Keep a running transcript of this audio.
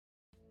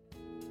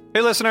Hey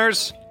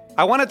listeners,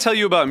 I want to tell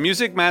you about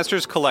Music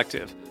Masters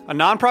Collective, a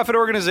nonprofit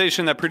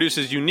organization that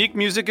produces unique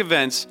music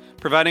events,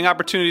 providing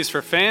opportunities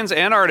for fans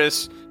and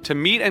artists to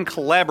meet and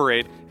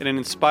collaborate in an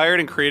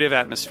inspired and creative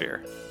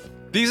atmosphere.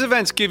 These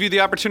events give you the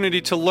opportunity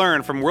to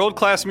learn from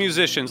world-class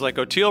musicians like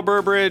Oteil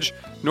Burbridge,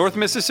 North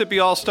Mississippi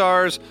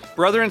All-Stars,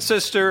 Brother and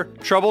Sister,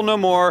 Trouble No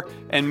More,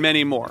 and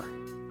many more.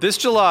 This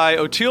July,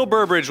 Oteil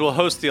Burbridge will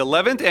host the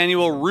 11th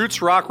annual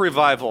Roots Rock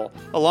Revival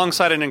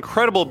alongside an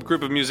incredible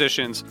group of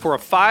musicians for a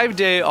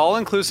 5-day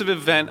all-inclusive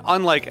event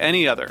unlike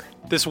any other.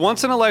 This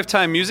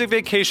once-in-a-lifetime music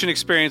vacation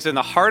experience in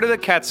the heart of the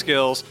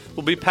Catskills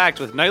will be packed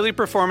with nightly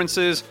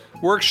performances,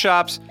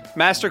 workshops,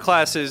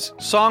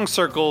 masterclasses, song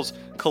circles,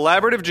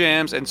 collaborative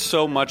jams, and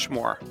so much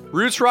more.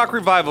 Roots Rock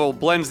Revival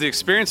blends the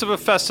experience of a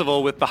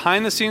festival with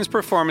behind-the-scenes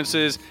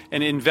performances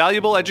and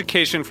invaluable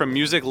education from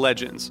music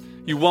legends.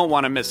 You won't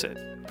want to miss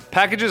it.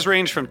 Packages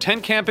range from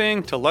tent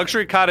camping to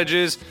luxury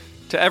cottages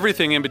to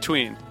everything in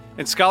between.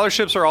 And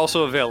scholarships are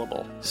also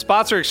available.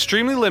 Spots are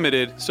extremely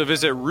limited, so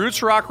visit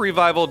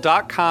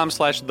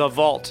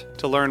rootsrockrevival.com/thevault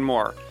to learn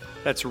more.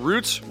 That's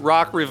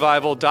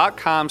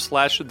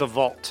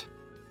rootsrockrevival.com/thevault.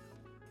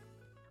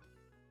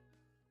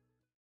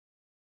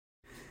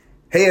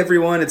 Hey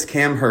everyone, it's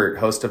Cam Hurt,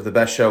 host of the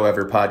Best Show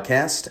Ever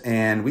podcast,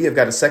 and we have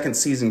got a second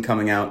season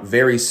coming out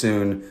very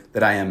soon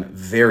that I am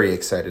very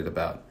excited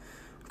about.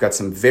 We've got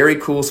some very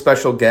cool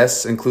special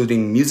guests,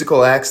 including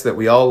musical acts that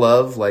we all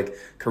love, like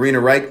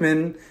Karina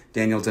Reichman,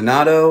 Daniel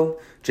Donato,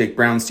 Jake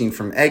Brownstein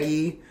from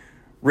Eggy,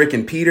 Rick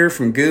and Peter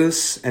from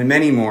Goose, and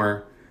many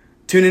more.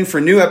 Tune in for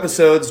new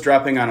episodes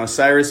dropping on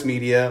Osiris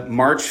Media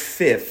March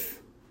 5th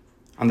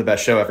on the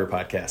Best Show Ever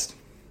podcast.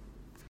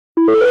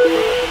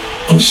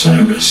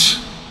 Osiris.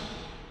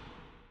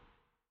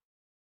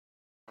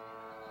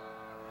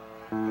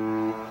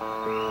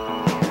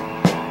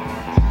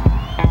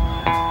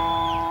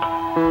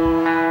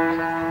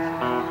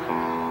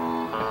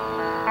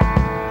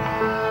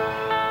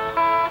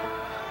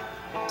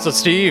 So,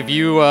 Steve,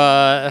 you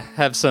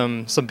have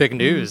some big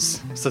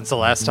news since the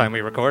last time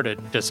we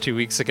recorded, just 2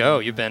 weeks ago.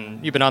 You've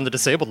been on the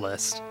disabled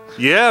list.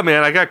 Yeah,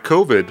 man, I got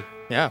COVID.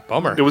 Yeah,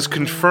 bummer. It was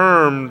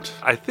confirmed,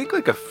 I think,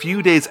 like a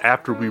few days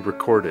after we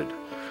recorded.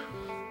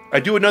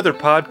 I do another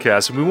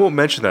podcast, and we won't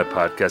mention that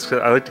podcast because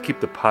I like to keep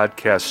the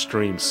podcast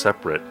stream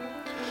separate.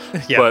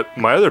 Yeah. But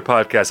my other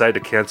podcast, I had to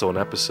cancel an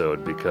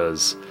episode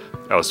because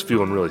I was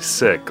feeling really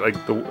sick. Like,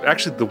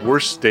 actually, the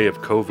worst day of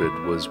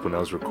COVID was when I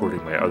was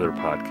recording my other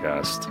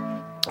podcast.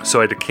 So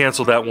I had to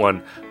cancel that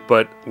one,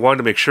 but wanted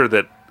to make sure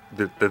that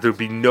there would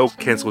be no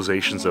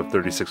cancellations of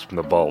 36 from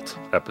the Vault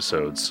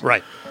episodes.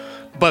 Right.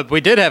 But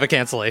we did have a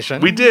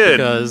cancellation. We did.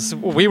 Because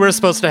we were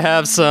supposed to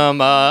have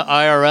some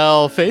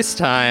IRL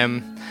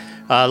FaceTime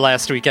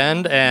last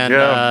weekend, and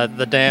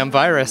the damn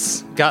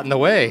virus got in the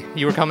way.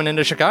 You were coming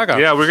into Chicago.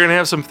 Yeah, we're going to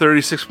have some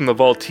 36 from the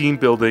Vault team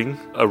building,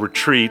 a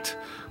retreat.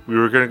 We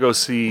were going to go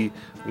see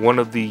one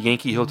of the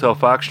Yankee Hotel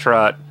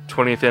Foxtrot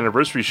 20th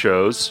anniversary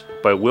shows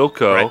by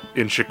Wilco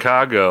in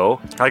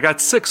Chicago. I got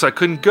sick, so I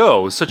couldn't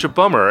go. It was such a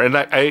bummer. And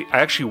I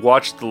actually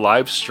watched the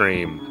live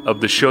stream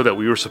of the show that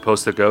we were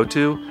supposed to go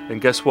to. And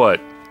guess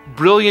what?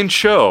 Brilliant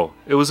show.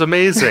 It was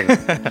amazing.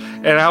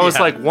 And I was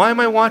like, why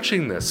am I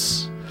watching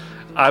this?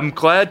 I'm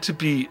glad to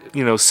be,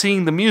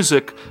 seeing the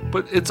music,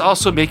 but it's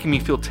also making me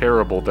feel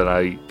terrible that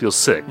I feel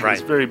sick. Right.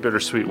 It's very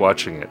bittersweet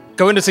watching it.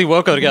 Going to see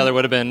Wilco together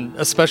would have been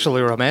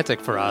especially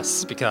romantic for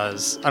us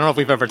because I don't know if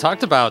we've ever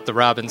talked about the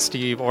Rob and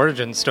Steve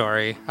origin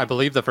story. I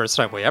believe the first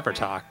time we ever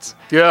talked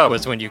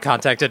was when you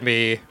contacted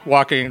me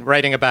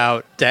writing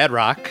about Dad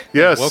Rock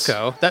and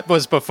Wilco. That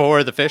was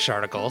before the Fish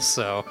article,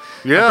 so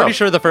I'm pretty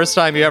sure the first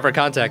time you ever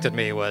contacted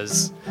me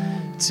was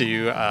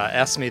to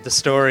ask me the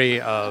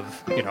story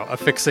of,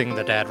 affixing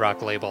the Dad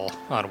Rock label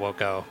on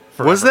Wilco.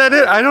 Was that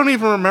it? I don't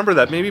even remember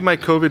that. Maybe my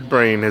COVID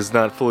brain has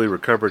not fully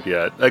recovered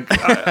yet. Like,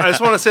 I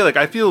just want to say,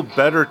 I feel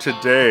better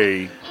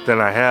today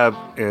than I have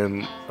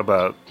in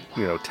about,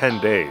 10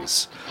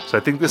 days. So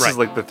I think this is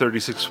like the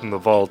 36 from the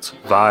Vault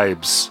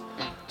vibes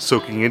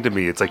soaking into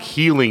me. It's like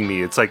healing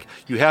me. It's like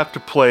you have to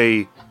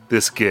play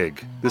this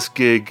gig. This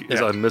gig is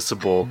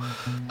unmissable.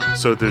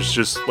 So there's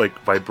just like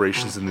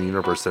vibrations in the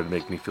universe that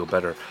make me feel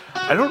better.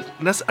 I don't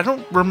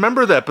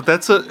remember that, but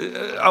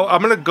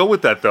I'm gonna go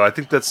with that though. I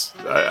think that's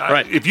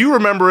if you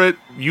remember it,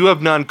 you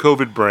have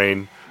non-COVID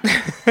brain.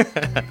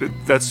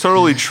 That's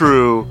totally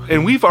true.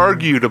 And we've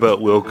argued about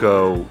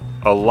Wilco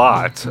a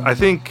lot. I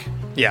think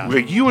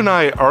you and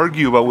I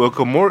argue about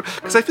Wilco more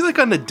because I feel like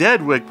on the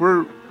Dead,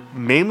 we're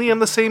mainly on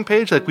the same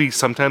page. Like, we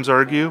sometimes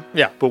argue.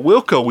 Yeah. But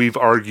Wilco, we've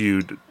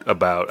argued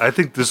about. I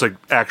think there's,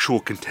 actual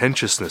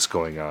contentiousness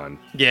going on.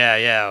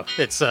 Yeah.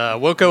 It's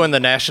Wilco and the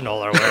National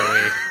are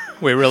where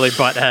We really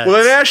butt heads.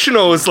 Well, the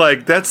National is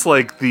like, that's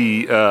like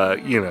the,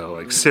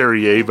 like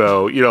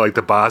Sarajevo, like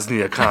the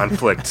Bosnia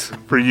conflict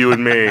for you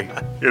and me,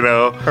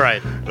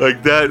 Right.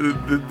 Like that,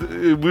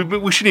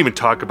 we shouldn't even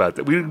talk about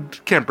that. We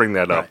can't bring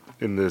that up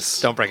in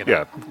this. Don't bring it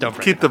up. Don't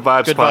bring Keep it the up.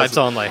 vibes Good positive.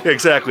 vibes only. Yeah,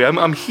 exactly.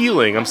 I'm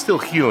healing. I'm still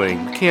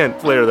healing. Can't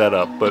flare that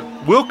up. But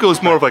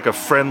Wilco's more of like a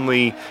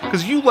friendly,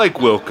 because you like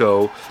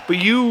Wilco, but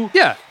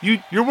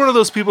you're one of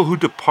those people who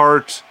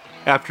depart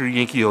after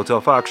Yankee Hotel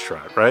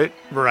Foxtrot, right?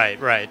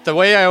 Right. The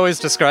way I always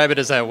describe it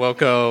is that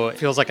Wilco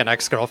feels like an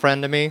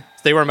ex-girlfriend to me.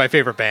 They were my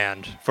favorite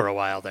band for a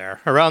while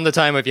there. Around the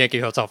time of Yankee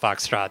Hotel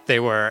Foxtrot, they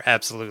were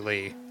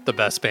absolutely the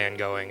best band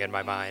going in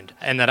my mind.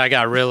 And then I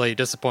got really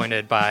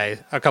disappointed by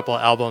a couple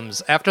of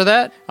albums after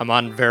that. I'm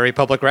on very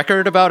public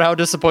record about how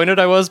disappointed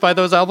I was by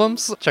those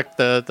albums. Check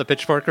the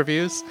Pitchfork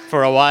reviews.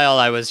 For a while,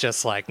 I was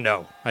just like,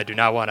 no, I do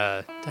not want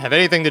to have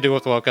anything to do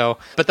with Wilco.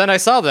 But then I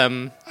saw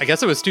them, I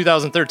guess it was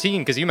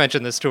 2013, because you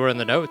mentioned this tour in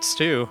the notes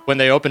too, when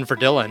they opened for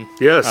Dylan.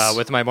 Yes.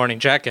 With My Morning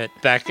Jacket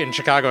back in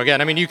Chicago again.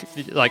 I mean,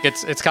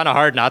 it's kind of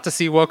hard not to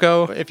see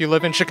Wilco if you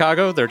live in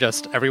Chicago. They're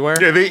just everywhere.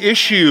 Yeah, they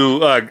issue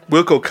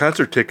Wilco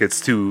concert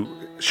tickets to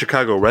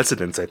Chicago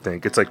residents, I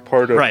think. It's like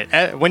part of...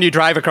 Right. When you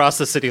drive across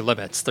the city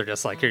limits, they're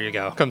just like, here you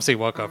go. Come see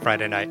Wilco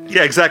Friday night.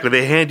 Yeah, exactly.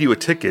 They hand you a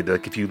ticket,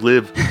 like if you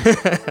live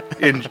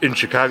in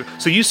Chicago.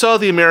 So you saw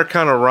the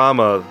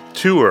Americana-Rama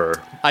tour.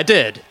 I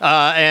did,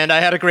 and I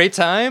had a great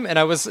time, and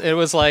it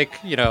was like,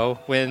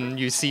 when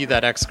you see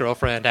that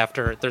ex-girlfriend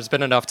after there's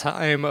been enough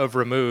time of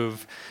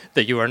remove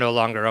that you are no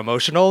longer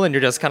emotional, and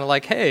you're just kind of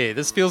like, hey,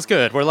 this feels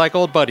good. We're like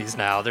old buddies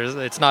now.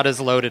 It's not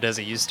as loaded as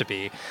it used to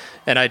be.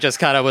 And I just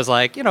kind of was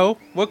like,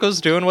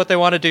 Wilco's doing what they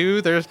want to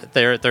do.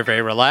 They're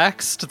very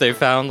relaxed. They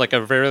found like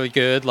a really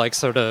good, like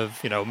sort of,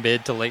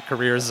 mid to late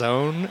career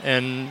zone,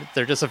 and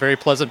they're just a very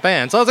pleasant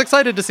band. So I was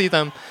excited to see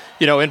them,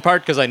 in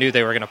part because I knew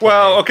they were going to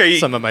play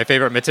some of my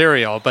favorite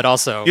material, but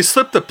also... You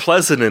slipped the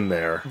Pleasant in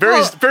there.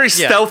 Very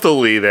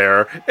stealthily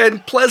there.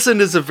 And pleasant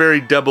is a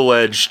very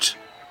double-edged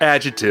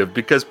adjective,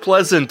 because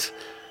pleasant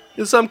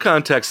in some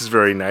contexts is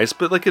very nice,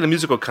 but like in a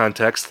musical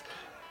context,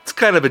 it's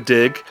kind of a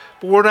dig.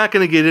 But we're not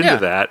going to get into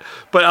that.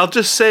 But I'll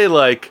just say,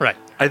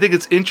 I think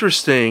it's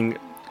interesting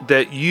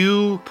that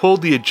you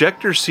pulled the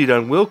ejector seat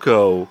on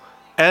Wilco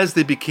as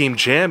they became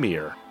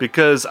jammier,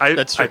 because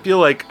I feel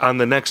like on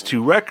the next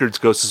two records,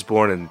 Ghost is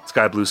Born and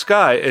Sky Blue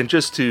Sky, and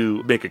just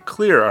to make it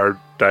clear our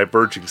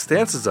diverging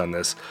stances on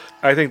this,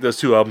 I think those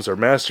two albums are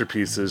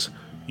masterpieces.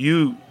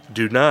 You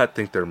do not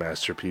think they're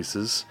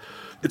masterpieces.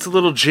 It's a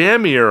little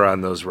jammier on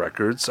those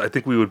records. I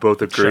think we would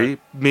both agree. Sure.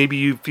 Maybe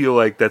you feel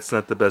like that's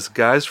not the best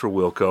guys for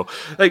Wilco.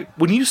 Like,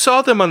 when you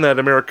saw them on that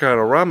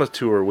Americana-Rama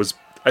tour,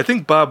 I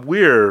think Bob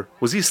Weir,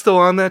 was he still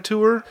on that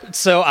tour?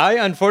 So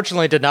I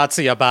unfortunately did not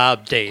see a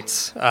Bob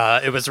date.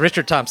 It was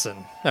Richard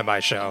Thompson at my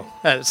show.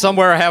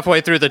 Somewhere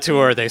halfway through the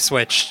tour, they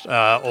switched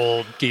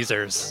old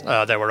geezers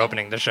that were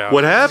opening the show.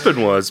 What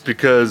happened was,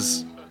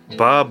 because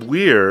Bob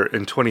Weir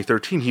in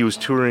 2013, he was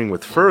touring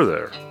with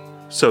Further.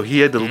 So he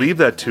had to leave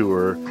that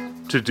tour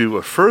to do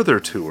a Further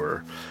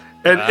tour.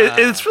 And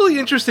it's really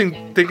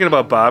interesting thinking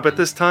about Bob at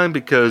this time,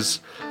 because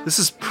this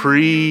is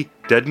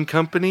pre-Dead and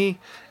Company.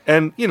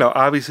 And,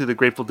 obviously the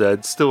Grateful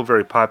Dead, still a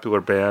very popular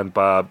band,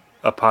 Bob,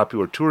 a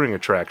popular touring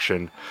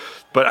attraction.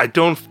 But I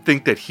don't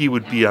think that he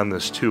would be on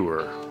this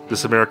tour,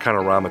 this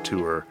Americana-Rama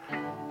tour,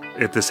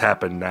 if this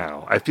happened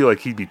now. I feel like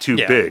he'd be too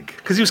big.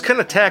 Because he was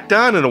kind of tacked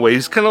on in a way.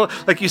 He's kind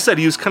of, like you said,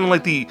 he was kind of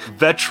like the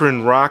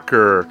veteran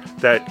rocker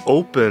that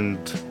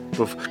opened...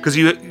 Because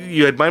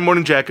you had My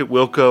Morning Jacket,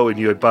 Wilco, and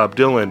you had Bob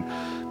Dylan,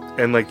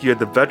 and like you had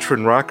the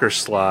veteran rocker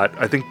slot,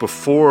 I think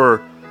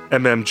before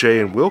MMJ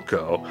and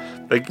Wilco.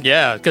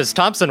 Because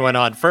Thompson went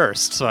on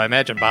first, so I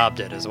imagine Bob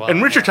did as well.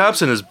 And Richard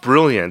Thompson is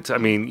brilliant. I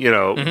mean,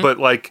 but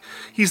like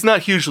he's not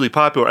hugely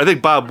popular. I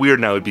think Bob Weir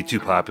now would be too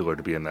popular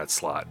to be in that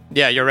slot.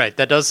 Yeah, you're right.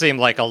 That does seem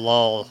like a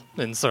lull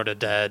in sort of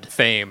Dead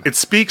fame. It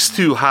speaks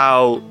to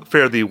how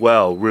Fare Thee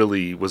Well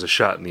really was a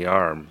shot in the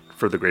arm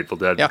for the Grateful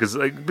Dead, because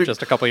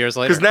just a couple years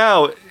later. Because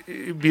now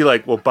it'd be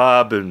like, well,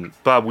 Bob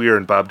Weir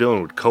and Bob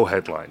Dylan would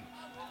co-headline.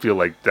 Feel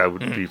like that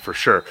would be for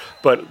sure.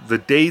 But the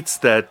dates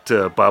that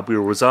Bob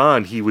Weir was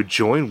on, he would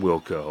join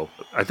Wilco,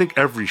 I think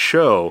every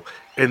show,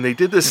 and they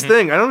did this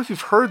thing. I don't know if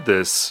you've heard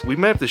this. We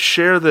might have to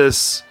share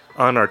this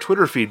on our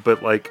Twitter feed,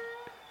 but like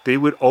they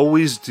would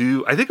always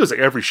do, I think it was like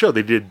every show,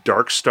 they did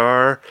Dark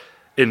Star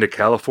into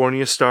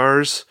California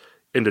Stars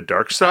into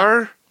Dark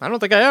Star. I don't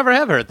think I ever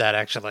have heard that,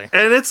 actually.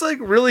 And it's like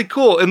really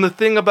cool. And the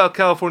thing about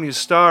California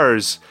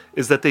Stars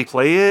is that they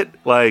play it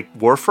like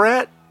Wharf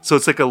Rat. So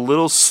it's like a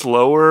little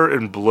slower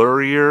and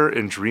blurrier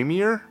and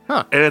dreamier.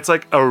 Huh. And it's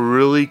like a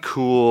really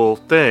cool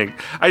thing.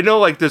 I know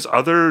like there's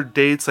other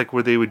dates like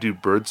where they would do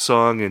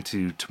Birdsong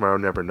into Tomorrow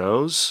Never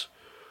Knows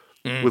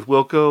with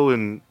Wilco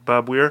and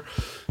Bob Weir.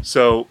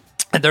 So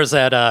and there's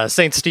that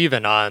St.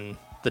 Stephen on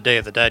the Day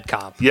of the Dead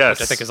comp. Yes.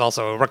 Which I think is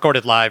also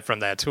recorded live from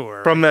that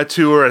tour. From that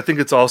tour. I think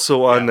it's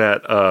also on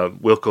that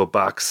Wilco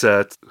box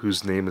set,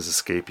 whose name is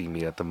escaping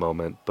me at the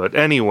moment. But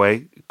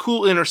anyway,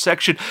 cool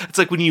intersection. It's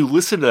like when you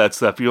listen to that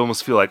stuff, you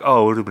almost feel like,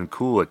 oh, it would have been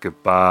cool like if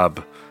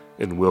Bob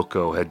and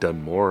Wilco had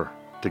done more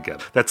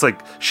together. That's like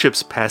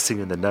ships passing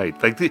in the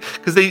night. Like,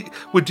 because they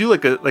would do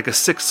like a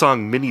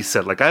 6-song mini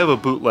set. Like I have a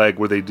bootleg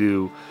where they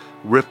do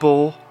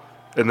Ripple,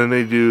 and then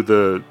they do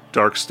the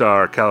Dark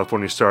Star,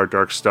 California Star,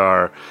 Dark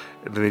Star,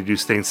 and then they do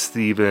St.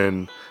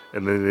 Stephen,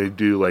 and then they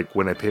do like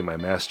When I Paint My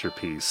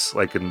Masterpiece.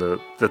 Like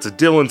that's a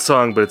Dylan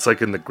song, but it's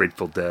like in the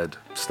Grateful Dead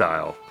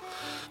style.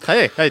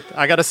 Hey,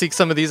 I got to seek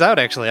some of these out,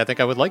 actually. I think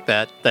I would like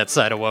that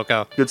side of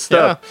Wilco. Good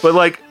stuff. Yeah. But,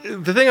 like,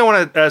 the thing I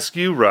want to ask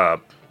you,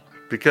 Rob,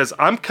 because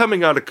I'm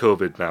coming out of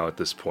COVID now at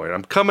this point.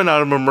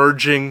 I'm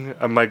emerging.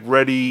 I'm, like,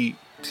 ready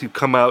to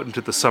come out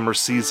into the summer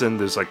season.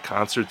 There's, like,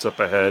 concerts up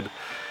ahead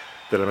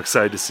that I'm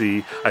excited to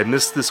see. I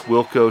missed this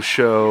Wilco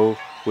show,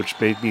 which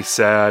made me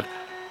sad.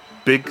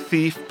 Big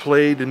Thief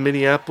played in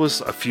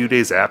Minneapolis a few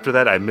days after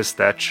that. I missed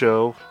that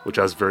show, which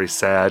I was very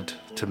sad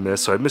to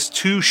miss. So I missed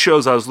 2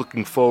 shows I was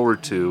looking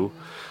forward to.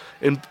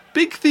 And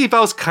Big Thief, I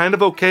was kind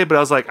of okay, but I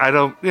was like,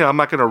 I'm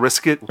not going to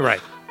risk it.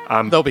 Right.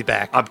 They'll be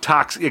back. I'm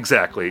toxic.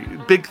 Exactly.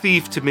 Big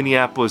Thief to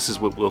Minneapolis is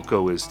what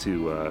Wilco is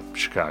to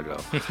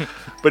Chicago.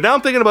 But now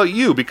I'm thinking about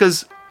you,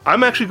 because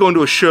I'm actually going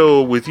to a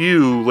show with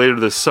you later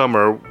this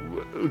summer.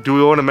 Do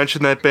we want to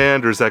mention that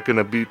band, or is that going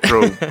to be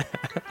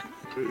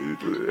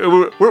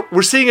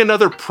We're seeing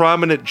another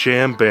prominent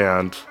jam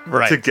band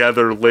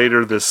together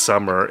later this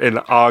summer in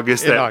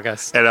August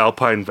at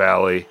Alpine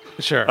Valley.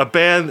 Sure. A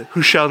band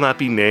who shall not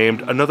be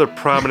named, another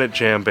prominent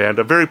jam band,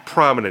 a very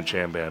prominent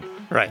jam band.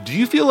 Right. Do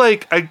you feel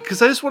like,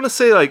 because I just want to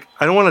say, like,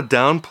 I don't want to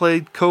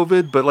downplay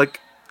COVID, but,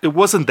 like, it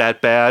wasn't that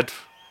bad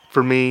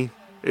for me.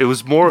 It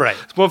was more,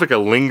 It's more of like a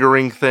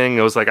lingering thing.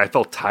 It was like I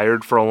felt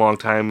tired for a long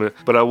time,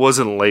 but I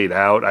wasn't laid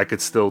out. I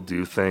could still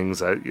do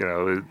things.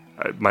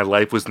 My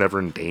life was never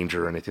in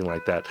danger or anything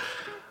like that.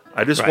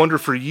 I just wonder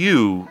for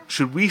you,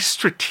 should we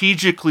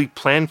strategically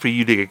plan for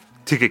you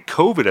to get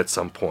COVID at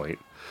some point?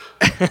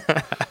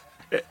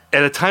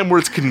 At a time where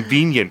it's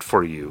convenient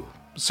for you,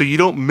 so you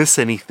don't miss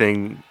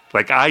anything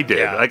like I did.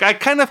 Yeah. Like, I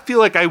kind of feel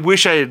like I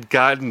wish I had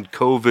gotten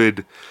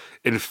COVID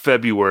in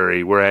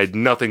February where I had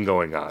nothing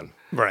going on.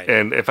 Right.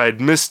 And if I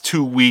had missed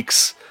 2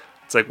 weeks,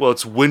 it's like, well,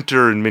 it's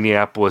winter in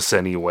Minneapolis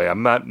anyway.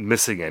 I'm not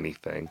missing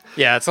anything.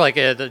 Yeah, it's like,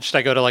 should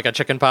I go to like a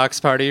chickenpox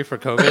party for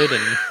COVID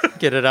and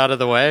get it out of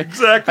the way?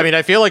 Exactly. I mean,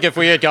 I feel like if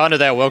we had gone to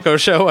that Wilco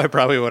show, I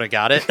probably would have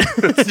got it,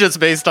 just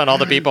based on all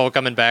the people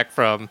coming back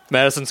from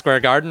Madison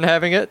Square Garden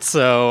having it.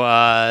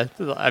 So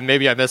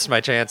maybe I missed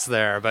my chance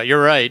there, but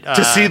you're right.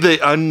 To see the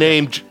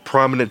unnamed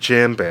prominent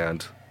jam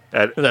band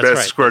at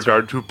Madison Square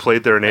Garden who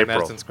played there in April.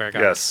 Madison Square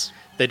Garden. Yes.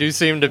 They do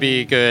seem to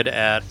be good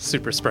at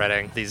super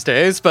spreading these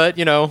days, but,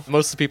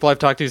 most of the people I've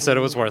talked to said it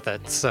was worth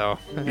it. So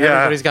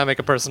everybody's got to make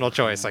a personal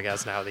choice, I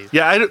guess, now.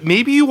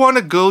 Maybe you want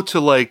to go to,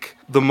 like,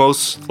 the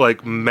most,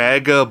 like,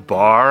 mega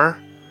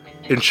bar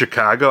in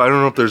Chicago. I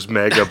don't know if there's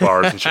mega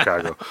bars in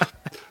Chicago.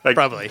 Like,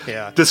 probably,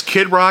 yeah. Does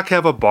Kid Rock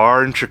have a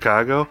bar in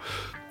Chicago?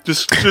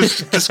 Just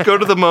go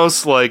to the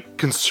most, like,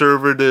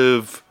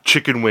 conservative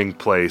chicken wing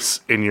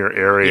place in your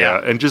area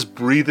and just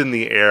breathe in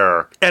the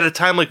air at a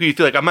time like where you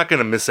feel like I'm not going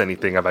to miss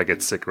anything if I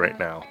get sick right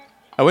now.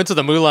 I went to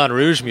the Moulin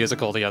Rouge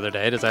musical the other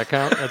day. Does that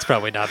count? That's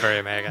probably not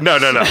very mega. No.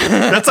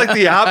 That's like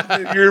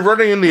you're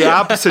running in the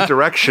opposite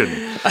direction.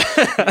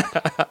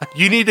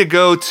 You need to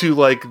go to,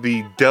 like,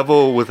 the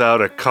Devil Without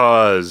a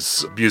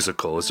Cause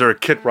musical. Is there a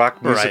Kid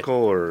Rock musical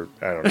or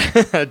I don't know.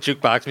 A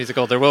jukebox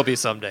musical. There will be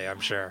someday, I'm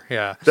sure.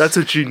 Yeah. That's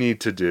what you need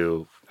to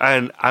do.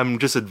 And I'm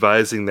just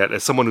advising that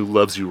as someone who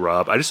loves you,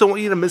 Rob, I just don't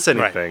want you to miss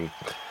anything.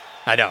 Right.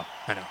 I know.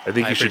 I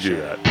think you should do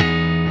that.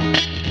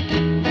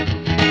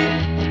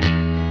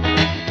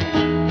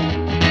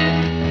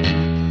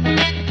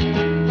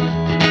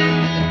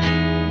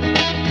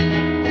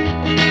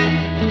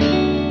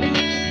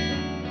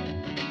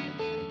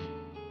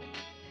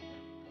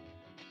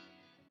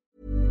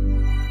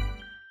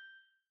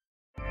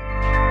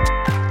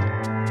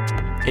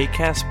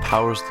 Acast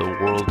powers the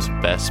world's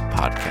best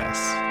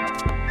podcasts.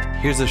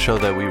 Here's a show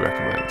that we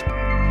recommend.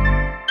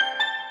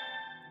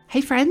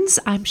 Hey friends,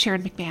 I'm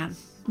Sharon McMahon,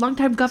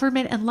 longtime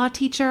government and law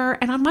teacher,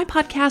 and on my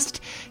podcast,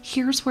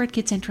 Here's Where It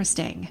Gets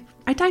Interesting.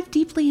 I dive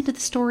deeply into the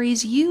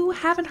stories you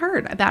haven't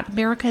heard about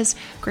America's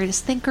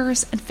greatest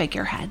thinkers and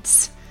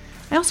figureheads.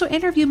 I also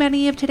interview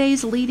many of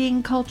today's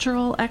leading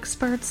cultural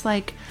experts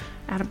like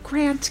Adam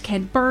Grant,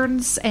 Ken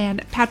Burns,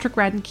 and Patrick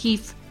Radden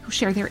Keefe, who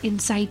share their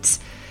insights,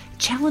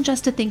 challenge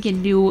us to think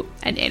in new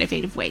and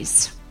innovative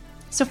ways.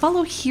 So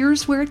follow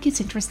Here's Where It Gets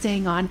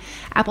Interesting on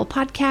Apple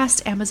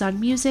Podcasts, Amazon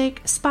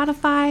Music,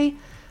 Spotify,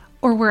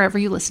 or wherever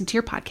you listen to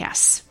your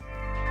podcasts.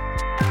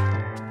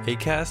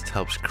 Acast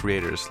helps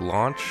creators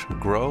launch,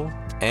 grow,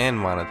 and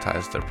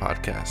monetize their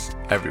podcasts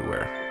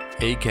everywhere.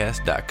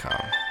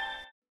 Acast.com.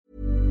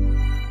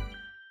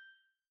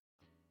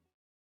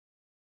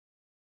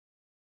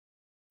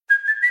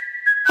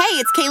 Hey,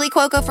 it's Kaylee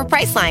Cuoco for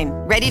Priceline.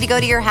 Ready to go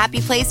to your happy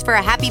place for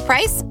a happy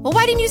price? Well,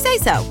 why didn't you say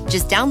so?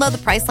 Just download the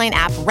Priceline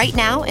app right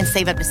now and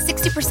save up to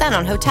 60%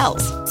 on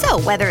hotels. So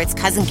whether it's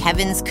Cousin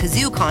Kevin's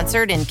Kazoo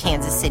Concert in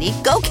Kansas City,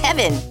 go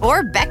Kevin,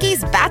 or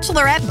Becky's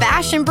Bachelorette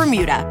Bash in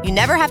Bermuda, you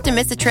never have to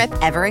miss a trip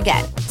ever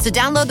again. So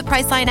download the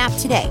Priceline app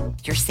today.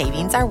 Your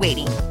savings are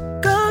waiting.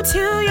 Go to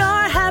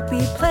your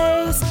happy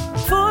place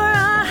for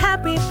a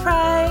happy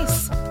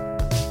price.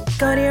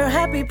 Go to your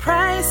happy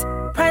price,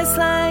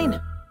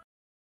 Priceline.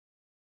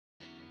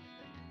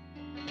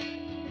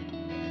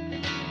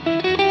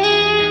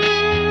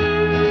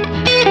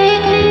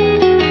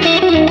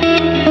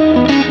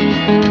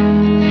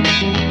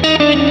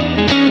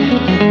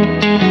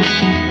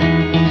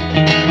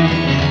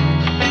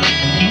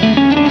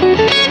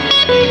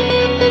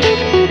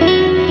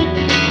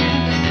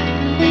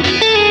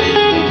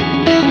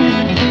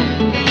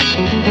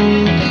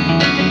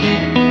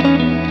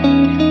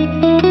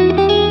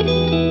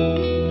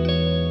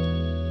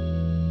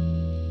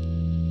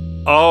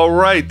 All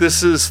right,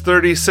 this is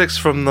 36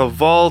 from the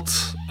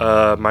Vault.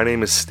 My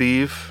name is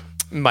Steve.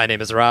 My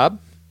name is Rob.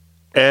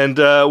 And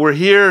we're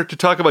here to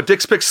talk about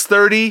Dick's Picks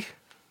 30.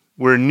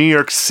 We're in New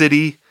York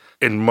City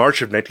in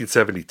March of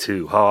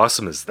 1972. How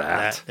awesome is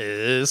that? That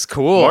is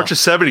cool. March of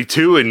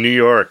 72 in New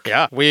York.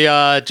 Yeah, we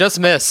just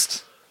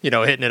missed,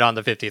 hitting it on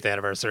the 50th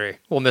anniversary.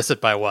 We'll miss it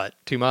by what,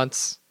 2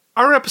 months?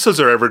 Our episodes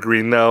are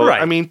evergreen, though.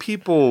 Right. I mean,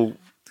 people,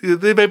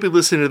 they might be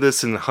listening to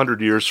this in 100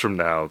 years from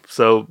now,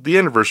 so the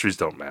anniversaries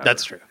don't matter.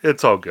 That's true.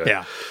 It's all good.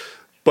 Yeah.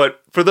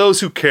 But for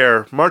those who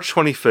care, March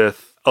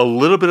 25th, a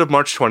little bit of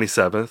March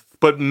 27th,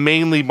 but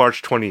mainly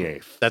March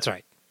 28th. That's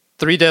right.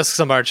 3 discs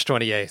on March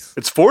 28th.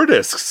 It's 4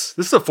 discs.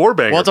 This is a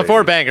 4-banger. Well, it's a baby.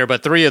 4-banger,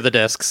 but 3 of the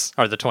discs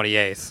are the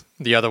 28th.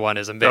 The other one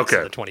is a mix Okay.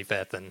 of the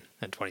 25th and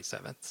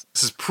 27th.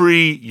 This is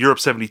pre-Europe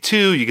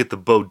 72. You get the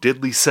Bo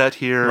Diddley set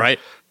here. Right.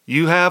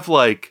 You have,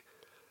 like,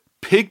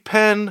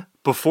 Pigpen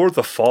Before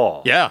the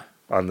Fall Yeah.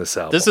 on this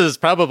album. This is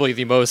probably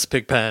the most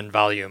Pigpen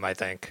volume, I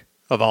think,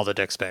 of all the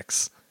Dick's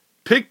Picks.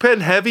 Pigpen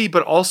heavy,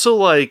 but also,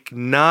 like,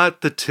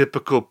 not the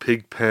typical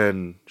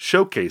Pigpen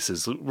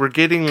showcases. We're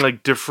getting,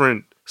 like,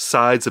 different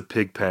sides of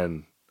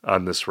Pigpen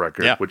on this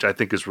record, Yeah. which I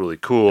think is really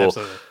cool.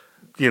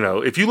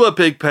 Absolutely. If you love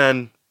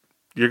Pigpen,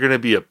 you're going to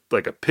be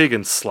like a pig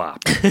and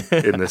slop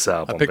in this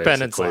album. A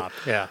Pigpen and basically. slop,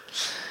 yeah.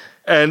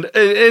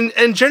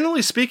 And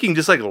generally speaking,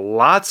 just like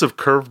lots of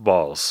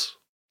curveballs.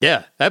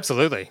 Yeah,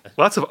 absolutely.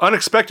 Lots of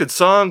unexpected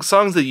songs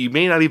that you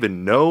may not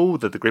even know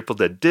that the Grateful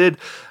Dead did.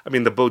 I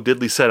mean, the Bo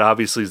Diddley set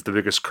obviously is the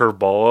biggest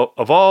curveball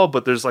of all,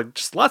 but there's like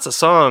just lots of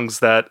songs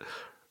that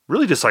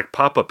really just like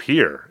pop up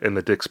here in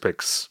the Dick's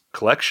Picks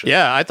collection.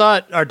 Yeah, I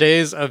thought our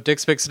days of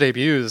Dick's Picks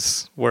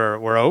debuts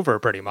were over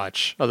pretty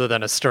much, other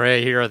than a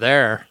stray here or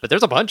there. But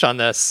there's a bunch on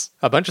this.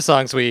 A bunch of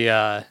songs we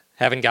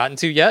haven't gotten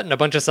to yet, and a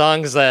bunch of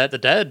songs that the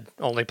Dead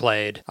only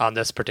played on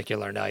this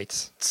particular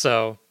night.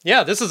 So,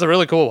 yeah, this is a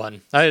really cool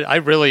one. I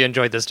really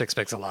enjoyed this Dick's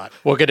Picks a lot.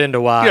 We'll get into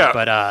why, Yeah.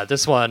 but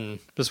this one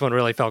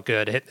really felt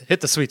good.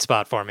 Hit the sweet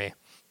spot for me.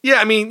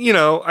 Yeah, I mean,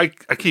 I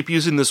keep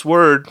using this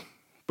word,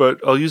 but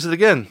I'll use it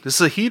again. This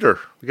is a heater.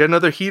 We got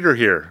another heater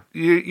here.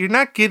 You're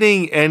not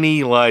getting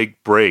any,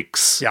 like,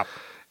 breaks Yeah.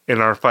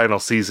 in our final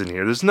season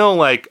here. There's no,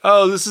 like,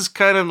 oh, this is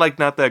kind of, like,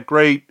 not that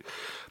great.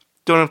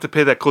 Don't have to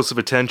pay that close of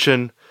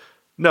attention.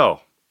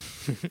 No.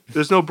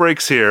 There's no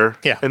breaks here.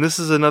 Yeah. And this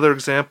is another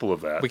example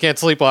of that. We can't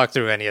sleepwalk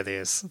through any of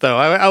these. Though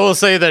I will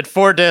say that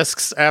 4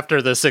 discs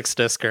after the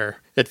 6-discer,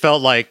 it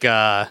felt like,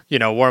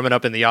 warming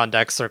up in the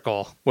on-deck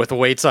circle with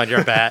weights on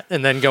your bat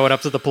and then going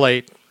up to the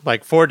plate.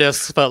 Like 4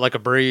 discs felt like a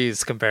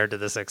breeze compared to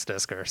the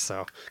 6-discer.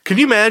 So Can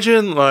you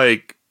imagine,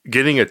 like,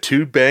 getting a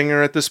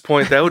 2-banger at this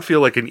point? That would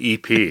feel like an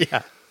EP.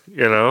 yeah.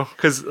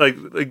 Because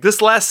like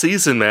this last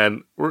season,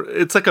 man,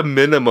 it's like a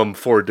minimum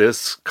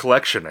 4-disc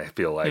collection. I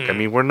feel like. I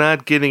mean, we're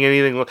not getting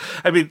anything.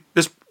 I mean,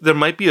 there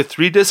might be a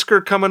 3-discer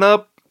coming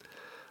up.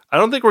 I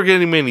don't think we're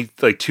getting many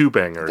like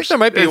 2-bangers. I think there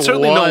might be And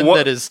certainly one no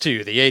that is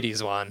 2, the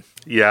 80s one.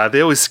 Yeah, they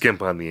always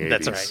skimp on the 80s.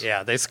 That's right.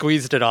 Yeah, they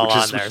squeezed it all Which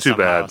on is there too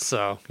somehow. bad.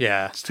 So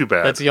yeah, It's too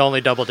bad. That's the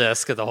only double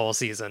disc of the whole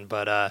season.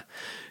 But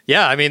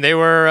yeah, I mean they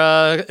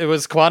were. It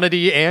was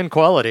quantity and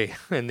quality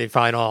in the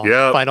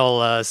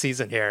final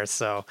season here.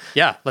 So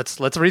yeah,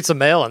 let's read some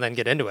mail and then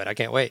get into it. I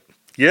can't wait.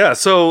 Yeah,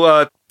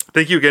 so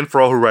thank you again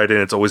for all who write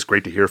in. It's always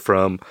great to hear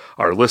from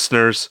our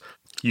listeners.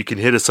 You can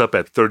hit us up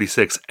at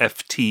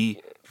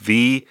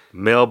 36ftv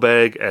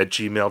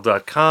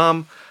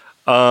mailbag@gmail.com.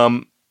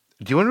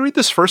 Do you want to read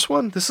this first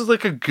one? This is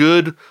like a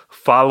good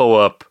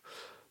follow-up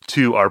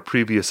to our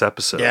previous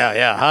episode.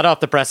 Yeah, hot off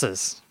the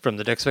presses from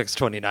the Dick's Picks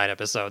 29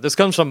 episode. This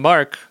comes from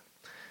Mark,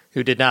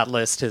 who did not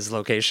list his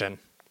location.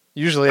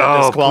 Usually a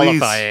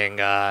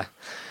disqualifying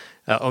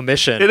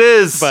omission. It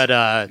is.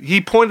 But he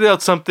pointed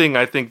out something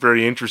I think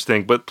very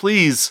interesting. But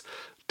please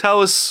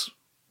tell us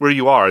where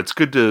you are. It's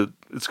good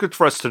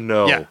for us to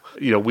know.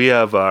 Yeah. We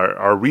have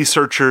our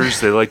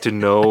researchers. They like to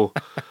know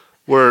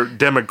we're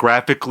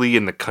demographically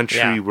in the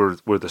country,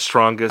 we're the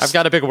strongest. I've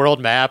got a big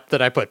world map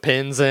that I put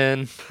pins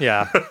in.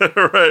 Yeah.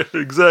 Right,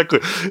 exactly.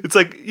 It's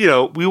like,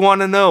 we want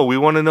to know. We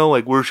want to know,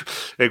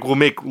 we'll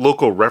make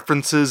local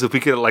references if we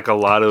get like a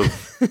lot of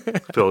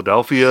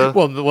Philadelphia.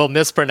 We'll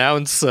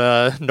mispronounce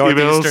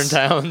northeastern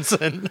towns.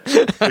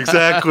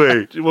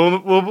 Exactly.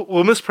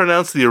 We'll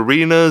mispronounce the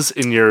arenas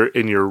in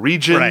your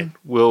region. Right.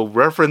 We'll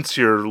reference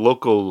your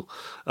local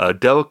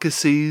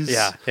delicacies.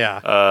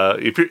 Yeah.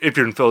 If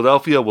you're in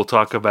Philadelphia, we'll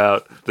talk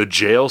about the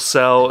jail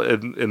cell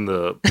in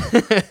the.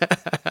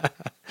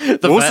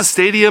 What was the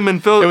stadium in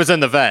Philadelphia? It was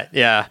in the vet.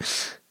 Yeah.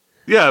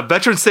 Yeah,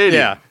 Veteran Stadium.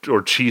 Yeah.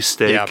 Or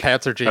cheesesteak. Yeah,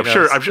 Pats or Geno's.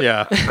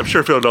 I'm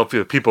sure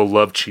Philadelphia people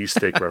love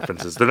cheesesteak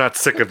references. They're not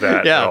sick of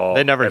that at all.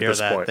 They never at hear this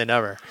that. point. They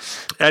never.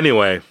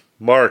 Anyway,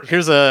 Mark.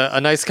 Here's a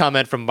nice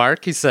comment from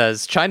Mark. He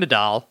says, China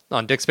Doll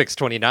on DixPix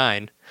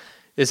 29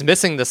 is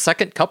missing the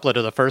second couplet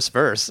of the first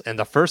verse and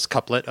the first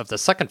couplet of the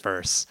second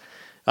verse.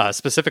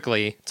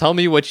 Specifically, tell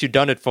me what you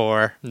done it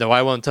for. No,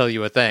 I won't tell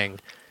you a thing.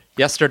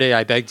 Yesterday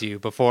I begged you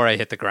before I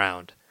hit the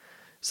ground.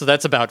 So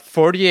that's about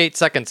 48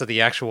 seconds of the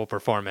actual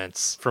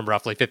performance from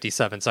roughly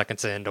 57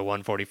 seconds into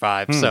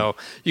 145. So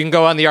you can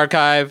go on the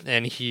archive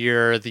and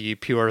hear the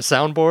pure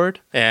soundboard,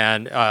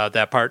 and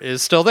that part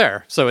is still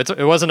there. So it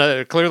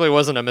clearly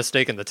wasn't a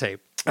mistake in the tape.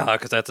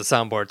 Because that's a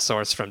soundboard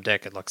source from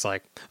Dick, it looks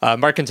like.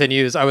 Mark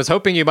continues, I was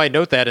hoping you might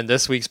note that in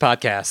this week's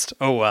podcast.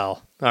 Oh,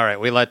 well. All right,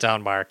 we let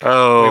down Mark.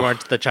 Oh. We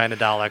weren't the China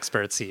Doll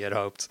experts he had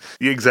hoped.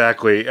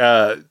 Exactly.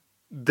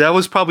 That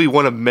was probably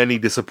one of many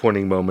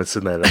disappointing moments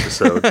in that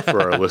episode for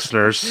our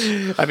listeners.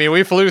 I mean,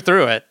 we flew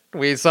through it.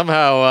 We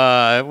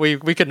somehow, we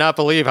could not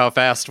believe how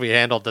fast we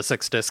handled the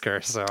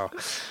 6-discer, so...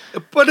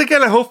 But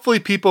again, hopefully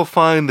people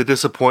find the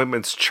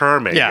disappointments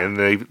charming, Yeah. and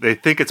they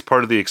think it's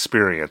part of the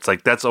experience.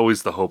 Like, that's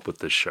always the hope with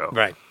this show.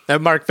 Right.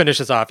 And Mark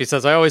finishes off. He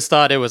says, I always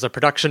thought it was a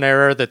production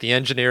error that the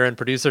engineer and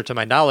producer, to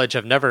my knowledge,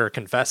 have never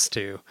confessed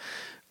to,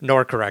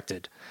 nor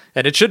corrected.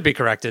 And it should be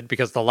corrected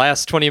because the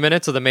last 20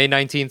 minutes of the May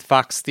 19th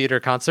Fox Theater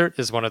concert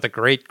is one of the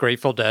great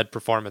Grateful Dead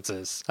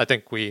performances. I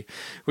think we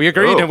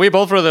agreed, and we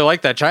both really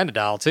liked that China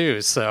Doll,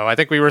 too. So I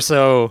think we were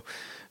so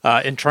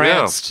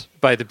entranced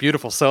by the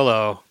beautiful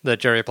solo that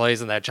Jerry plays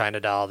in that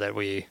China Doll that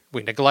we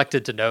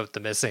neglected to note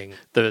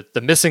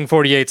the missing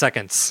 48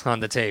 seconds on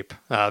the tape.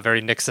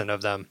 Very Nixon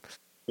of them.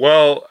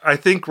 Well, I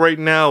think right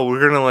now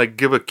we're going to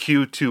give a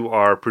cue to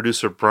our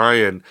producer,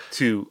 Brian,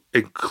 to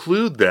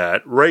include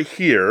that right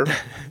here.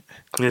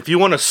 And if you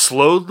want to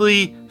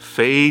slowly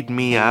fade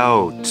me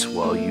out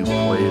while you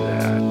play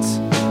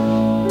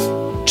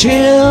that.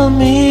 Tell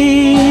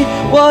me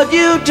what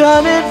you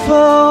done it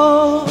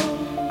for.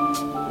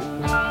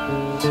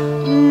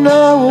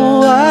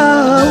 No,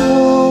 I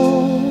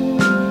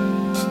won't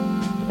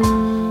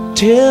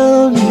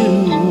tell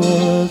you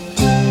a thing.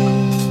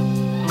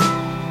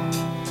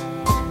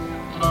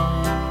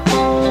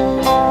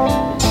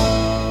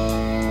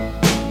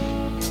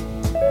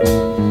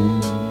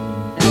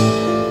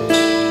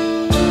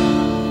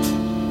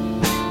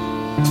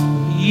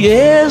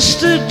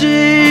 Yesterday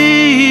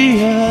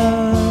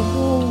I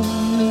owned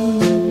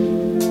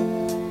you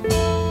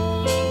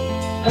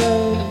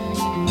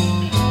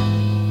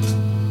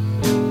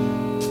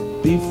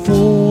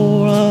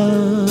before I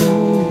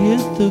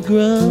hit the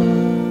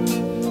ground.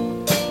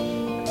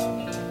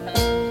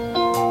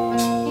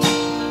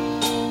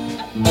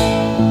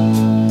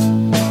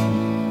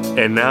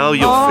 And now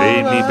you'll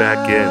fade me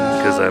back in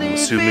because I'm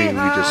assuming we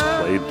just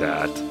played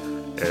that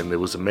and it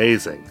was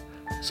amazing.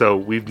 So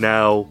we've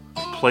now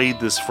played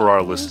this for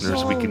our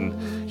listeners. We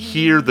can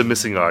hear the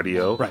missing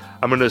audio. Right.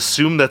 I'm going to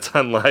assume that's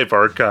on Live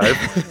Archive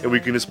and we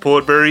can just pull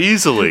it very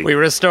easily. We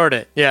restored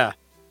it, yeah.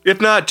 If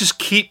not, just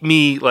keep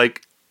me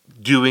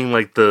doing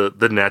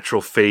the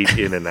natural fade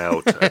in and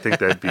out. I think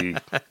that'd be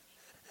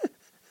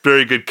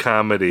very good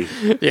comedy.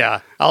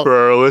 Yeah. For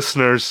our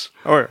listeners.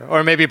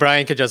 Or maybe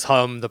Brian could just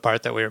hum the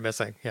part that we were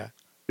missing, yeah.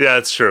 Yeah,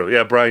 that's true.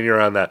 Yeah, Brian,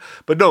 you're on that.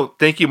 But no,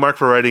 thank you, Mark,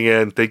 for writing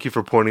in. Thank you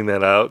for pointing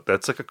that out.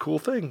 That's a cool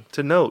thing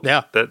to note.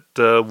 Yeah.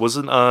 That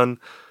wasn't on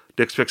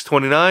DixPix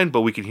 29,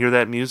 but we can hear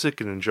that music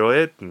and enjoy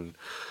it. And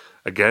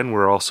again,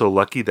 we're also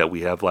lucky that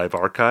we have Live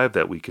Archive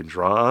that we can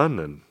draw on,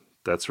 and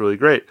that's really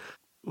great.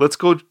 Let's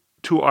go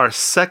to our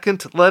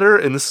second letter,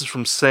 and this is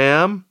from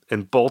Sam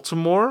in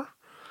Baltimore.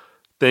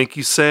 Thank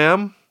you,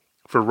 Sam,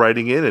 for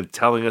writing in and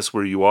telling us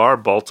where you are,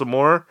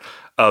 Baltimore.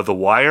 The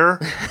Wire.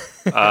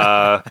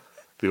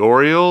 The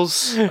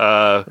Orioles.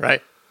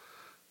 Right.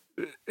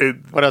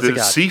 What else you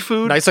got?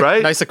 Seafood, nice,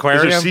 right? Nice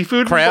aquarium. Is there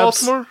seafood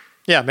crabs. in Baltimore?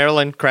 Yeah,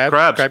 Maryland crabs.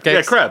 Crabs. Crab cakes.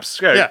 Yeah, crabs.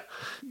 Yeah.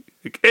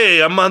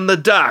 Hey, I'm on the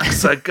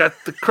docks. I got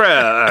the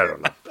crab. I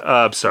don't know.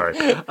 I'm sorry.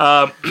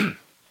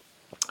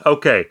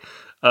 Okay.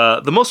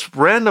 The most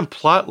random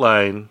plot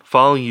line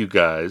following you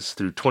guys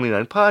through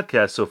 29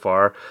 podcasts so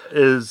far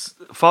is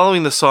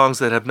following the songs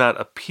that have not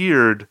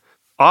appeared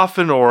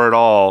often or at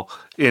all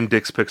in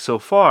DixPix so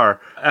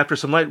far. After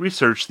some light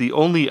research, the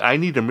only I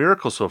Need a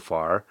Miracle so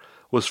far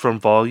was from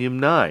Volume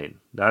 9,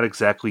 not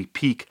exactly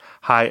peak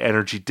high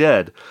energy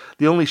Dead.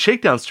 The only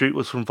Shakedown Street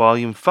was from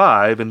Volume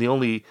 5, and the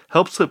only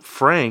Help Slip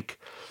Frank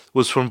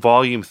was from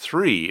Volume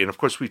 3. And of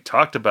course, we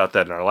talked about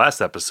that in our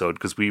last episode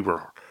because we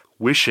were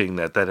wishing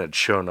that had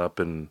shown up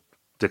in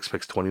Dick's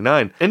Picks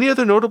 29. Any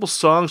other notable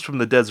songs from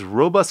the Dead's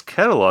robust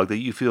catalog that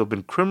you feel have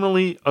been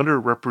criminally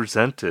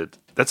underrepresented?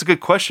 That's a good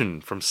question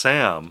from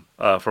Sam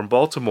from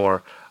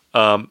Baltimore.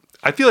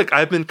 I feel like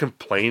I've been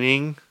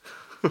complaining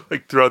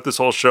like throughout this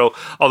whole show,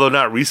 although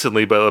not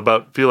recently, but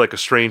about Feel Like a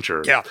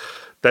Stranger. Yeah.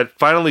 That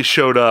finally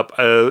showed up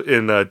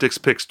in Dick's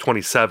Picks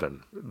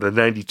 27, the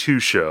 92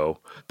 show.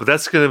 But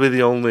that's going to be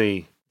the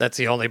only... That's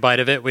the only bite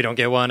of it? We don't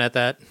get one at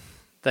that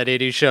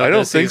 80s show? I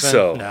don't think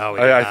so. No,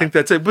 I think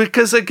that's it.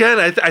 Because again,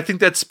 I think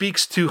that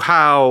speaks to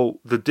how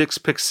the Dick's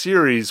Picks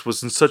series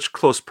was in such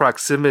close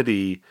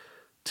proximity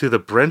to the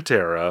Brent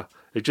era.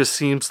 It just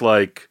seems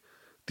like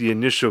the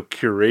initial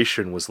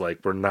curation was like,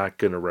 we're not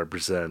going to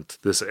represent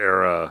this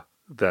era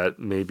that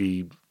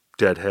maybe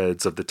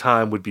Deadheads of the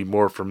time would be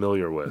more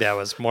familiar with. That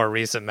was more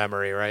recent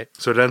memory, right?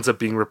 So it ends up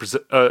being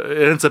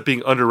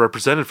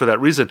underrepresented for that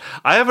reason.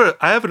 I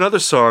have another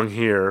song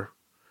here.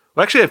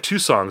 Well, actually, I have two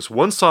songs.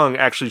 One song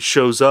actually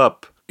shows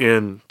up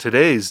in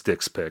today's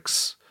Dick's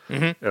Picks,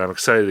 and I'm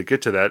excited to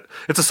get to that.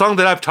 It's a song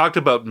that I've talked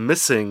about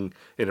missing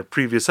in a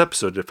previous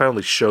episode. It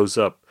finally shows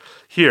up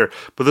here.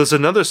 But there's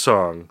another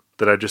song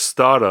that I just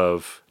thought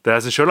of that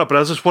hasn't shown up. But I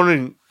was just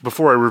wondering,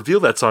 before I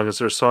reveal that song, is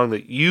there a song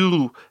that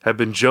you have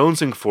been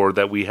jonesing for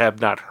that we have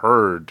not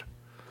heard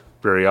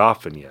very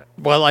often yet?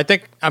 Well, I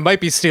think I might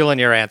be stealing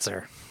your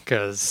answer,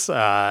 because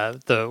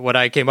what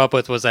I came up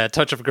with was that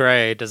Touch of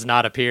Grey does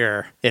not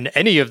appear in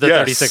any of the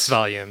 36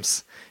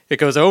 volumes. It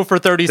goes 0 for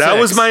 36. That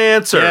was my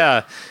answer.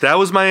 Yeah. That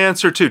was my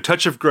answer too,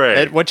 Touch of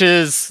Grey. Which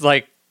is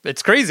like,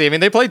 it's crazy. I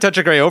mean, they played Touch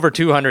of Grey over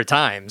 200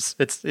 times.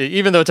 It's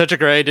even though Touch of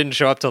Grey didn't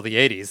show up till the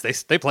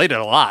 80s, they played it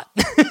a lot.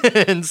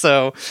 And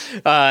so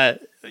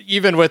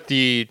even with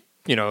the,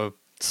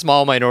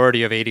 small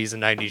minority of 80s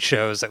and 90s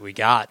shows that we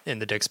got in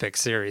the Dick's Picks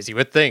series, you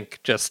would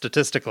think just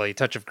statistically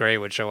Touch of Grey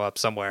would show up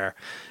somewhere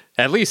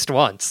at least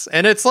once.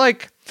 And it's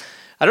like,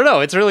 I don't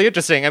know, it's really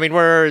interesting. I mean,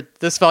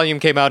 this volume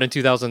came out in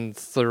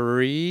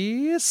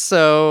 2003,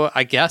 so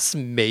I guess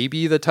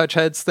maybe the Touch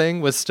Heads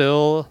thing was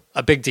still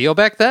a big deal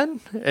back then.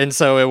 And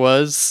so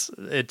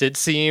it did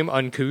seem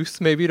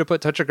uncouth maybe to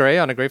put Touch of Grey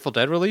on a Grateful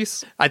Dead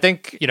release. I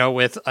think,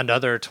 with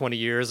another 20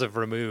 years of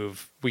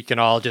remove, we can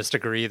all just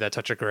agree that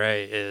Touch of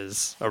Grey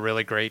is a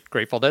really great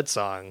Grateful Dead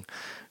song.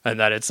 And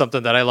that it's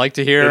something that I like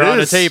to hear on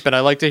a tape and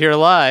I like to hear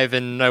live.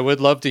 And I would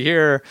love to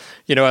hear,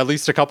 at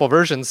least a couple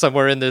versions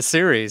somewhere in this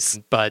series.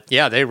 But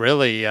yeah, they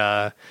really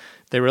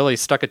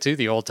stuck it to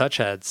the old Touch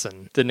Heads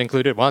and didn't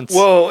include it once.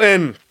 Well,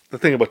 and the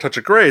thing about Touch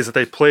of Grey is that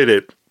they played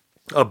it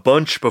a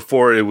bunch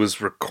before it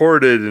was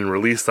recorded and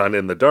released on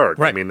In the Dark.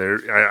 Right. I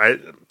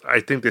mean, I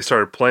think they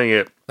started playing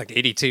it like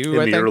 82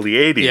 in the early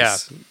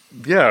 80s.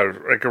 Yeah,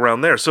 like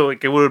around there. So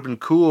it would have been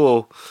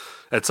cool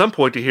at some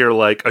point to hear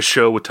like a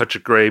show with Touch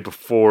of Grey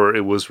before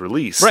it was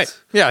released. Right.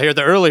 Yeah, hear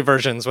the early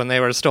versions when they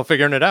were still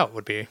figuring it out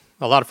would be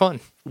a lot of fun.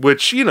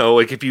 Which,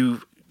 like if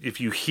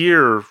you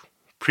hear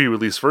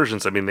pre-release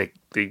versions, I mean,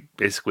 they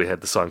basically had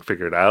the song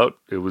figured out.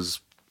 It was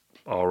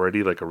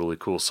already like a really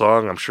cool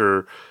song. I'm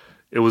sure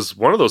it was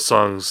one of those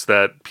songs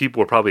that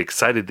people were probably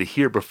excited to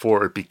hear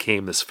before it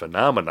became this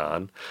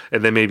phenomenon.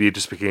 And then maybe it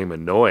just became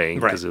annoying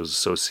because it was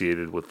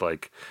associated with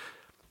like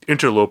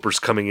interlopers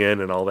coming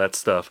in and all that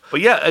stuff.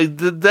 But yeah,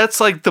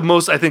 that's like the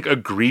most, I think,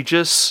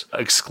 egregious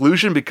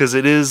exclusion because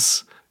it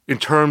is, in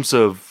terms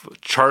of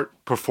chart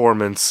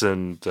performance,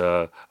 and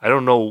I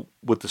don't know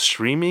what the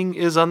streaming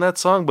is on that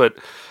song, but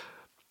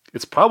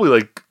it's probably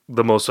like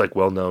the most like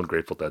well-known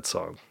Grateful Dead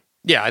song.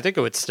 Yeah, I think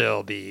it would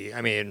still be,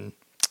 I mean,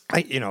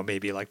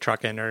 maybe like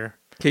Truckin' or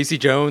Casey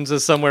Jones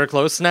is somewhere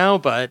close now,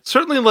 but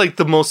certainly like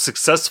the most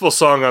successful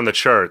song on the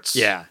charts.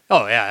 Yeah.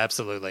 Oh yeah,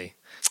 absolutely.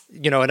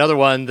 Another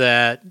one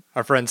that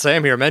our friend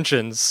Sam here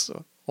mentions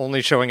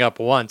only showing up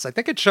once, I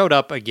think it showed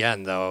up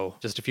again, though,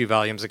 just a few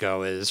volumes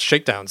ago, is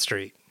Shakedown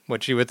Street,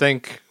 which you would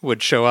think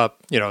would show up,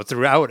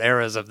 throughout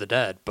eras of the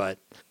Dead, but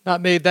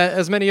not made that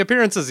as many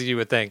appearances as you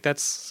would think.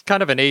 That's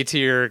kind of an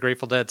A-tier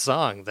Grateful Dead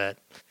song that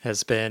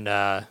has been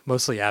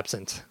mostly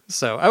absent.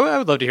 So I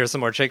would love to hear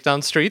some more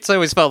Shakedown Streets. I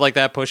always felt like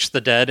that pushed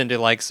the Dead into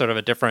like sort of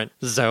a different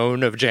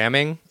zone of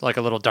jamming, like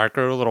a little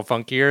darker, a little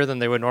funkier than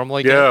they would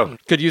normally get.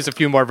 Could use a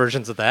few more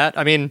versions of that.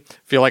 I mean,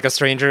 Feel Like a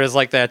Stranger is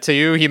like that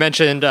too. He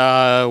mentioned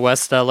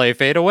West LA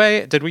Fade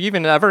Away. Did we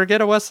even ever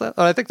get a West LA?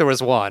 I think there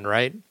was one,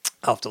 right?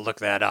 I'll have to look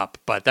that up.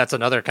 But that's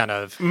another kind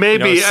of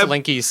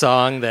slinky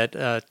song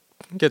that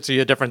gets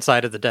you a different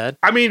side of the Dead.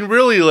 I mean,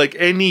 really, like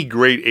any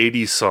great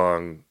 80s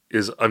song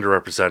is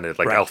underrepresented,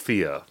 like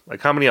Althea. Like,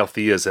 how many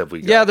Altheas have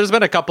we got? Yeah, there's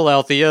been a couple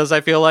Altheas,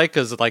 I feel like,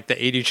 because like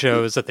the 80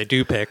 shows that they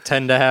do pick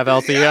tend to have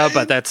Althea,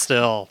 but that's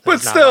still...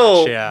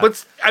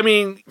 But I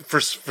mean,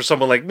 for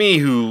someone like me,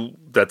 who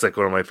that's like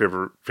one of my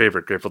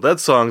favorite Grateful Dead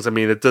songs, I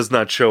mean, it does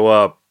not show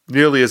up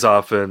nearly as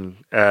often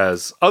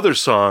as other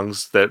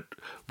songs that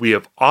we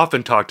have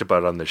often talked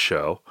about on this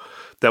show.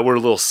 that we're a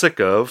little sick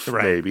of,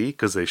 Right. maybe,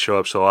 because they show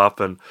up so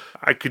often.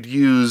 I could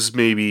use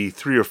maybe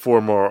 3 or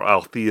 4 more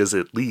Altheas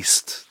at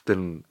least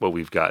than what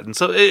we've gotten.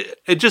 So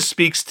it just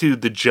speaks to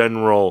the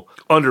general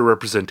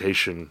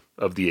underrepresentation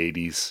of the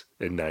 80s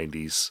and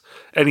 90s.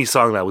 Any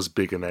song that was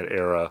big in that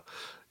era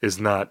is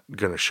not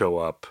going to show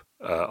up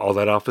all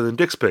that often in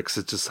Dick's Picks.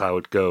 It's just how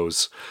it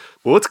goes.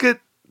 Well, let's get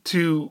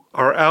to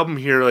our album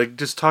here, like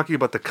just talking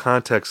about the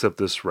context of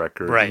this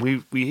record. Right.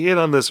 We hit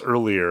on this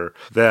earlier,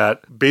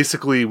 that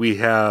basically we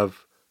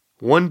have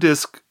one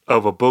disc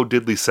of a Bo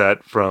Diddley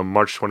set from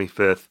March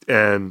 25th,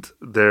 and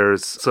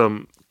there's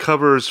some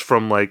covers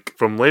from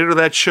later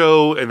that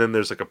show, and then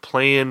there's like a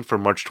play-in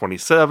from March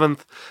 27th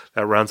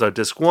that rounds out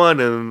disc 1,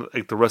 and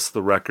like the rest of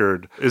the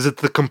record. Is it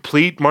the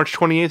complete March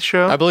 28th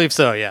show? I believe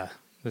so, yeah.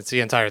 It's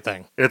the entire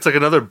thing. It's like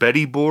another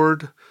Betty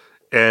board,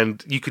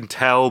 and you can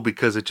tell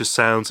because it just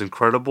sounds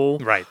incredible.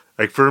 Right.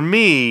 Like for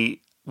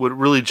me, what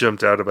really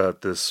jumped out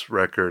about this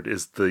record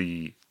is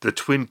the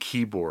twin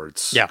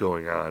keyboards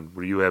going on,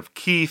 where you have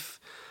Keith,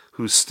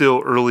 who's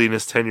still early in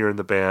his tenure in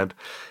the band,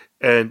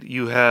 and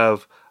you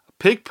have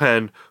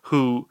Pigpen,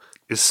 who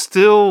is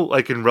still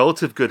like in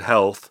relative good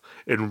health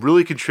and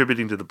really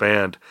contributing to the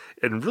band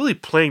and really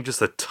playing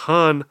just a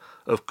ton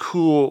of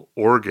cool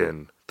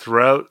organ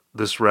throughout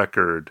this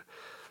record.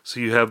 So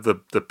you have the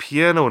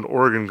piano and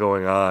organ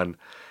going on,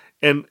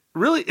 and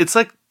really it's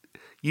like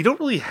you don't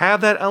really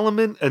have that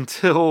element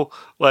until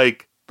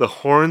like the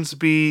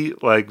Hornsby,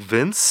 like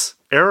Vince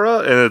era,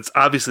 and it's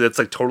obviously that's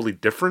like totally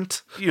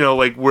different,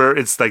 like where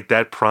it's like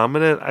that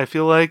prominent, I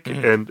feel like,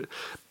 and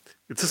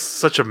it's just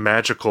such a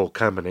magical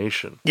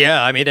combination.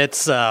 Yeah, I mean,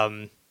 it's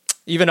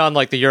even on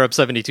like the Europe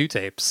 72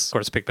 tapes. Of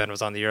course, Pigpen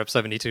was on the Europe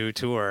 72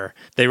 tour.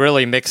 They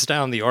really mixed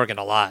down the organ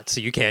a lot,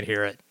 so you can't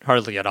hear it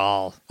hardly at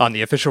all on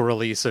the official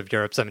release of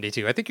Europe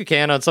 72. I think you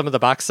can on some of the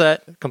box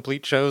set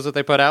complete shows that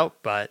they put out,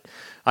 but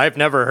I've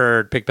never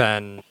heard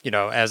Pigpen,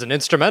 as an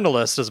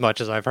instrumentalist as much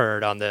as I've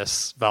heard on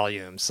this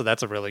volume. So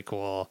that's a really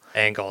cool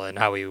angle in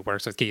how he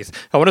works with Keith.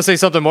 I want to say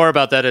something more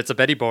about that. It's a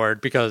Betty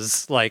board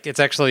because like it's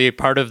actually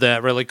part of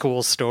that really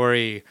cool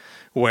story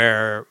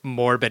where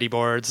more Betty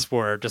boards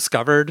were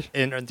discovered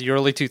in the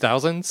early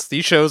 2000s.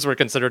 These shows were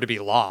considered to be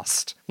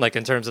lost, like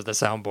in terms of the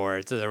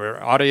soundboards. There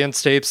were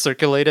audience tapes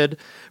circulated,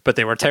 but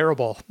they were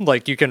terrible.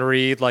 Like you can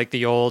read like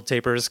the old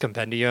Tapers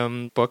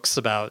Compendium books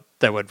about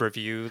that would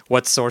review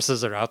what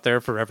sources are out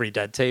there for every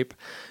Dead tape.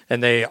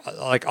 And they,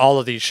 like all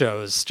of these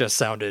shows just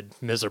sounded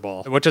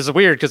miserable, which is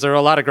weird because there are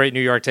a lot of great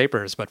New York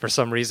tapers, but for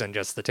some reason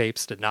just the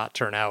tapes did not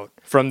turn out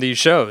from these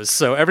shows.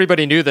 So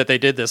everybody knew that they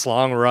did this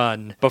long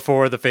run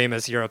before the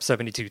famous Europe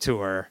 72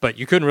 tour, but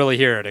you couldn't really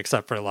hear it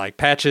except for like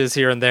patches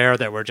here and there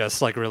that were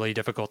just like really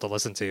difficult to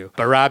listen to.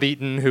 But Rob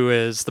Eaton, who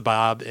is the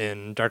Bob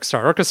in Dark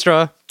Star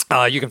Orchestra,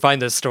 you can find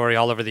this story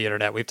all over the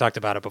internet. We've talked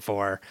about it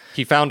before.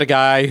 He found a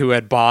guy who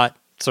had bought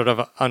sort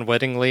of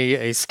unwittingly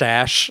a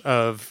stash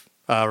of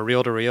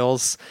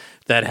reel-to-reels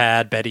that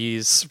had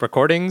Betty's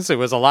recordings. It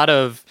was a lot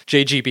of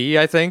JGB,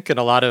 I think, and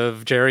a lot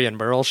of Jerry and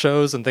Merle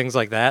shows and things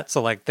like that.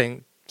 So like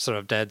sort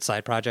of Dead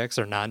side projects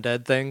or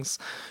non-Dead things.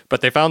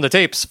 But they found the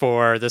tapes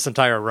for this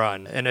entire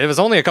run. And it was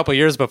only a couple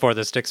years before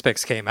this Dick's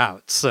Picks came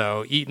out.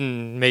 So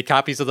Eaton made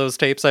copies of those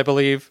tapes, I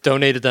believe,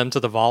 donated them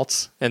to the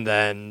vault, and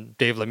then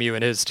Dave Lemieux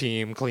and his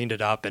team cleaned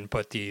it up and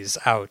put these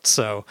out.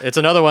 So it's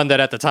another one that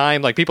at the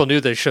time, like people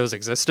knew these shows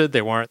existed.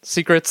 They weren't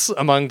secrets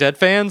among Dead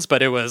fans,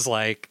 but it was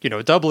like,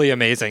 doubly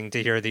amazing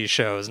to hear these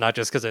shows, not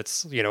just because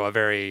it's, a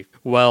very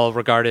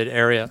well-regarded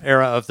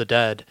era of the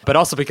Dead, but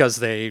also because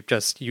they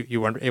just,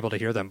 you weren't able to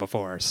hear them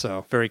before.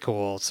 So very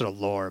cool sort of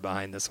lore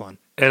behind this one.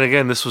 And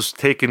again, this was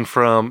taken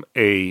from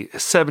a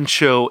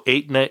 7-show,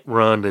 8-night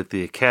run at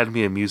the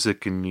Academy of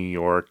Music in New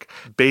York.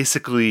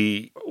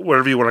 Basically,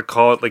 whatever you want to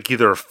call it, like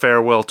either a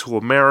farewell to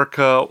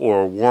America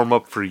or a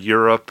warm-up for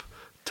Europe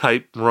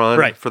type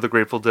run for the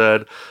Grateful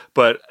Dead.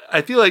 But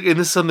I feel like, and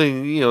this is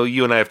something,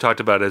 you and I have talked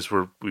about as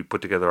we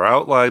put together our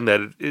outline,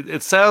 that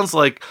it sounds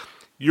like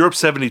Europe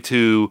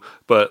 72,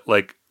 but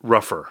like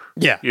rougher.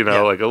 Yeah.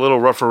 Like a little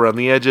rougher around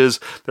the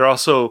edges. They're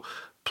also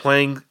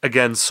playing,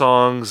 again,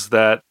 songs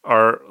that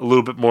are a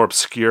little bit more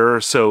obscure.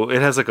 So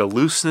it has like a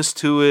looseness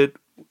to it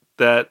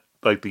that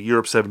like the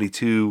Europe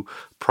 72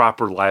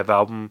 proper live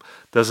album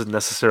doesn't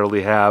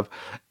necessarily have.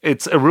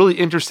 It's a really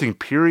interesting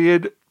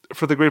period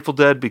for the Grateful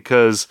Dead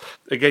because,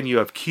 again, you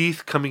have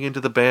Keith coming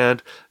into the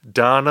band,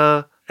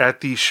 Donna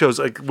at these shows.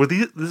 Like, was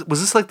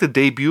this like the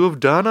debut of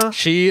Donna?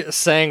 She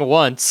sang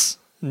once.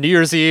 New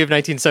Year's Eve,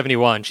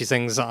 1971. She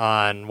sings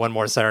on One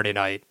More Saturday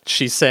Night.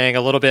 She sang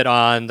a little bit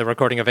on the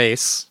recording of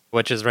Ace,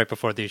 which is right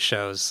before these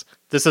shows.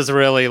 This is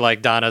really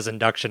like Donna's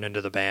induction into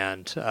the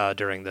band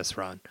during this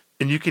run.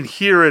 And you can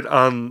hear it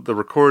on the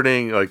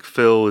recording, like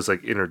Phil is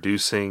like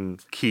introducing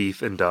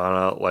Keith and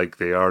Donna like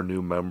they are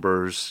new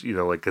members,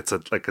 like it's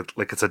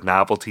a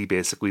novelty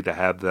basically to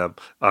have them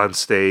on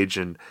stage.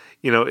 And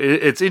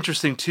it's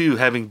interesting too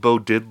having Bo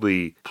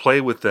Diddley play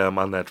with them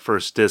on that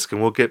first disc,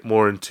 and we'll get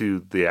more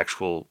into the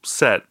actual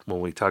set when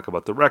we talk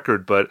about the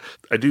record. But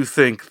I do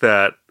think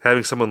that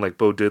having someone like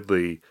Bo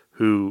Diddley,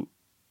 who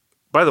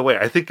by the way,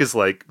 I think is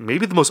like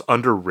maybe the most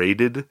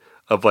underrated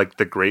of like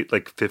the great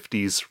like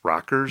 50s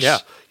rockers. Yeah.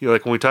 You know,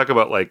 like when we talk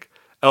about like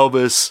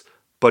Elvis,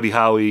 Buddy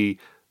Holly,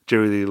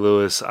 Jerry Lee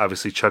Lewis,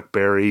 obviously Chuck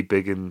Berry,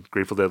 big in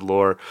Grateful Dead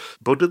lore.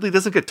 Bo Diddley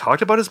doesn't get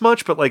talked about as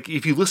much, but like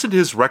if you listen to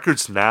his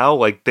records now,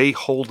 like they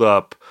hold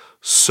up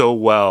so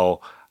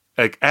well,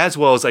 like as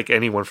well as like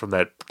anyone from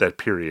that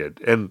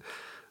period. And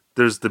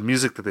there's the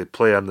music that they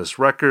play on this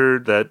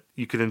record that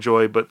you can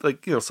enjoy, but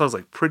like, you know, songs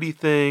like Pretty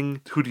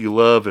Thing, Who Do You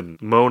Love,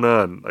 and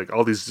Mona, and like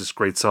all these just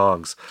great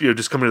songs, you know,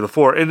 just coming to the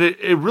fore. And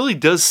it really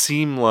does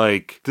seem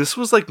like this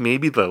was like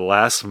maybe the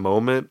last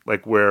moment,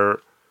 like where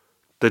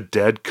the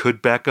Dead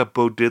could back up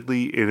Bo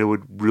Diddley and it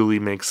would really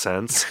make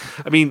sense.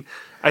 I mean,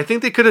 I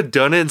think they could have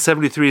done it in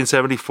 73 and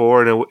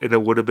 74 and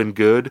it would have been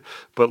good.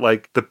 But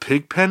like the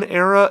Pigpen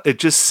era, it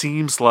just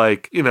seems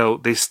like, you know,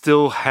 they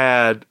still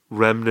had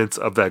remnants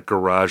of that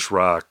garage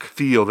rock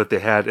feel that they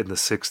had in the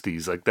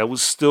 60s. Like that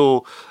was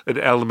still an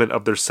element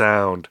of their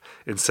sound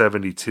in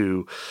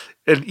 72.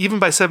 And even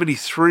by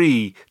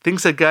 73,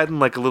 things had gotten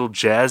like a little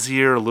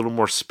jazzier, a little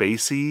more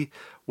spacey,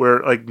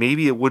 where like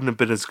maybe it wouldn't have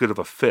been as good of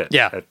a fit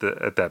at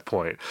that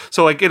point.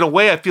 So like in a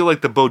way, I feel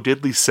like the Bo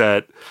Diddley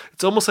set,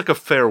 it's almost like a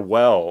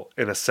farewell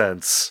in a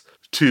sense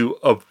to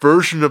a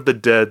version of the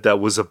Dead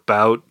that was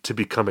about to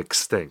become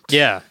extinct.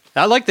 Yeah.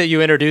 I like that you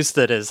introduced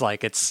it as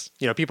like it's,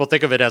 you know, people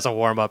think of it as a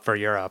warm up for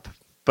Europe,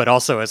 but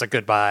also as a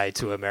goodbye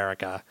to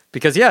America.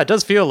 Because yeah, it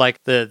does feel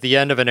like the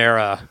end of an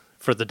era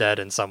for the Dead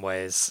in some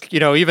ways. You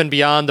know, even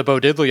beyond the Bo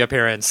Diddley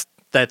appearance,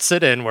 that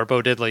sit-in where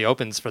Bo Diddley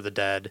opens for the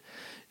Dead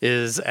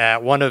is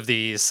at one of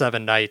the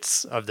 7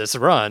 nights of this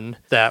run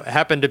that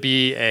happened to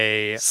be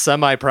a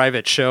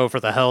semi-private show for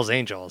the Hells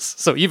Angels.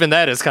 So even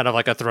that is kind of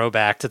like a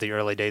throwback to the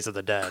early days of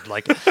the Dead.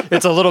 Like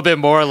it's a little bit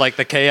more like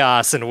the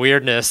chaos and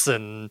weirdness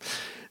and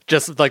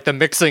just like the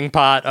mixing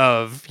pot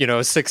of, you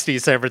know,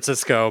 60s San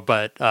Francisco,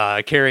 but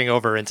carrying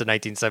over into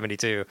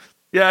 1972.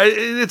 Yeah,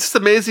 it's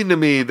amazing to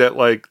me that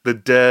like the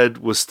Dead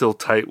was still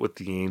tight with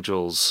the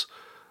Angels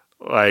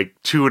like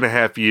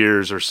 2.5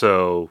 years or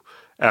so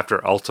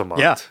after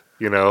Altamont. Yeah.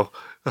 You know,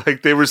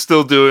 like they were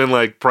still doing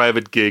like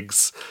private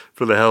gigs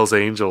for the Hells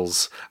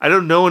Angels. I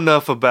don't know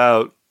enough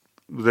about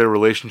their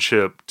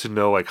relationship to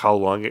know like how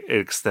long it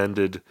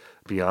extended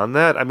beyond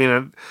that. I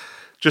mean,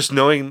 just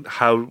knowing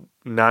how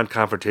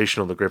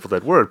non-confrontational the Grateful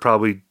Dead were, it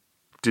probably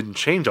didn't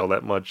change all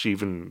that much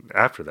even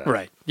after that.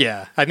 Right.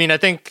 Yeah. I mean, I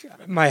think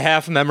my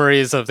half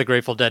memories of the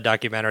Grateful Dead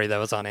documentary that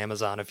was on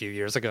Amazon a few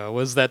years ago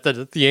was that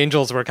the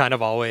Angels were kind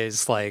of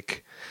always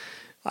like,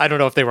 I don't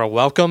know if they were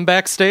welcome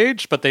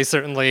backstage, but they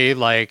certainly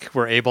like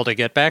were able to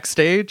get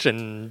backstage,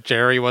 and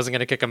Jerry wasn't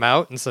going to kick them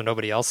out, and so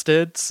nobody else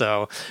did.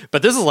 So,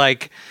 but this is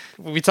like,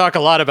 we talk a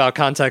lot about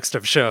context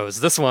of shows.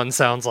 This one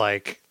sounds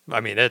like, I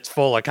mean, it's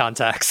full of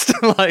context.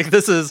 Like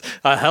this is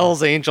a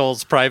Hells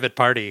Angels private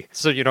party.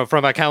 So, you know,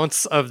 from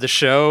accounts of the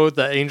show,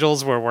 the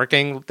Angels were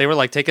working, they were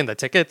like taking the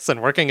tickets and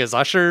working as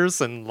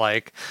ushers, and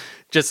like,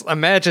 just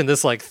imagine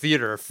this like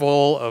theater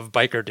full of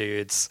biker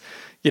dudes.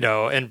 You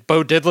know, and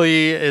Bo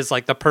Diddley is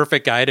like the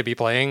perfect guy to be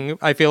playing,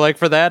 I feel like,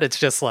 for that. It's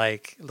just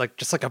like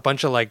a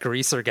bunch of like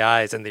greaser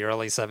guys in the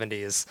early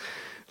 70s,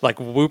 like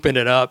whooping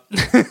it up.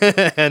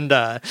 And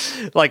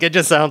like it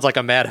just sounds like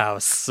a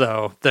madhouse.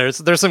 So there's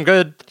some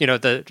good, you know,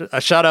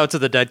 a shout out to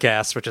the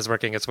Deadcast, which is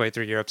working its way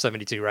through Europe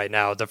 72 right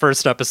now. The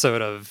first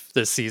episode of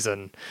this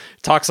season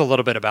talks a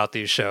little bit about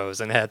these shows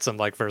and had some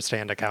like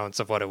firsthand accounts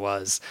of what it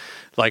was.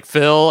 Like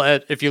Phil,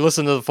 if you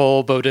listen to the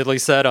full Bo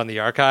Diddley set on the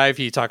archive,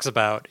 he's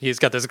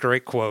got this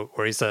great quote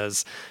where he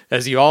says,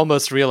 "As you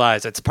almost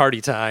realize, it's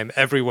party time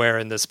everywhere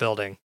in this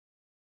building."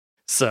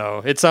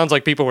 So it sounds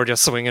like people were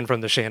just swinging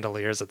from the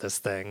chandeliers at this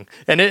thing.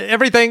 And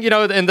everything, you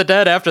know, and the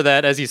Dead after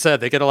that, as you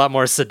said, they get a lot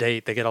more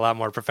sedate. They get a lot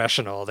more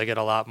professional. They get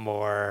a lot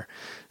more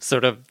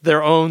sort of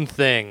their own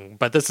thing.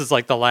 But this is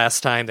like the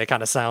last time they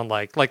kind of sound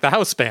like the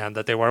house band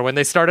that they were when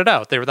they started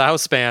out. They were the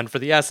house band for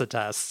the acid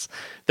tests.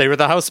 They were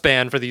the house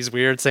band for these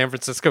weird San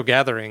Francisco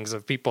gatherings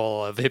of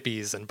people, of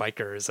hippies and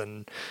bikers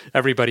and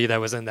everybody that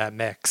was in that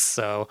mix.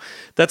 So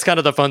that's kind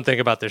of the fun thing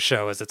about this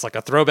show is it's like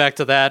a throwback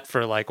to that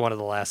for like one of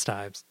the last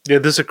times. Yeah,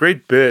 there's a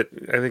great bit,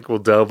 I think we'll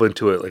delve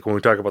into it like when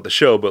we talk about the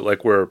show, but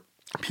like where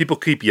people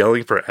keep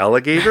yelling for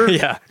alligator.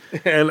 Yeah.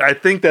 And I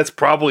think that's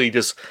probably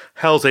just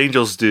Hells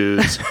Angels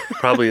dudes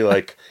probably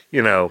like,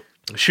 you know,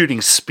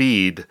 shooting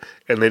speed,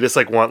 and they just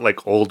like want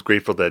like old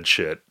Grateful Dead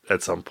shit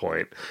at some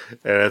point.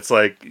 And it's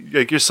like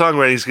your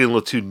songwriting's getting a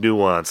little too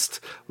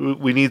nuanced.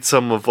 We need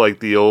some of like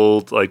the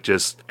old, like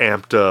just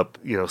amped up,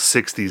 you know,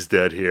 60s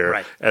Dead here.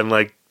 Right. And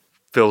like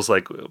Phil's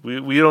like,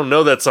 we don't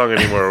know that song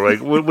anymore.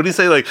 Like, what do you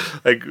say? Like,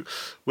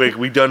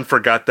 we done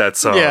forgot that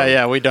song.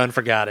 Yeah, we done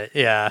forgot it.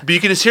 Yeah. But you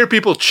can just hear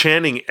people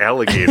chanting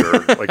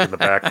alligator like in the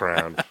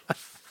background.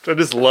 I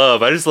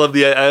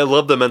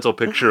love the mental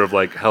picture of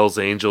like Hells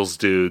Angels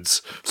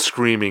dudes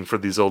screaming for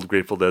these old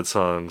Grateful Dead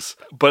songs.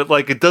 But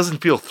like, it doesn't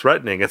feel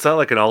threatening. It's not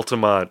like an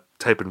Altamont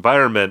type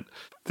environment.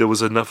 There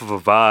was enough of a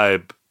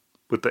vibe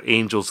with the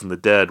Angels and the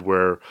Dead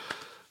where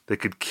they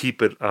could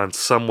keep it on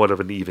somewhat of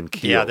an even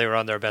keel. Yeah, they were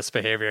on their best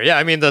behavior. Yeah,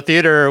 I mean, the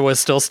theater was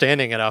still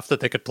standing enough that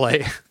they could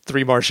play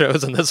 3 more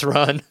shows in this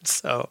run.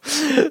 So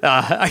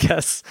I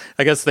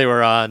guess they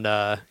were on,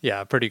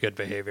 pretty good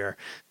behavior.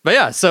 But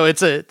yeah, so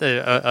it's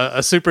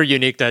a super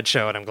unique Dead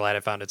show, and I'm glad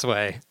it found its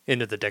way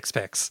into the Dick's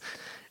Picks.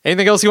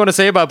 Anything else you want to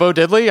say about Bo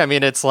Diddley? I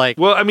mean, it's like...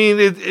 Well, I mean,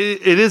 it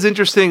is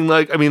interesting.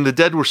 Like, I mean, the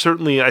Dead were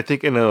certainly, I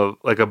think, in a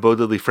Bo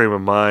Diddley frame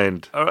of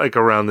mind, like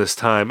around this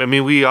time. I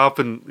mean, we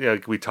often,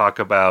 we talk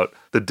about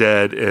the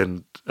Dead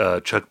and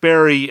Chuck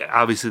Berry.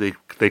 Obviously,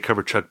 they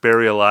cover Chuck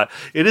Berry a lot.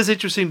 It is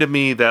interesting to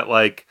me that,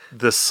 like,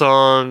 the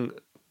song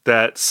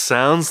that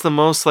sounds the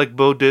most like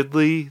Bo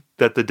Diddley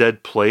that the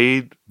Dead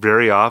played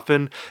very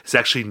often is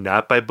actually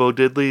not by Bo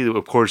Diddley.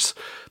 Of course,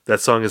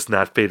 that song is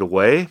Not Fade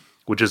Away,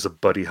 which is a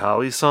Buddy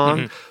Holly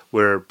song,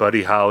 where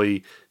Buddy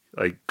Holly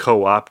like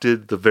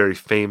co-opted the very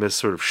famous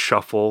sort of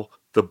shuffle,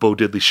 the Bo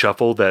Diddley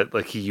shuffle that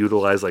like he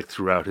utilized like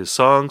throughout his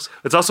songs.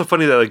 It's also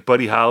funny that like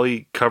Buddy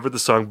Holly covered the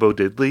song Bo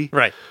Diddley,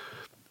 right?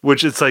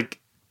 Which it's like,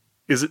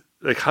 is it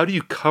like, how do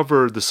you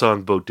cover the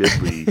song Bo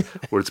Diddley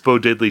where it's Bo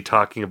Diddley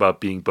talking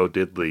about being Bo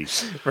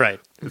Diddley? Right.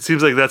 It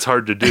seems like that's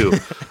hard to do.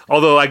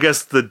 Although I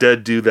guess the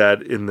Dead do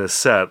that in this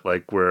set,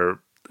 like where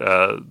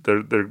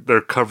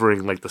they're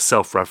covering like the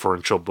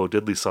self-referential Bo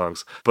Diddley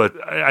songs. But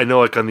I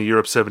know like on the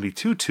Europe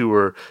 72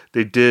 tour,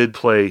 they did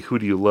play Who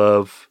Do You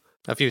Love?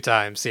 A few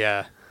times,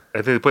 yeah.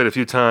 I think they played a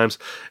few times.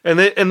 And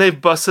they've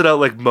busted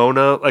out like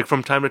Mona like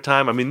from time to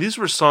time. I mean, these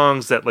were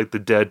songs that like the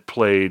Dead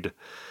played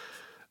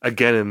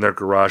again in their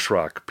garage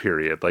rock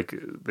period. Like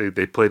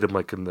they played them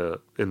like in the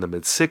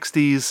mid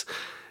 60s.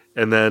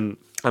 And then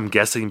I'm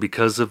guessing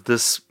because of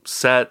this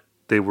set,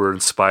 they were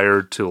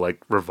inspired to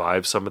like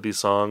revive some of these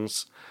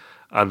songs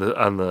on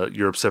the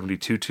Europe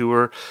 72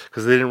 tour,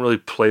 because they didn't really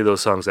play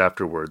those songs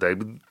afterward.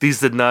 These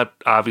did not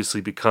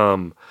obviously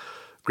become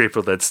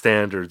Grateful Dead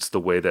standards the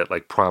way that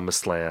like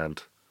Promised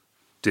Land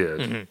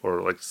did,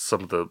 or like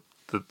some of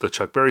the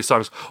Chuck Berry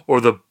songs,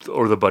 or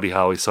the Buddy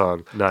Holly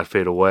song Not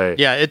Fade Away.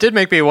 Yeah, it did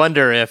make me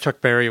wonder if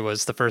Chuck Berry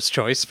was the first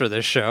choice for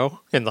this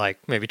show, and like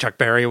maybe Chuck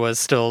Berry was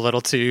still a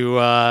little too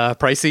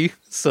pricey,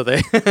 so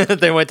they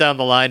they went down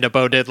the line to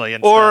Bo Diddley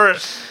instead. Or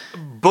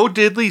Bo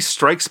Diddley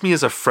strikes me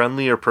as a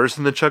friendlier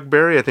person than Chuck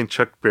Berry. I think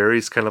Chuck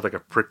Berry's kind of like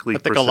a prickly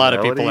personality. I think a lot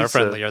of people are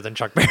friendlier than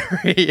Chuck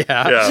Berry.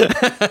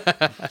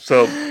 Yeah.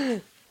 So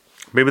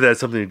maybe that has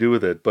something to do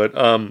with it. But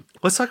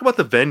let's talk about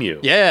the venue.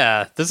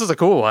 Yeah, this is a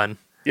cool one.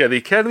 Yeah, the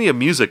Academy of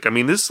Music. I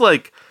mean, this is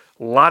like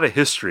a lot of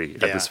history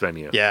at this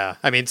venue. Yeah.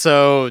 I mean,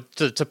 so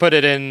to put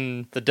it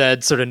in the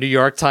Dead sort of New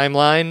York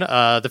timeline,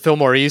 the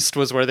Fillmore East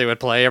was where they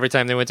would play every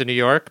time they went to New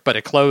York, but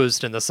it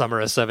closed in the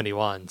summer of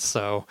 71.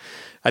 So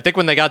I think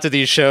when they got to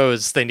these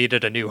shows, they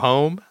needed a new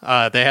home.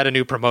 They had a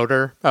new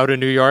promoter out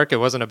in New York. It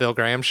wasn't a Bill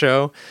Graham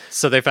show.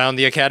 So they found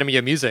the Academy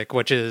of Music,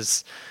 which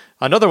is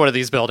another one of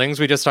these buildings.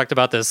 We just talked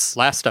about this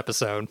last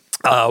episode.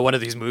 One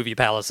of these movie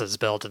palaces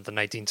built in the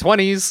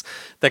 1920s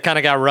that kind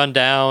of got run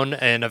down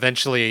and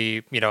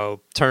eventually,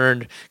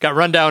 got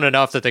run down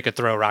enough that they could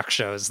throw rock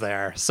shows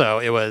there. So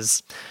it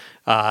was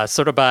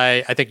sort of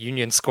by, I think,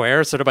 Union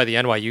Square, sort of by the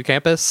NYU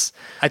campus.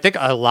 I think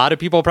a lot of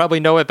people probably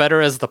know it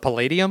better as the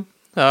Palladium,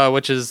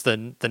 which is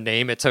the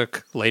name it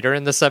took later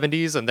in the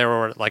 70s. And there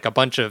were like a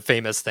bunch of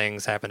famous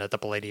things happen at the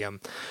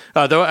Palladium.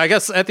 Though I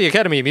guess at the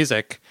Academy of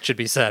Music, should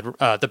be said,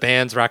 the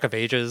band's Rock of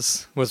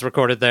Ages was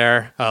recorded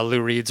there.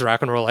 Lou Reed's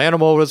Rock and Roll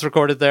Animal was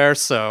recorded there.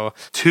 So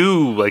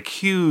 2 like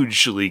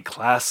hugely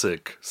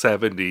classic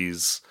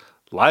 70s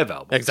live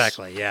albums.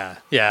 Exactly, yeah.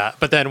 Yeah,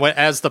 but then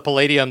as the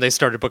Palladium, they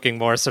started booking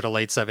more sort of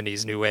late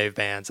 70s new wave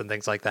bands and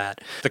things like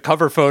that. The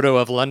cover photo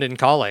of London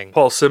Calling,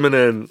 Paul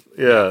Simonon,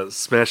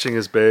 smashing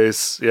his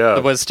bass,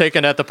 it was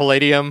taken at the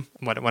Palladium.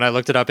 When I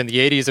looked it up in the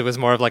 80s, it was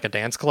more of like a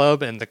dance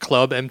club, and the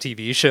Club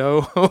MTV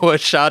show was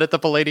shot at the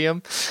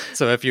Palladium.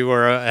 So if you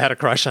had a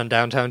crush on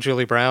Downtown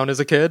Julie Brown as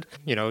a kid,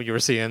 you were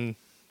seeing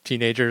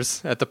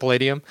teenagers at the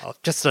Palladium.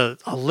 Just a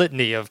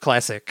litany of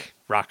classic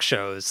rock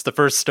shows. The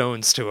first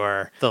Stones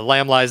tour, the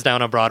Lamb Lies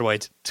Down on Broadway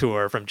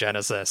tour from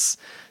Genesis,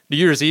 New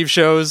Year's Eve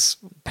shows,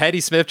 Patti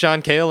Smith,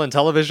 John Cale, and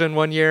Television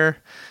one year.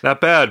 Not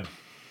bad.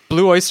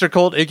 Blue Oyster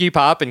Cult, Iggy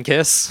Pop, and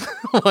Kiss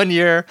one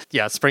year.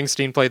 Yeah,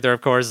 Springsteen played there,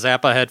 of course.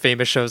 Zappa had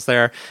famous shows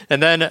there.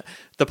 And then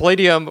the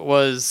Palladium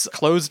was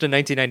closed in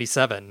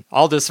 1997.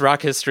 All this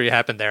rock history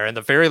happened there. And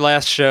the very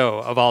last show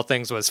of all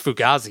things was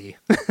Fugazi,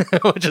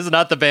 which is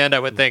not the band I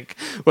would think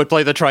would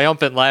play the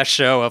triumphant last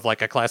show of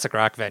like a classic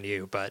rock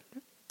venue. But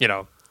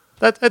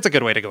that's a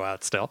good way to go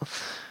out still.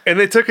 And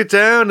they took it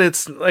down.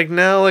 It's like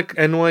now like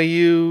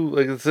NYU,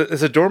 like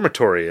it's a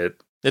dormitory.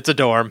 It's a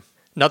dorm.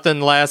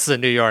 Nothing lasts in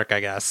New York, I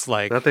guess.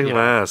 Like nothing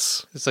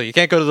lasts. So you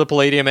can't go to the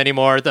Palladium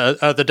anymore.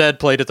 The Dead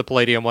played at the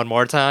Palladium one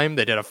more time.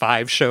 They did a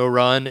 5-show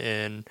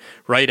run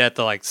right at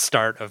the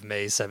start of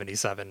May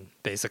 77.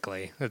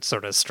 Basically, it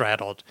sort of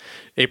straddled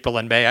April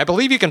and May. I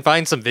believe you can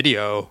find some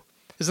video.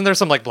 Isn't there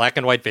some black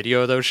and white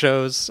video of those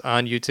shows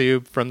on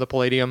YouTube from the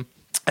Palladium?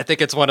 I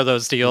think it's one of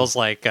those deals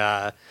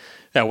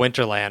at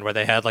Winterland where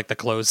they had like the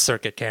closed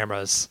circuit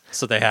cameras.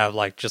 So they have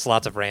like just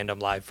lots of random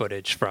live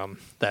footage from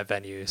that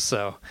venue.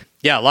 So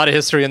yeah, a lot of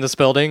history in this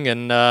building,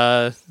 and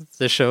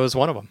this show is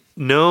one of them.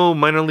 No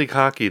minor league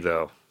hockey,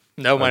 though.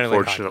 No minor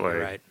league hockey, unfortunately.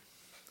 right?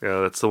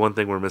 Yeah, that's the one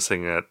thing we're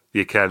missing at the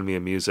Academy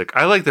of Music.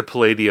 I like the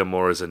Palladium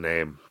more as a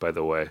name, by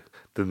the way,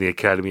 than the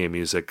Academy of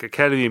Music.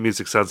 Academy of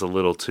Music sounds a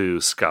little too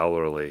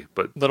scholarly,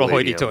 but Little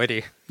Palladium-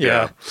 hoity-toity.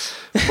 Yeah.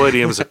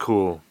 Palladium is a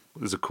cool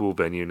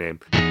venue name.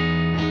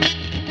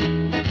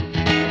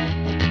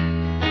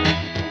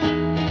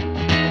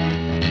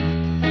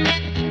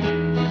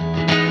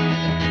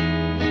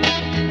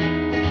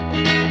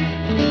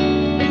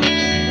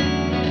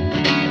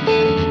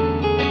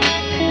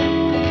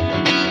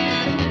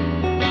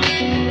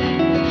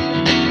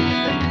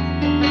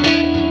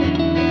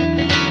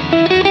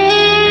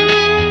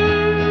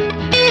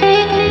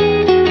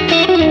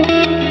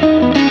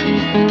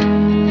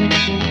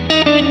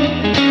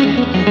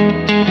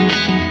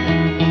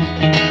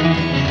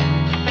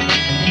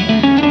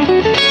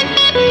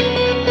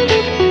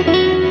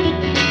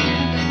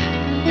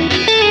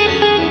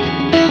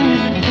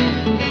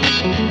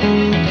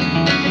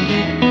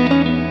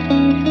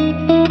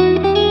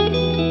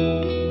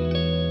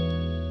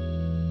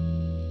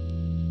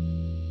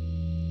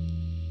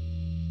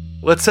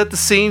 Let's set the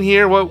scene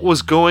here. What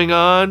was going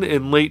on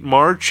in late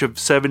March of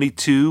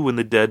 72 when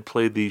the Dead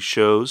played these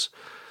shows?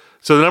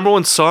 So the number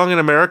one song in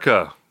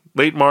America,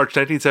 late March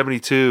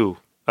 1972,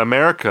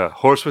 America,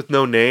 Horse with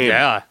No Name.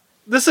 Yeah.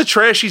 This is a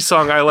trashy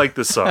song. I like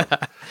this song.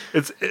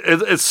 It's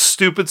a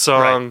stupid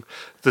song. Right.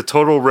 The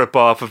total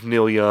ripoff of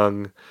Neil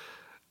Young.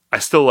 I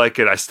still like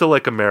it. I still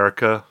like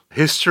America.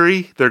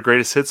 History, their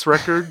greatest hits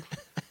record.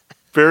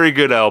 Very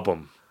good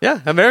album.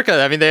 Yeah,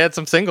 America. I mean, they had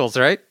some singles,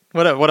 right?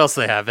 What else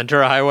they have?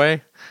 Ventura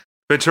Highway?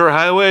 Ventura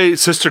Highway,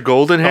 Sister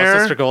Golden Hair. Oh,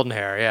 Sister Golden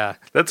Hair, yeah.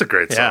 That's a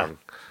great song.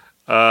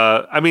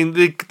 I mean,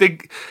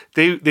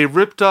 they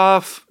ripped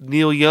off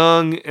Neil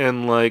Young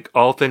and like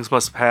All Things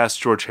Must Pass,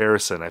 George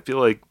Harrison. I feel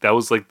like that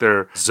was like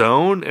their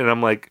zone, and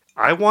I'm like,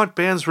 I want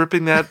bands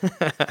ripping that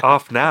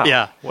off now.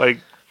 Yeah. Like,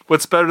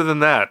 what's better than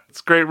that?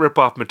 It's great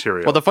rip-off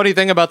material. Well, the funny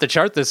thing about the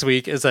chart this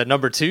week is that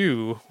number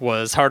 2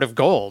 was Heart of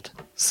Gold.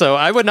 So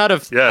I would not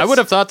have. Yes. I would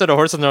have thought that A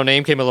Horse with No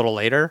Name came a little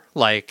later.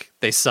 Like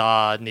they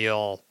saw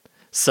Neil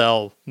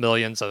sell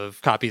millions of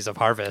copies of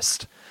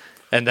Harvest,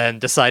 and then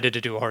decided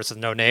to do A Horse with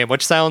No Name,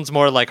 which sounds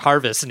more like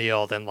Harvest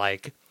Neil than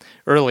like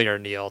earlier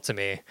Neil to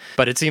me.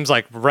 But it seems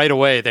like right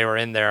away they were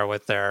in there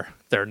with their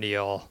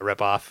Neil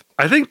ripoff.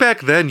 I think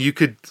back then you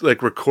could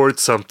like record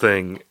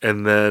something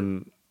and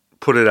then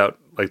put it out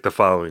like the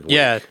following week.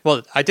 Yeah,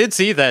 well, I did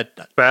see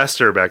that.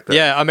 Faster back then.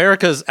 Yeah,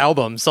 America's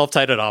album,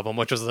 self-titled album,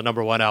 which was the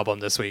number 1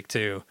 album this week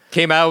too,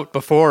 came out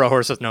before A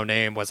Horse with No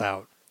Name was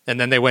out. And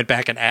then they went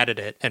back and added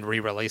it and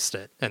re-released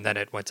it, and then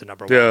it went to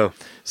number 1. Yeah.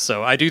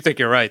 So I do think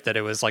you're right that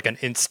it was like an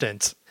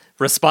instant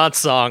response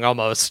song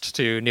almost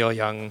to Neil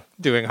Young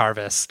doing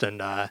Harvest, and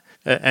it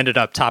ended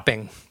up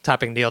topping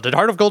Neil. Did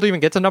Heart of Gold even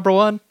get to number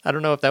 1? I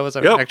don't know if that was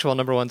an actual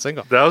number 1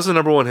 single. That was the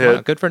number 1 hit.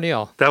 Wow, good for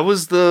Neil. That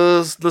was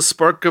the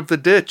Spark of the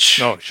Ditch.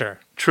 Oh, sure.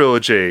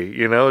 Trilogy,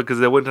 you know, because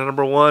they went to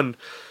number 1.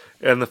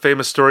 And the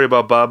famous story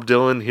about Bob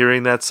Dylan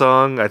hearing that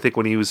song, I think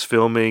when he was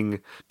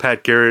filming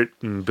Pat Garrett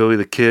and Billy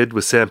the Kid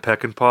with Sam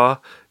Peckinpah,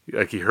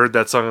 like he heard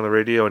that song on the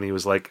radio and he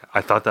was like,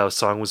 I thought that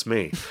song was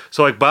me.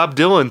 So like Bob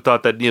Dylan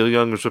thought that Neil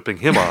Young was ripping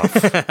him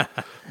off,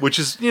 which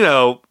is, you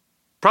know,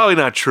 probably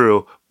not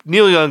true.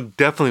 Neil Young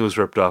definitely was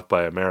ripped off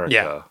by America.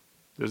 Yeah.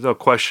 There's no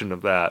question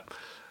of that.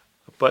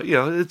 But, you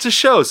know, it just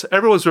shows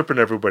everyone's ripping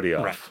everybody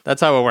off. Right. That's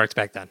how it worked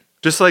back then.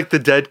 Just like the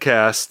Dead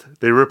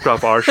cast, they ripped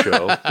off our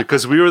show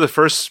because we were the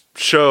first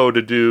show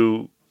to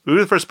do. We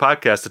were the first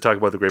podcast to talk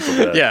about the Grateful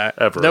Dead. Yeah,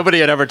 ever. Nobody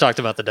had ever talked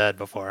about the Dead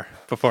before.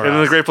 And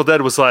then the Grateful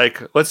Dead was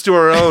like, "Let's do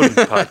our own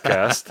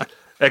podcast."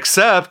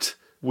 Except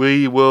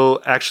we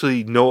will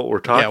actually know what we're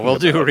talking about. Yeah, we'll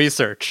do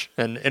research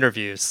and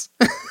interviews.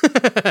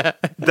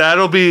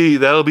 That'll be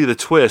the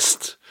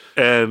twist,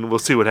 and we'll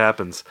see what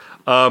happens.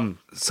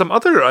 Some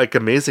other like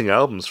amazing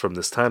albums from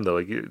this time though,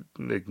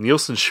 like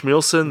Nielsen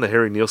Schmielsen, the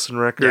Harry Nielsen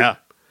record. Yeah.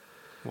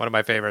 One of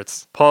my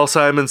favorites. Paul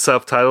Simon's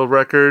self-titled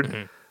record.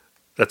 Mm-hmm.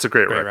 That's a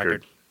great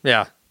record.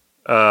 Yeah.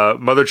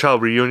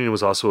 Mother-Child Reunion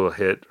was also a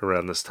hit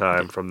around this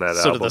time from that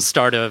album. Sort of the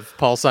start of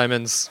Paul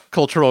Simon's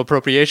cultural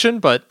appropriation,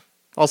 but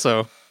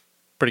also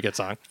pretty good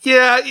song.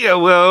 Yeah,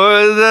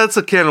 well, that's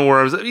a can of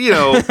worms. You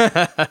know,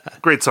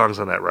 great songs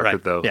on that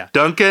record, though. Yeah.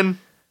 Duncan,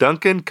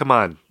 come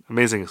on.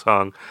 Amazing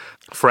song.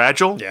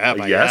 Fragile.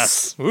 Yeah,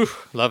 yes. Ooh,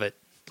 love it.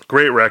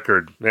 Great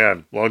record.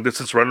 Man, Long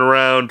Distance Run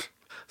Around.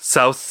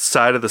 South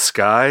Side of the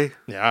Sky.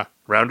 Yeah.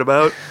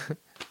 Roundabout.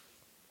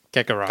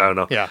 Can't go wrong. I don't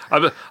know. Yeah.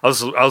 I'll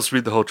just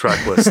read the whole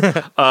track list.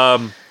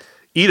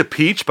 Eat a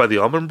Peach by the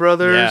Allman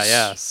Brothers.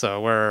 Yeah.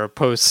 So we're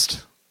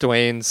post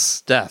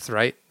Dwayne's death,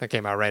 right? That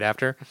came out right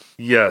after.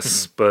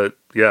 Yes, but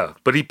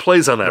he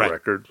plays on that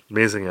record.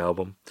 Amazing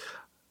album.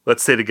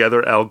 Let's Stay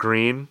Together, Al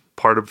Green,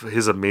 part of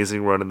his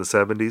amazing run in the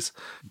 70s.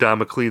 Don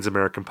McLean's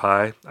American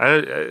Pie.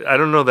 I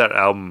don't know that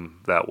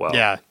album that well.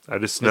 Yeah. I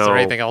just know. Is there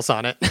anything else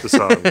on it? The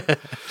song.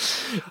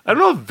 I don't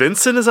know if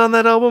Vincent is on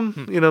that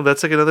album. You know,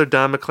 that's like another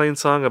Don McLean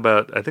song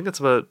about, I think it's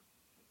about,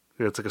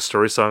 it's like a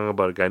story song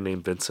about a guy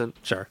named Vincent.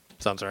 Sure.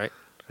 Sounds right.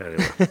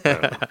 Anyway. I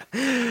don't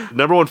know.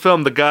 Number one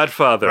film, The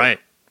Godfather. Right.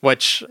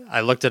 Which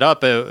I looked it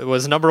up. It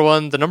was the number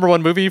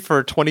one movie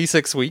for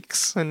 26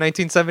 weeks in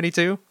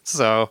 1972.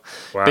 So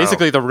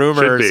basically the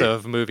rumors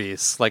of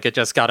movies, like it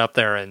just got up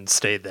there and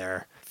stayed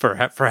there for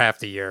half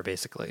the year,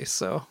 basically.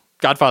 So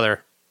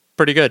Godfather,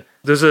 pretty good.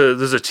 There's a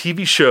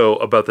TV show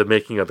about the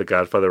making of The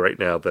Godfather right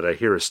now that I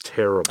hear is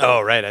terrible.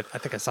 Oh, right. I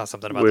think I saw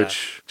something about that.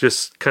 Which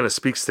just kind of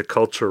speaks to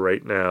culture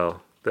right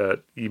now.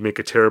 That you make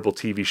a terrible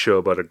TV show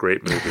about a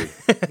great movie.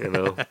 You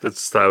know,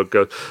 that's how it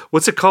goes.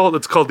 What's it called?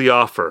 It's called The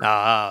Offer.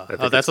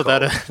 That's what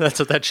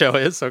that show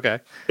is. Okay.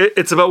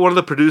 It's about one of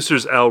the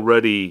producers, Al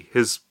Ruddy,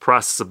 his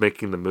process of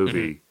making the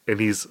movie, and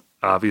he's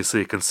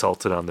obviously a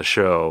consultant on the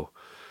show.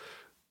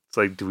 It's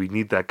like, do we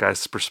need that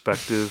guy's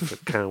perspective?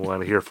 I kind of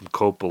want to hear from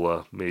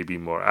Coppola, maybe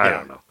more. I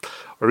don't know,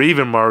 or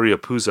even Mario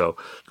Puzo.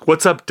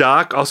 What's Up,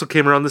 Doc? Also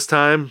came around this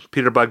time.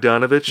 Peter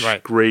Bogdanovich,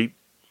 right. Great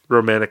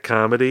romantic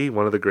comedy,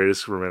 one of the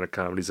greatest romantic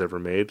comedies ever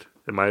made,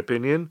 in my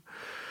opinion.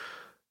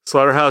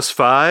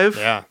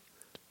 Slaughterhouse-Five,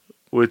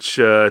 which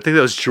I think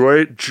that was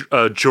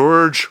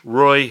George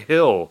Roy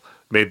Hill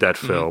made that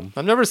film.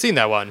 I've never seen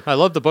that one. I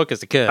loved the book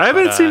as a kid. I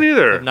haven't seen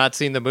either. I've not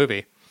seen the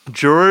movie.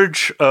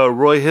 George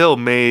Roy Hill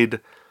made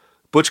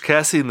Butch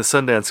Cassidy and the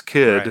Sundance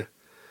Kid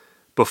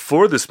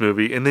before this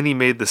movie, and then he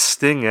made The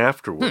Sting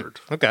afterward.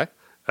 Okay.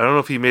 I don't know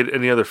if he made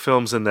any other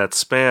films in that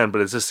span,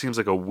 but it just seems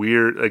like a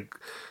weird, like,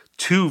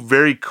 two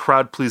very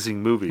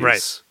crowd-pleasing movies.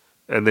 Right.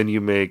 And then you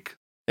make...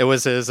 It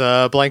was his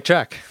blank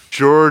check.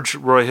 George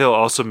Roy Hill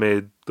also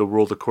made The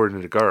World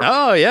According to Garp.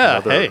 Oh, yeah.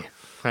 Hey,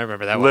 I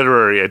remember that one.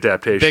 Literary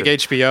adaptation. Big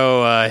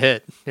HBO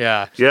hit.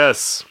 Yeah.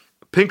 Yes.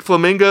 Pink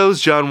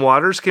Flamingos, John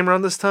Waters came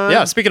around this time.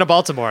 Yeah, speaking of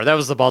Baltimore, that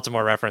was the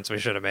Baltimore reference we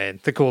should have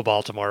made. The cool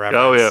Baltimore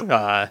reference. Oh,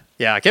 yeah.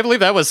 Yeah, I can't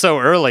believe that was so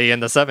early in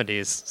the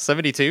 70s.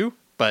 72?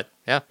 But,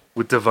 yeah.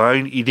 With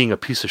Divine eating a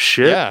piece of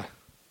shit. Yeah.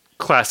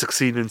 Classic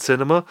scene in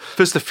cinema.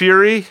 Fist of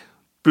Fury,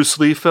 Bruce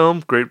Lee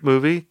film, great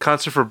movie.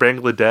 Concert for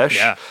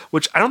Bangladesh,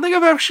 which I don't think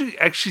I've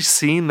actually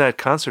seen that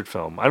concert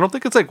film. I don't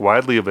think it's like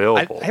widely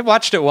available. I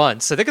watched it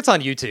once. I think it's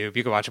on YouTube.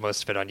 You can watch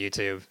most of it on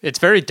YouTube. It's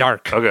very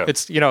dark. Okay.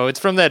 It's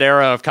from that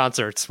era of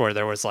concerts where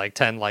there was like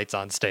 10 lights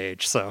on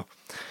stage. So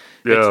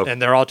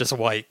and they're all just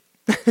white.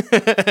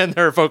 And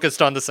they're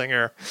focused on the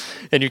singer,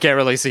 and you can't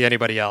really see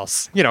anybody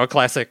else. You know, a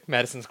classic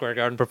Madison Square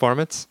Garden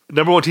performance.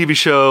 Number one TV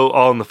show,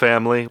 All in the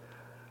Family.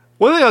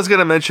 One thing I was going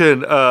to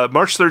mention,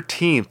 March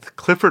 13th,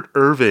 Clifford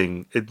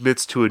Irving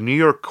admits to a New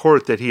York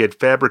court that he had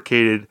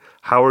fabricated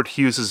Howard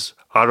Hughes'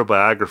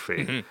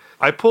 autobiography. Mm-hmm.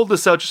 I pulled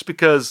this out just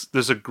because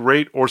there's a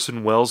great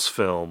Orson Welles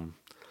film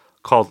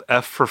called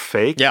F for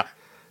Fake. Yeah.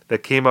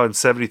 That came out in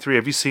 73.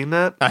 Have you seen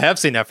that? I have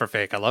seen F for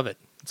Fake. I love it.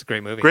 It's a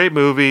great movie. Great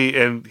movie,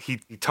 and he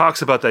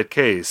talks about that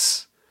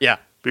case. Yeah.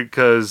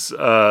 Because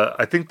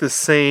I think the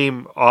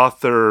same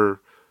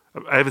author,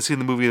 I haven't seen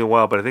the movie in a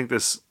while, but I think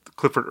this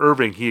Clifford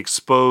Irving, he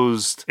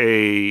exposed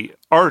a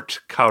art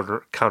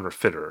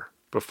counterfeiter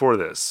before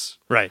this.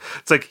 Right.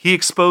 It's like he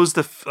exposed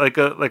a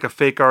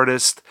fake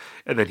artist,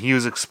 and then he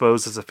was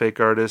exposed as a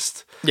fake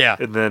artist. Yeah.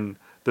 And then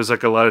there's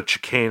like a lot of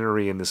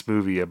chicanery in this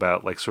movie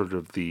about like sort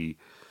of the,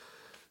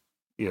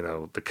 you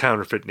know, the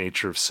counterfeit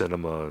nature of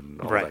cinema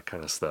and all that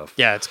kind of stuff.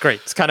 Yeah, it's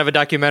great. It's kind of a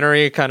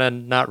documentary, kind of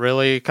not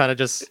really, kind of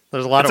just,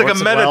 there's a lot of It's like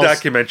Orson a meta Welles.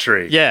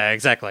 documentary. Yeah,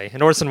 exactly.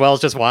 And Orson Welles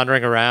just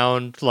wandering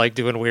around, like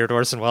doing weird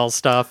Orson Welles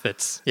stuff.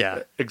 It's,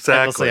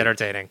 endlessly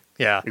entertaining.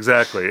 Yeah.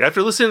 Exactly.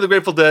 After listening to The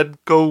Grateful Dead,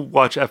 go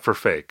watch F for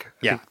Fake.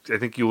 I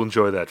think you'll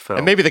enjoy that film.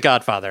 And maybe The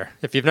Godfather,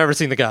 if you've never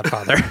seen The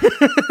Godfather.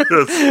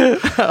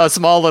 A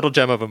small little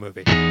gem of a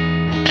movie.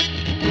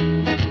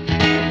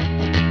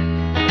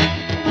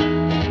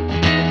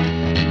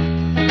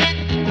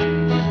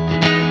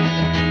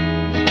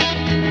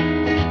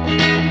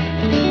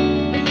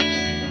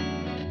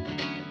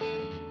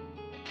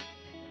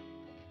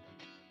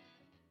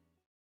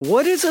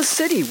 What is a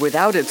city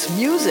without its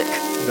music?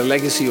 The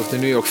legacy of the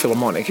New York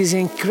Philharmonic is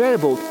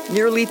incredible.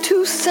 Nearly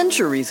 2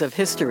 centuries of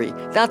history.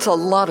 That's a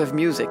lot of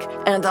music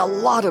and a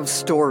lot of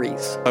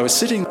stories. I was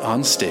sitting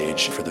on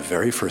stage for the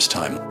very first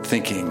time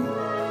thinking,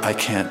 I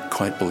can't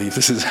quite believe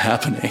this is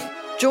happening.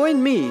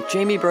 Join me,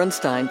 Jamie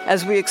Bernstein,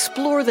 as we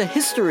explore the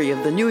history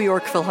of the New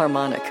York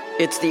Philharmonic.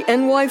 It's the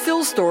NY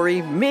Phil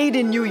story made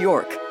in New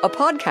York, a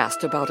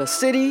podcast about a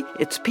city,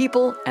 its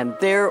people, and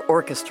their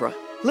orchestra.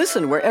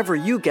 Listen wherever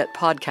you get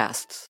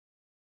podcasts.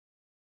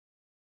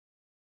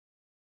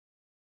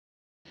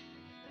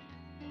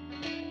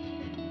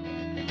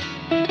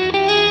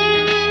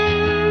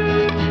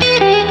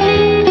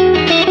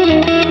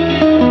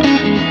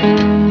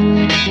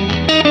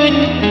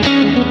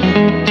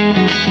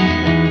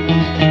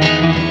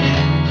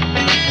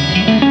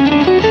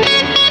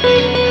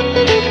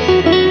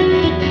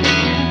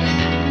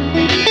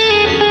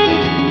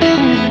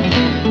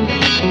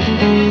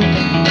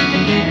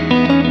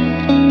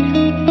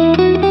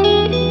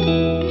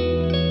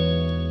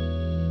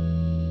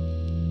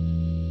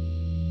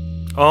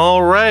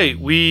 All right,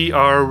 we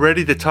are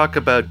ready to talk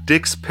about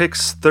Dick's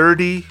Picks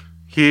 30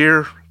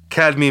 here,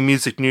 Academy of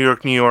Music, New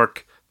York,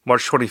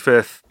 March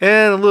 25th,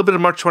 and a little bit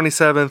of March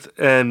 27th,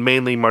 and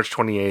mainly March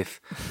 28th,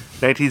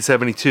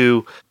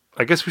 1972.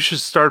 I guess we should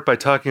start by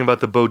talking about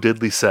the Bo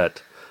Diddley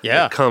set.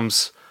 Yeah. It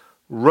comes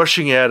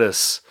rushing at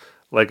us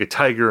like a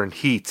tiger in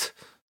heat.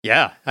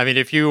 Yeah. I mean,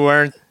 if you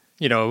weren't,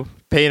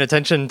 paying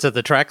attention to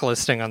the track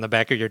listing on the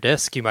back of your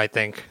disc, you might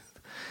think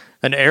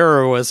an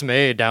error was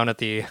made down at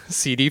the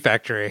CD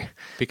factory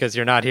because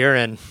you're not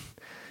hearing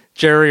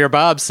Jerry or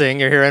Bob sing,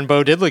 you're hearing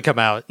Bo Diddley come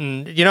out.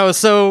 And,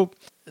 so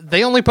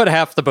they only put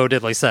half the Bo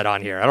Diddley set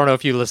on here. I don't know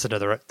if you listen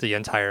to the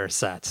entire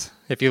set.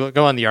 If you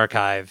go on the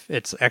archive,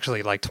 it's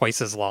actually like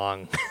twice as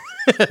long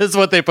as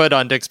what they put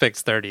on Dick's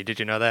Picks 30. Did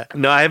you know that?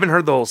 No, I haven't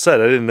heard the whole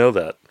set. I didn't know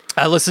that.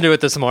 I listened to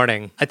it this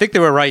morning. I think they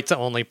were right to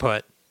only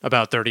put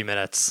about 30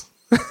 minutes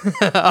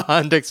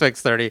on Dick's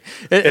Picks 30.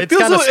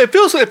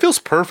 It feels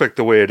perfect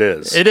the way it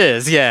is. It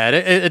is, yeah.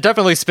 It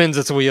definitely spins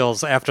its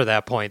wheels after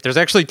that point. There's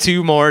actually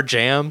 2 more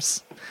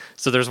jams.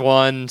 So there's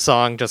one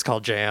song just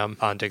called Jam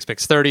on Dick's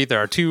Picks 30. There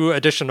are 2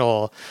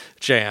 additional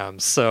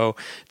jams. So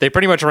they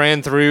pretty much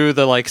ran through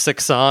the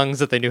 6 songs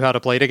that they knew how to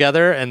play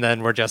together, and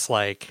then we're just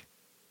play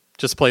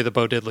the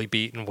Bo Diddley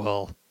beat and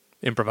we'll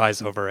improvise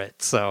over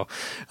it. So,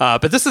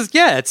 but this is,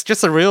 it's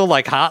just a real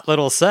hot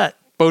little set.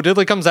 Bo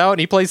Diddley comes out and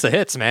he plays the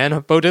hits,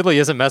 man. Bo Diddley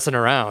isn't messing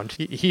around.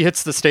 He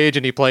hits the stage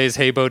and he plays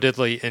Hey Bo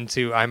Diddley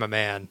into I'm a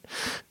Man.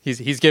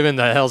 He's giving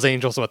the Hells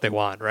Angels what they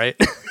want, right?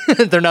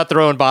 They're not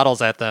throwing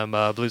bottles at them,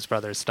 Blues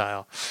Brothers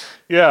style.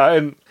 Yeah,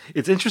 and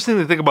it's interesting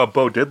to think about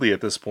Bo Diddley at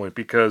this point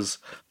because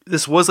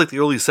this was the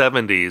early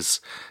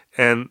 70s,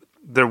 and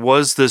there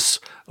was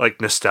this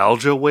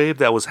nostalgia wave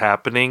that was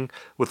happening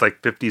with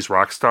 50s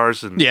rock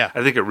stars, and yeah.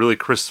 I think it really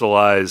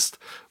crystallized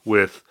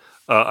with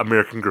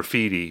American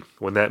Graffiti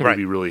when that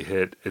movie really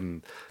hit,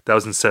 and that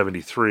was in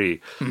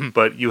 73. Mm-hmm.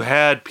 But you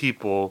had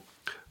people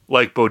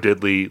like Bo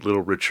Diddley,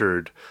 Little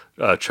Richard,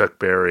 Chuck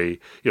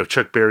Berry.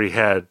 Chuck Berry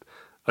had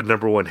a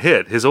number 1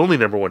 hit, his only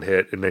number 1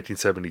 hit in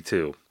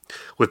 1972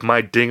 with My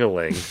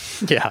Ding-a-Ling.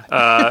 Yeah.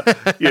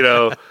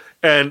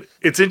 And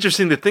it's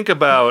interesting to think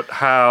about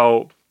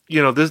how,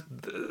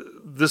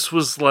 this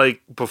was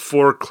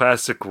before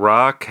classic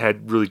rock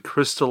had really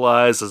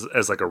crystallized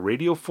as a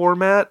radio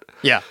format.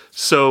 Yeah.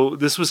 So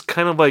this was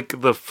kind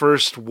of the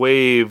first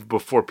wave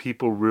before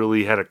people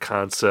really had a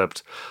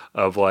concept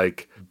of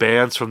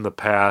bands from the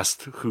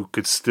past who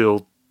could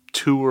still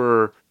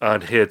tour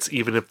on hits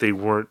even if they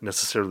weren't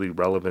necessarily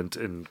relevant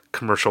in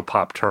commercial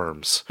pop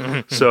terms.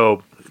 Mm-hmm.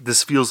 So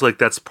this feels like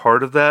that's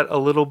part of that a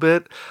little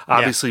bit.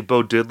 Obviously,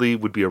 Bo Diddley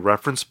would be a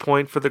reference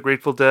point for the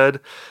Grateful Dead.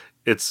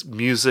 It's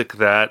music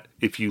that,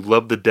 if you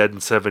love the Dead in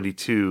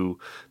 72,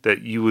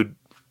 that you would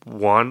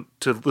want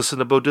to listen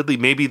to Bo Diddley.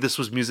 Maybe this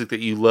was music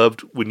that you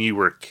loved when you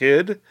were a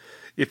kid,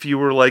 if you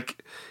were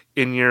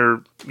in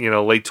your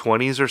late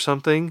 20s or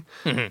something.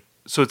 Mm-hmm.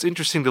 So it's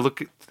interesting to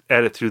look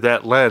at it through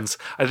that lens.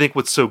 I think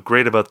what's so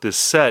great about this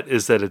set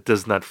is that it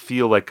does not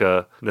feel like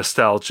a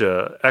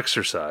nostalgia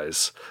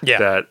exercise. Yeah.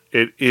 That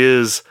it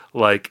is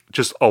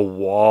just a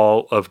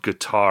wall of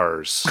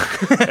guitars.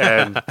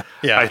 And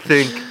I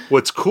think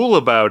what's cool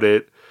about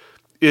it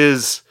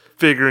is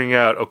figuring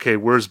out, okay,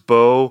 where's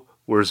Bo,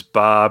 where's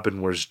Bob,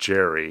 and where's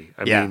Jerry?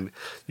 I mean,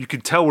 you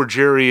can tell where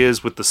Jerry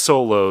is with the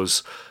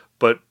solos,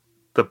 but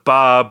the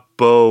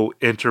Bob-Bo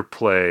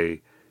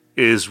interplay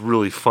is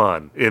really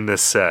fun in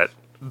this set.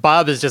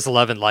 Bob is just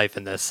loving life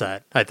in this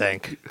set, I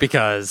think,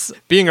 because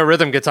being a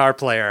rhythm guitar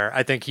player,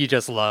 I think he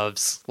just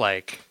loves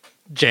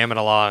jamming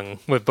along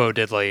with Bo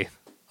Diddley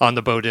on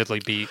the Bo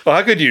Diddley beat. Well,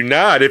 how could you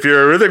not if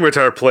you're a rhythm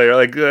guitar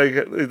player?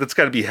 That's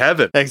got to be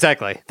heaven.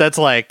 Exactly. That's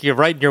you're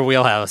right in your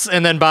wheelhouse.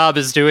 And then Bob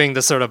is doing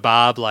the sort of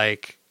Bob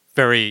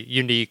very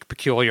unique,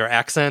 peculiar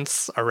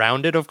accents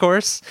around it, of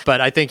course.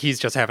 But I think he's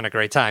just having a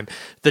great time.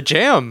 The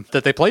jam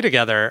that they play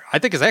together, I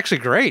think, is actually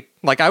great.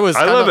 I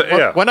love it.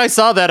 Yeah. When I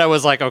saw that, I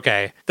was like,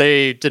 okay,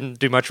 they didn't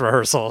do much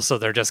rehearsal, so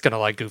they're just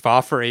gonna goof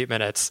off for 8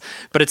 minutes.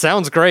 But it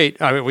sounds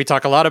great. I mean, we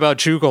talk a lot about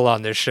Chugel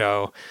on this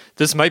show.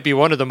 This might be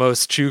one of the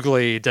most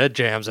Chugly Dead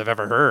jams I've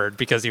ever heard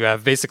because you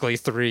have basically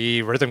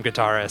 3 rhythm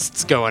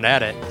guitarists going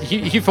at it.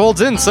 He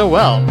folds in so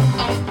well.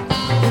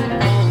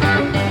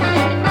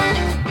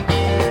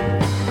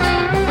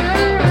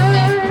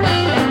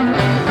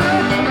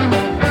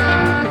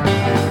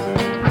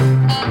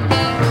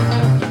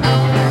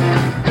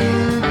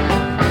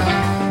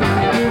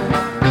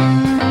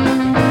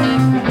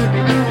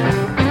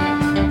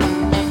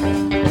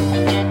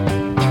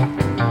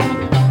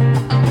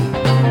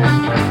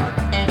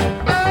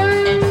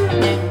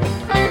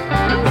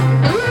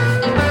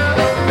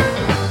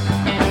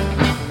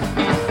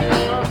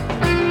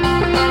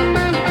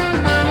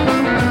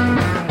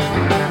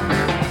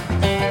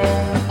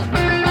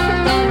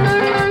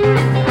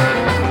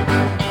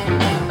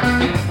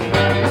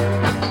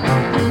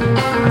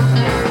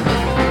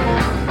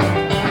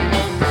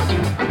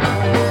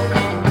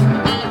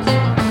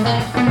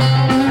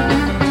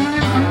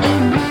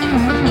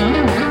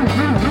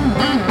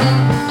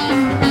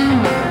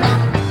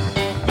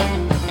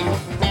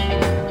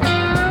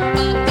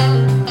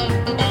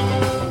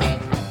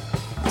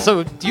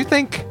 So, do you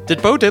think,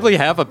 did Bo Diddley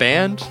have a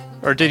band?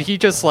 Or did he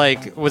just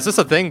was this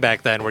a thing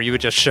back then where you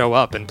would just show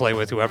up and play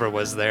with whoever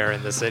was there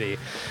in the city?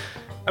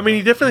 I mean,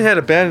 he definitely had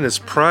a band in his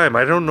prime.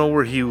 I don't know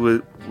where he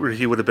would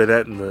have been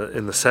at in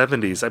the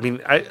 70s. I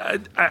mean,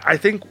 I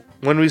think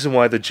one reason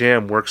why the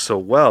Jam works so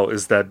well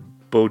is that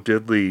Bo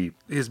Diddley,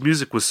 his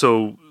music was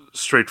so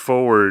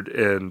straightforward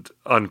and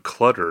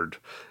uncluttered.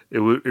 It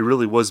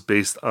really was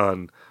based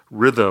on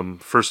rhythm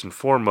first and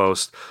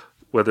foremost,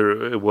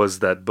 whether it was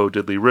that Bo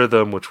Diddley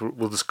rhythm, which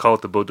we'll just call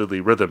it the Bo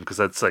Diddley rhythm because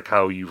that's like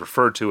how you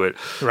refer to it,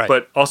 right.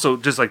 But also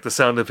just like the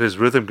sound of his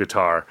rhythm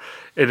guitar.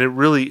 And it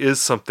really is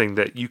something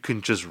that you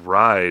can just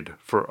ride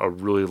for a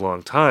really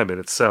long time and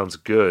it sounds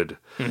good.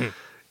 Mm-hmm.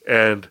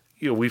 And,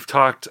 we've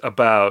talked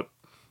about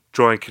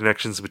drawing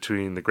connections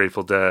between the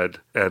Grateful Dead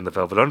and the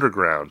Velvet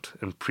Underground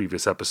in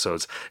previous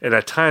episodes. And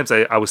at times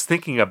I was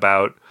thinking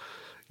about,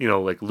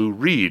 like Lou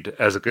Reed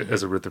as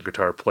a rhythm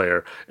guitar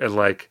player and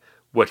like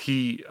what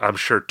he, I'm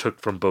sure, took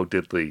from Bo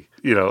Diddley,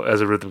 as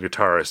a rhythm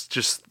guitarist.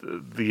 Just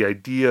the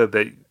idea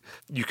that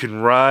you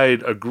can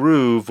ride a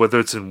groove, whether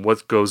it's in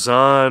What Goes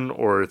On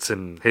or it's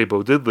in Hey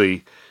Bo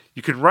Diddley,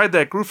 you can ride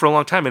that groove for a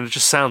long time and it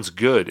just sounds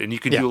good and you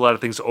can do a lot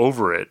of things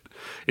over it.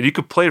 And you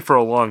could play it for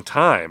a long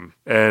time.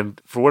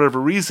 And for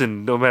whatever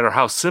reason, no matter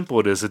how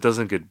simple it is, it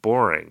doesn't get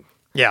boring.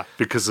 Yeah.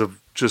 Because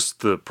of just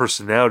the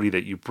personality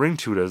that you bring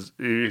to it. As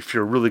if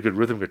you're a really good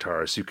rhythm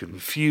guitarist, you can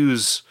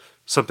infuse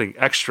something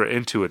extra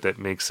into it that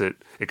makes it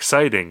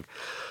exciting.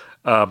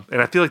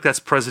 And I feel like that's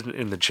present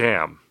in the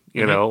Jam,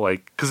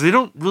 because they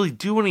don't really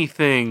do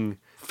anything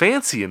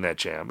fancy in that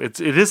Jam.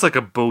 It is like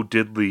a Bo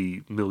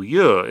Diddley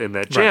milieu in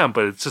that Jam,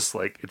 but it's just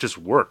like, it just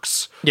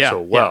works so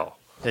well.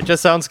 Yeah. It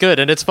just sounds good.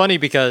 And it's funny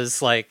because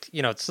so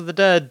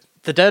the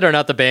Dead are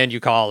not the band you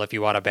call if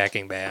you want a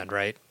backing band,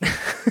 right?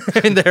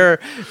 I mean, they're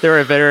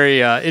a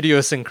very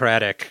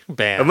idiosyncratic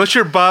band. Unless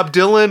you're Bob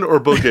Dylan or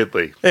Bo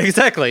Diddley.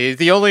 Exactly.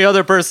 The only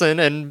other person,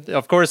 and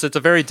of course it's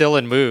a very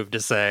Dylan move to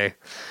say,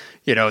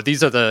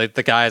 these are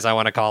the guys I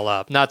want to call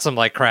up. Not some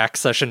crack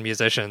session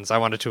musicians. I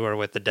want to tour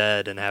with the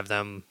Dead and have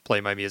them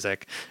play my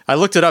music. I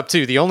looked it up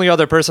too. The only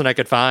other person I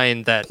could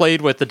find that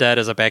played with the Dead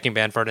as a backing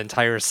band for an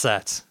entire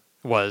set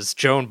was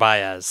Joan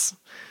Baez,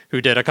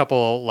 who did a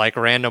couple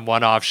random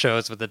one-off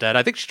shows with the Dead.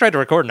 I think she tried to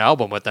record an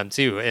album with them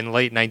too in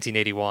late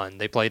 1981.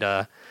 They played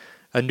a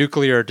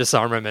nuclear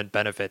disarmament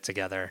benefit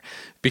together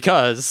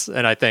because,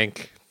 and I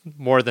think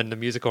more than the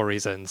musical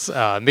reasons,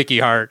 Mickey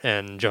Hart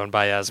and Joan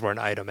Baez were an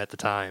item at the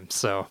time.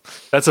 So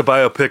that's a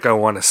biopic I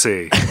want to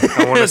see.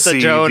 I want to see the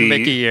Joan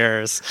Mickey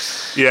years.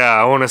 Yeah,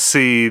 I want to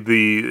see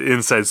the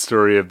inside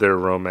story of their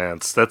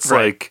romance. That's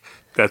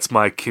that's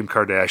my Kim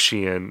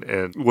Kardashian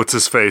and what's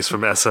his face from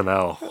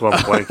SNL, who I'm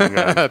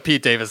blanking on.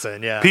 Pete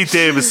Davidson, yeah. Pete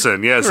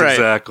Davidson, yes,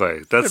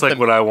 exactly. That's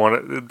what I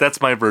want. That's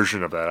my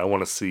version of that. I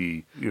want to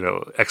see,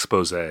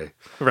 expose.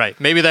 Right.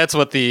 Maybe that's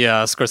what the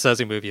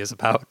Scorsese movie is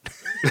about.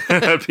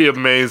 That'd be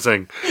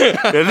amazing.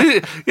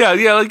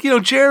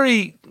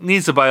 Jerry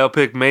needs a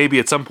biopic maybe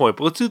at some point,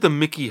 but let's do the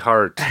Mickey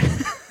Hart,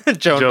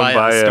 Joan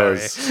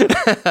Baez story.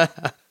 It'd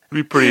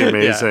be pretty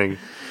amazing. Yeah.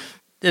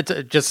 It's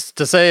just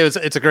to say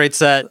it's a great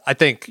set. I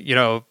think,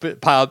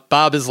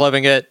 Bob is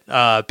loving it.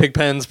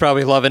 Pigpen's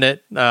probably loving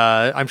it.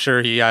 I'm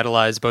sure he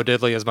idolized Bo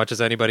Diddley as much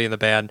as anybody in the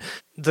band.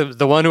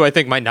 The one who I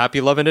think might not be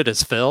loving it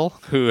is Phil,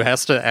 who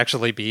has to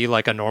actually be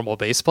a normal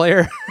bass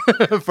player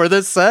for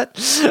this set.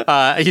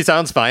 He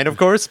sounds fine, of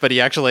course, but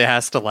he actually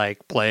has to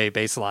play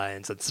bass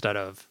lines instead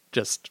of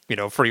just,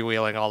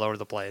 freewheeling all over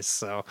the place.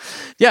 So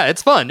yeah,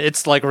 it's fun.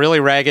 It's really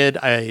ragged.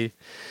 I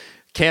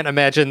can't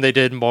imagine they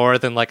did more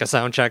than a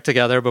sound check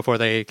together before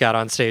they got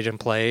on stage and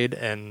played.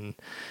 And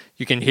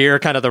you can hear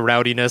kind of the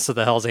rowdiness of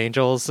the Hells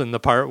Angels in the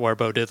part where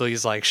Bo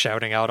Diddley's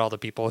shouting out all the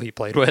people he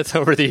played with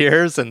over the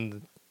years.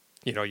 And,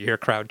 you hear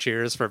crowd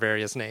cheers for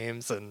various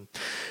names. And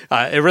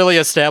it really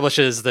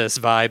establishes this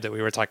vibe that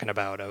we were talking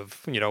about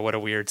of, what a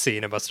weird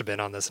scene it must have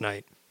been on this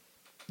night.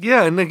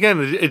 Yeah, and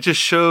again, it just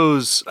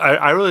shows.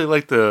 I really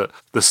like the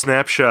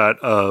snapshot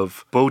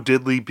of Bo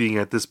Diddley being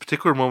at this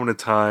particular moment in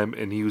time,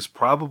 and he was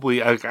probably.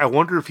 I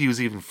wonder if he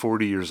was even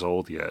 40 years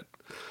old yet.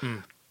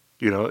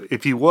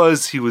 If he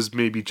was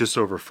maybe just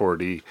over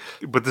 40.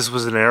 But this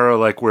was an era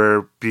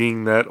where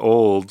being that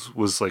old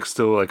was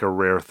still a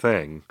rare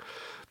thing,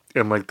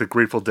 and the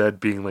Grateful Dead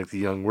being the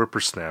young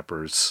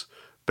whippersnappers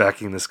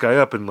backing this guy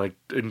up and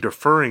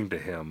deferring to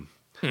him.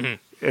 Mm-hmm.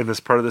 In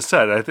this part of the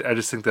set. I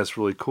just think that's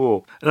really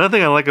cool. Another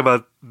thing I like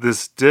about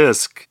this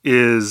disc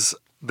is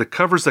the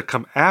covers that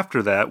come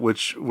after that,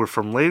 which were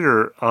from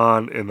later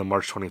on in the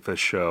March 25th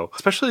show,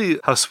 especially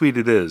How Sweet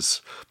It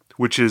Is,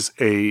 which is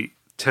a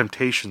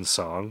Temptations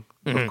song,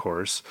 of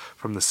course,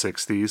 from the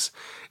 60s.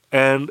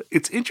 And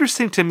it's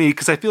interesting to me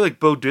because I feel like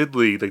Bo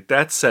Diddley,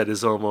 that set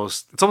is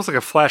almost like a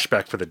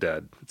flashback for the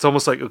Dead. It's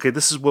almost like, okay,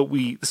 this is where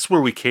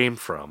we came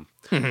from.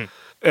 Mm-hmm.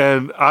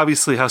 And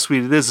obviously How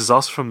Sweet It Is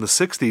also from the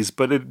 60s,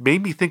 but it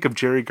made me think of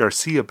Jerry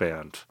Garcia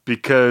Band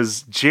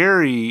because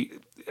Jerry,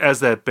 as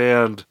that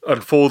band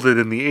unfolded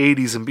in the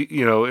 80s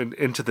and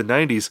into the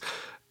 90s,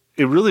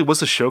 it really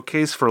was a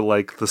showcase for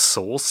like the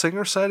soul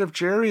singer side of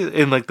Jerry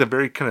and like the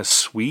very kind of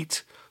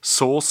sweet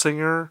soul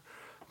singer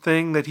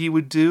thing that he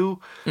would do.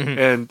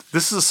 And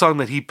this is a song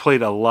that he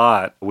played a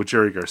lot with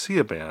Jerry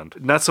Garcia Band,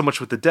 not so much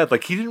with the Dead.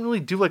 Like he didn't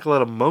really do like a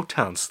lot of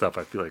Motown stuff,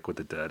 I feel like, with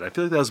the Dead. I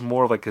feel like that was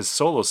more like his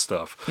solo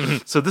stuff.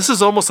 So this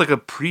is almost like a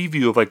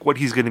preview of like what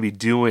he's going to be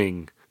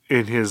doing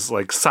in his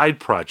like side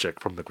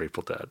project from the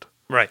Grateful Dead.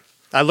 Right.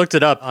 I looked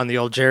it up on the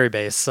old Jerry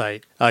Bass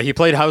site. He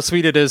played How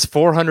Sweet It Is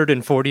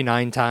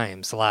 449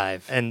 times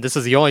live, and this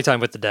is the only time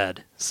with the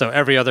Dead. So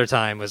every other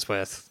time was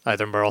with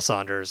either Merle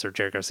Saunders or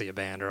Jerry Garcia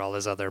Band or all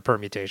his other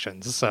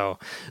permutations. So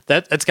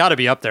it's got to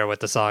be up there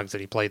with the songs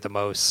that he played the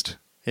most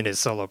in his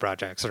solo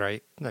projects,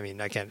 right? I mean,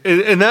 I can't.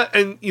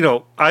 And you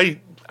know,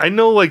 I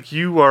know like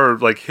you are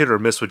like hit or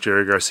miss with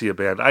Jerry Garcia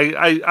Band.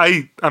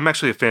 I'm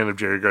actually a fan of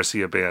Jerry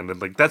Garcia Band, and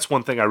like that's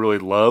one thing I really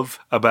love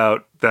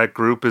about that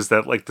group is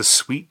that like the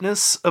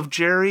sweetness of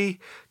Jerry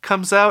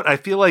comes out. I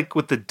feel like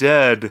with the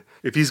Dead,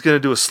 if he's gonna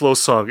do a slow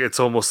song, it's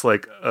almost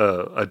like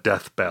a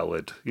death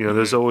ballad. You know,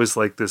 there's always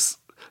like this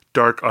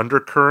dark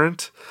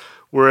undercurrent.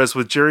 Whereas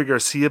with Jerry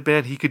Garcia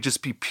Band, he could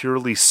just be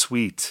purely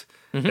sweet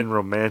and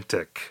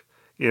romantic.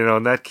 You know,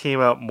 and that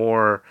came out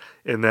more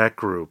in that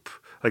group.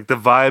 Like the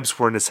vibes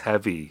weren't as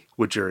heavy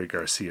with Jerry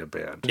Garcia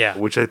Band. Yeah.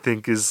 Which I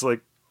think is like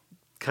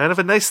kind of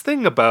a nice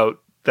thing about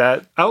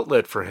that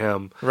outlet for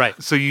him.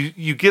 Right. So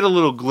you get a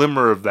little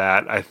glimmer of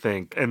that, I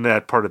think, in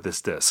that part of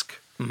this disc.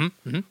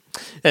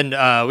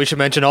 And we should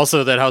mention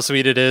also that How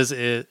Sweet It is,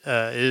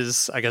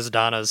 I guess,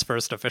 Donna's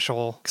first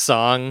official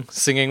song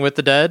singing with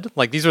the Dead.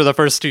 Like these were the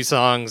first two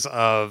songs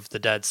of the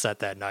Dead set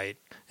that night.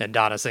 And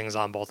Donna sings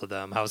on both of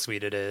them, How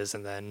Sweet It Is,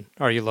 and then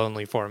Are You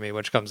Lonely For Me,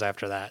 which comes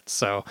after that.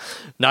 So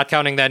not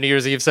counting that New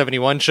Year's Eve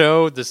 71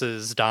 show, this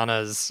is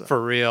Donna's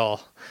for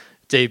real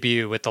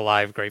debut with the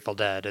live Grateful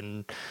Dead.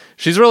 And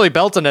she's really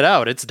belting it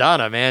out. It's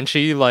Donna, man.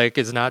 She like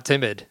is not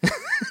timid.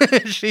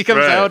 She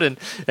comes out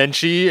and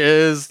she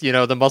is, you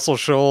know, the Muscle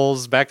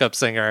Shoals backup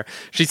singer.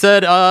 She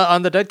said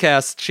on the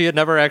Deadcast she had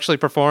never actually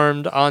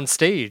performed on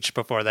stage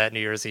before that New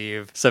Year's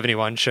Eve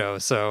 71 show.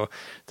 So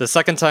the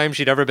second time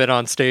she'd ever been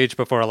on stage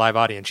before a live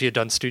audience. She had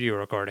done studio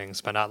recordings,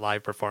 but not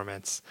live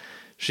performance.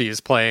 She is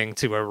playing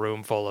to a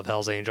room full of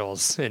Hell's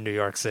Angels in New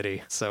York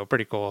City. So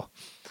pretty cool.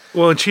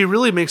 Well, and she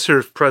really makes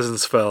her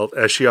presence felt,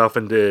 as she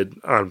often did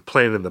on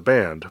Playing in the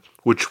Band,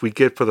 which we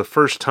get for the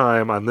first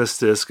time on this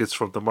disc. It's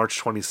from the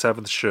March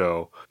 27th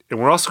show.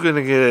 And we're also going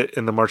to get it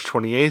in the March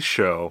 28th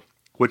show,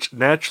 which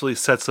naturally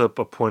sets up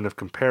a point of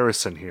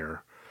comparison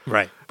here.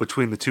 Right.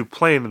 Between the two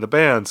Playing in the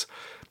Bands.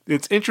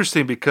 It's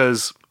interesting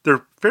because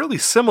they're fairly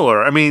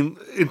similar. I mean,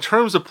 in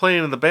terms of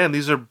Playing in the Band,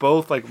 these are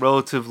both like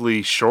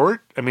relatively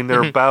short. I mean,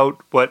 they're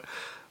about,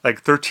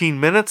 like 13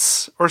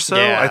 minutes or so?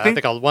 Yeah, I think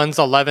one's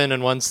 11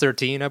 and one's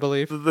 13, I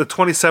believe. The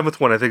 27th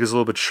one, I think, is a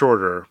little bit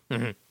shorter.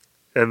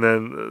 And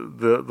then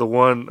the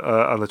one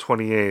on the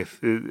 28th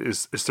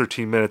is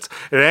 13 minutes.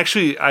 And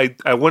actually,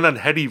 I went on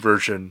Heady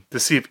version to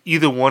see if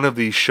either one of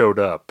these showed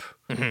up.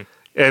 And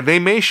they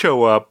may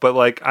show up, but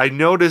like I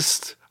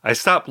noticed, I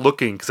stopped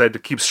looking because I had to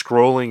keep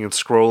scrolling and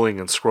scrolling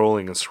and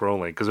scrolling and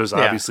scrolling because there's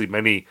obviously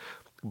many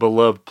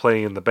beloved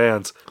Playing in the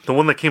Bands. The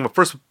one that came up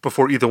first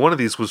before either one of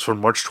these was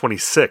from March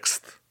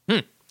 26th.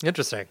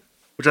 Interesting.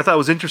 Which I thought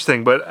was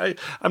interesting, but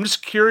I'm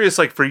just curious,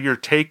 like, for your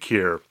take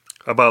here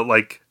about,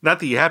 like, not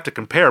that you have to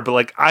compare, but,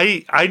 like,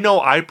 I know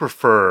I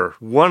prefer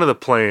one of the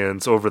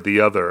plans over the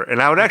other,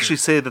 and I would actually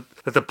say that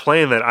the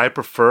plan that I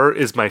prefer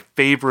is my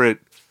favorite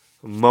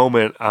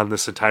moment on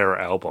this entire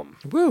album.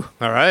 Woo.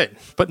 All right.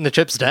 Putting the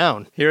chips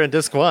down here in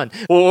disc 1.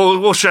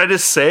 Well, should I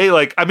just say,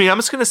 like, I mean, I'm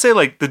just going to say,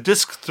 like, the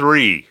disc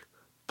 3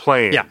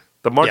 plan. Yeah.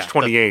 The March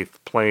 28th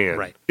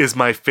plan is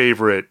my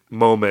favorite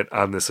moment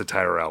on this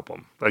entire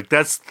album. Like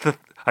that's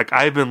like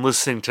I've been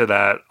listening to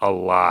that a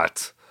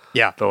lot.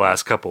 Yeah. The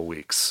last couple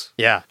weeks.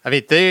 Yeah. I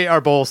mean, they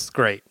are both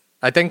great.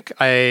 I think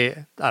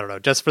I don't know,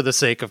 just for the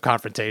sake of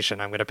confrontation,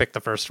 I'm going to pick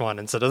the first one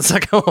instead of the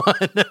second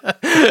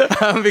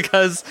one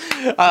because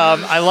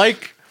I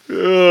like.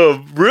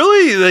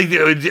 Really?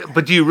 Like,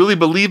 but do you really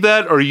believe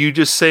that, or are you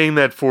just saying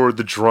that for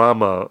the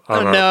drama?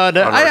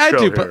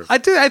 I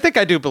do. I think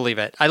I do believe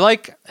it. I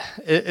like.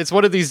 It's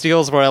one of these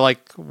deals where I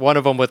like one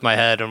of them with my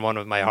head and one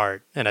with my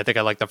heart, and I think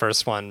I like the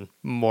first one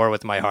more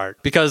with my heart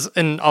because,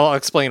 and I'll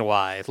explain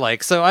why.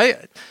 Like, so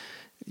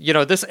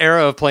this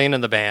era of Playing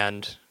in the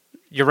Band.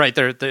 You're right.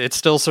 It's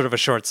still sort of a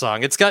short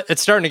song. It's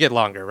starting to get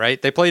longer, right?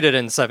 They played it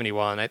in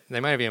 71. They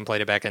might have even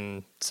played it back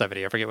in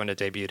 70. I forget when it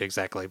debuted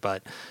exactly,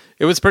 but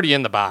it was pretty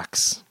in the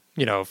box,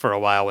 for a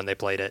while when they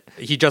played it.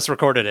 He just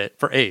recorded it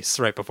for Ace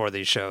right before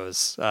these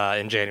shows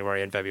in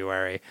January and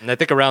February. And I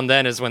think around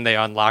then is when they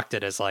unlocked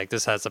it as like,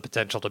 this has the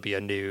potential to be a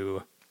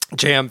new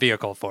jam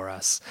vehicle for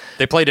us.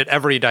 They played it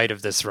every night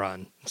of this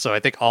run. So I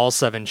think all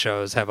 7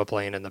 shows have a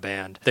Playing in the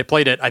Band. They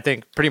played it, I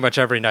think, pretty much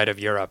every night of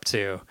Europe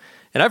too.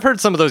 And I've heard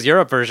some of those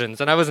Europe versions,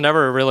 and I was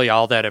never really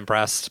all that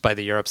impressed by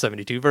the Europe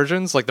 72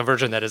 versions. Like the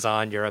version that is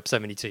on Europe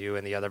 72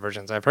 and the other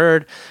versions I've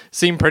heard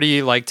seem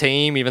pretty like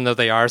tame, even though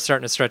they are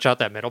starting to stretch out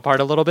that middle part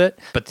a little bit.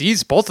 But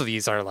both of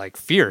these are like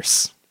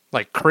fierce.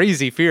 like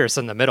crazy fierce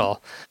in the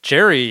middle.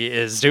 Jerry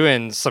is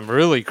doing some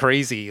really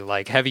crazy,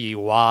 like heavy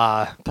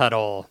wah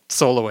pedal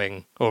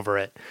soloing over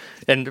it.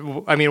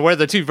 And I mean, where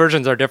the two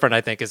versions are different,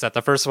 I think, is that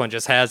the first one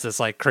just has this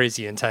like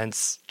crazy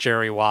intense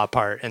Jerry wah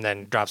part and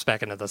then drops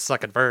back into the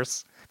second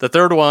verse. The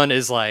third one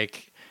is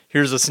like,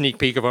 here's a sneak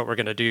peek of what we're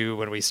going to do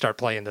when we start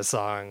playing this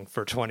song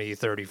for 20,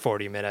 30,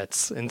 40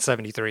 minutes in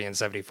 73 and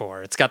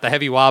 74. It's got the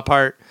heavy wah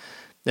part,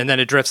 and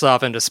then it drifts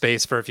off into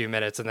space for a few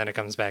minutes, and then it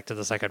comes back to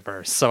the second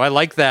verse. So I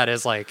like that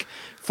as like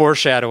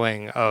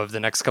foreshadowing of the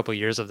next couple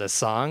years of this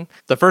song.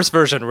 The first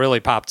version really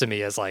popped to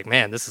me as like,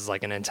 man, this is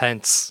like an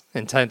intense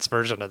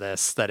version of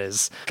this that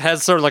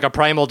has sort of like a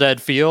Primal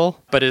Dead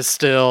feel, but is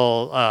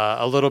still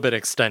a little bit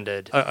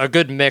extended. A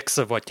good mix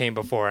of what came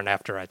before and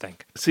after, I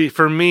think. See,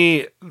 for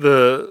me,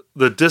 the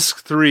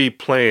disc 3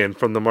 playing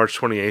from the March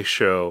 28th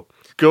show,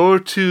 go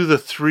to the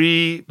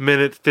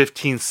 3-minute,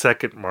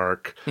 15-second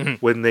mark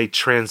when they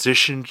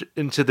transitioned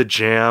into the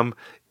jam.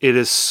 It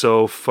is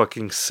so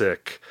fucking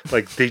sick.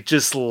 Like, they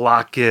just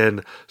lock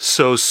in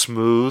so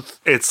smooth.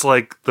 It's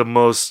like the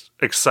most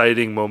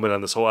exciting moment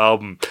on this whole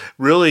album.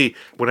 Really,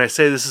 when I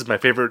say this is my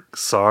favorite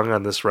song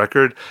on this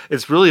record,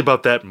 it's really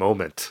about that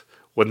moment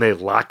when they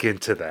lock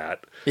into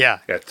that. Yeah.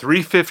 At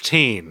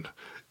 3:15,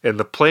 and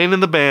the playing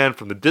in the band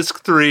from the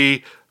disc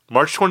 3,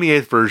 March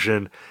 28th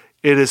version,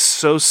 it is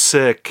so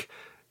sick.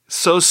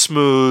 So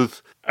smooth.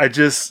 I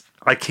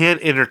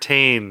can't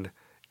entertain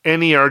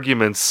any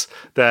arguments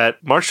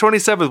that March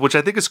 27th, which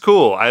I think is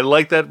cool. I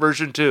like that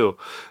version too.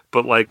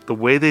 But like the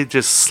way they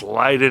just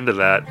slide into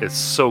that is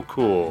so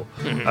cool.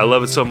 I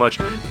love it so much.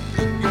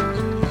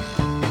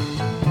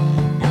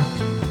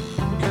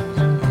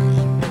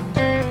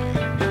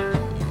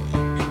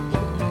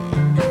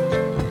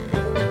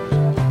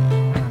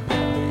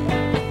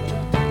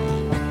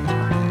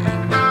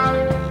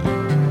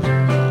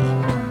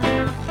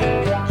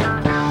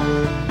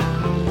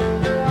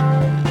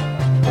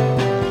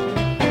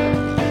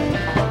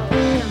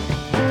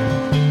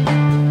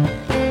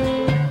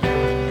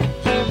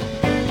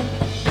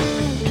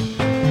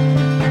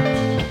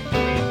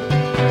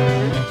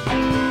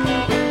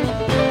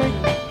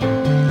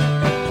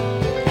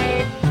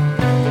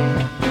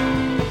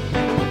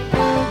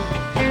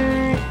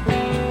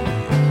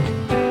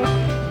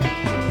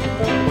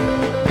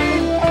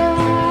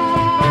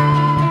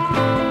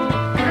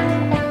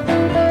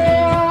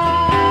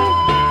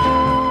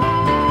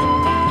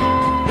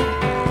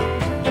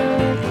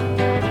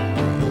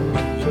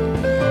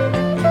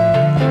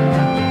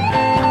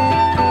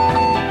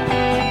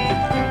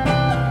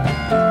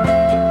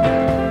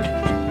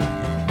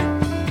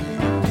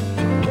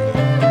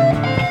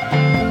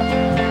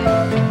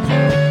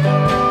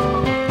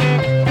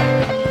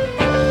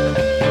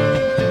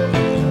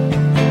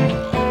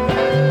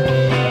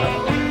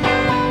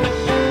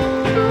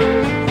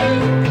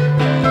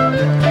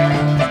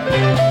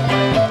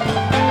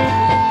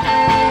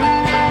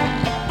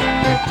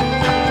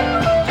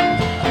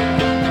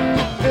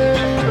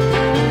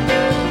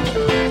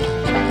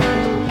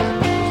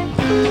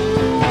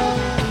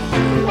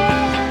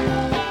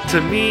 To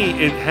me,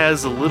 it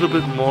has a little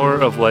bit more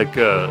of like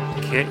a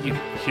 "Can't You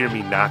Hear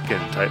Me Knocking"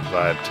 type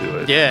vibe to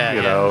it. Yeah,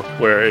 you know,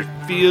 where it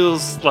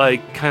feels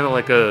like kind of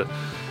like a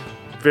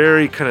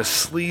very kind of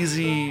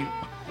sleazy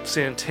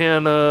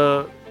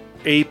Santana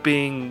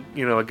aping,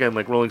 you know, again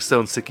like Rolling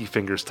Stone Sticky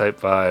Fingers type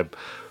vibe.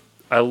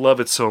 I love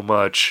it so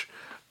much.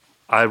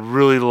 I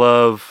really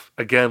love,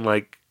 again,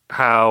 like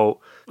how,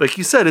 like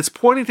you said, it's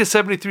pointing to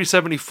 73,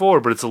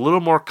 74, but it's a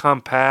little more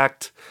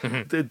compact.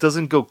 It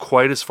doesn't go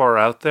quite as far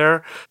out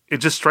there. It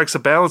just strikes a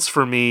balance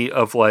for me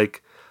of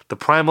like the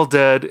Primal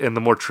Dead and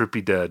the more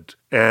trippy Dead.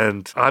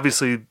 And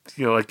obviously,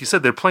 you know, like you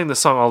said, they're playing the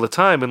song all the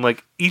time, and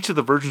like each of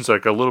the versions are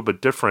like a little bit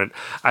different.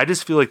 I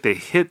just feel like they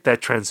hit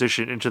that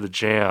transition into the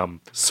jam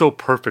so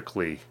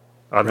perfectly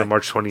on the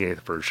March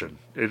 28th version.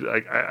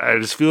 I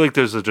just feel like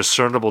there's a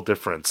discernible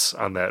difference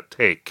on that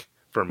take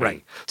for me.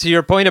 Right. To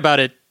your point about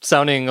it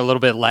sounding a little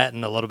bit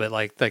Latin, a little bit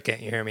like the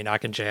Can't You Hear Me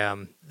Knockin'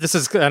 jam, this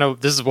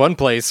is one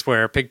place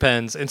where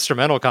Pigpen's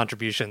instrumental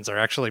contributions are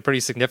actually pretty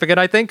significant,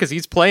 I think, because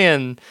he's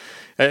playing,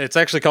 it's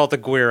actually called the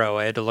Guiro,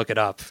 I had to look it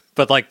up,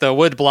 but like the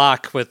wood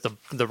block with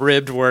the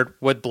ribbed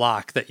wood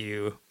block that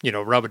you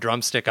rub a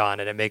drumstick on,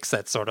 and it makes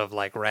that sort of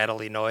like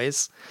rattly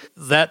noise.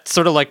 That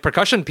sort of like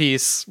percussion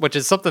piece, which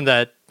is something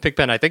that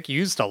Pigpen, I think,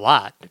 used a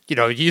lot. You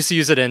know, he used to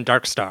use it in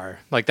Dark Star.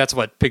 Like, that's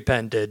what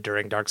Pigpen did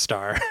during Dark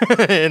Star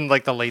in,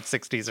 like, the late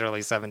 60s, early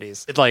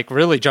 70s. It, like,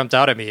 really jumped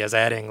out at me as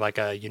adding, like,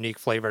 a unique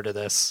flavor to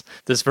this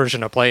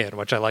version of playing,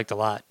 which I liked a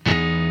lot.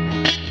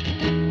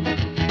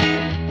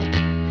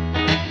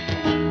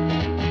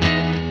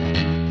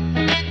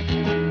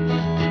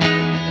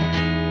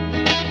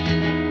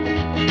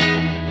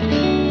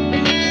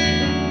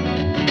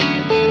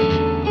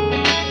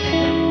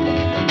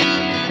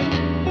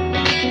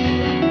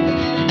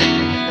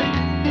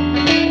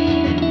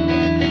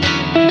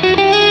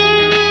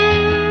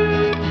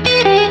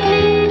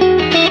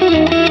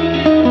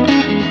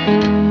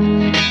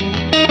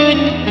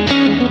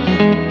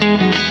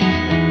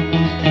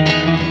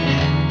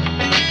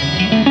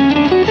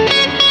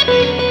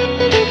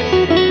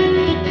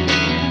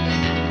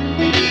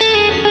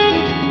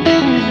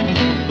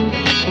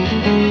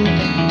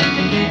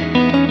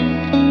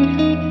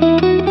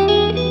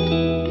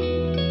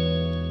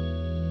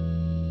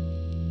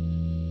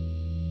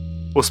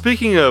 Well,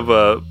 speaking of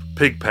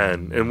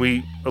Pigpen, and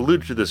we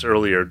alluded to this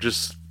earlier,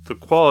 just the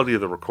quality of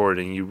the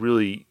recording, you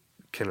really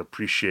can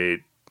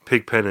appreciate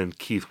Pigpen and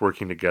Keith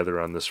working together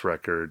on this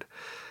record.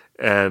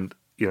 And,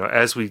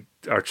 as we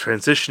are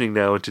transitioning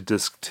now into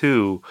disc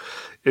 2,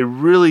 it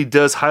really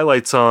does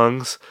highlight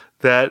songs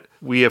that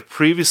we have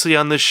previously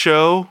on this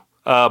show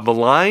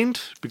maligned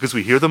because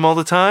we hear them all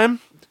the time.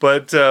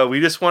 But we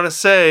just want to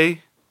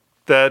say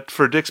that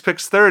for Dick's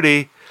Picks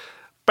 30,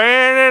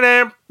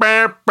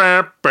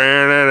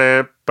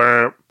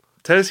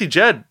 Tennessee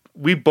Jed,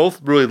 we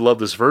both really love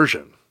this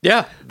version.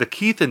 Yeah. The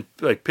Keith and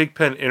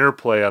Pigpen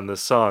interplay on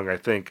this song, I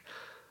think,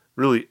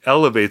 really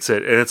elevates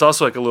it. And it's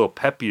also a little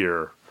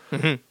peppier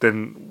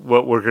than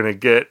what we're going to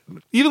get.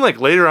 Even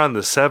later on in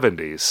the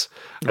 70s,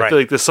 I feel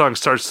like this song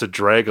starts to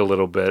drag a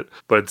little bit.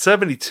 But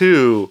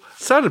 72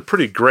 sounded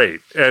pretty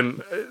great.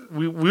 And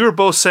we were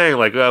both saying,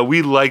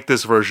 we like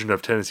this version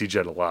of Tennessee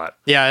Jed a lot.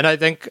 Yeah, and I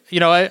think,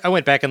 I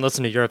went back and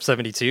listened to Europe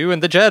 72,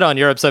 and the Jed on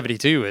Europe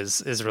 72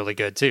 is really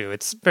good, too.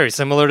 It's very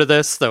similar to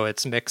this, though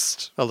it's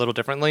mixed a little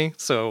differently.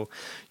 So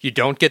you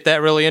don't get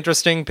that really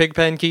interesting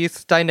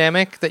Pigpen-Keith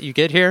dynamic that you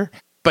get here.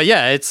 But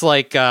yeah, it's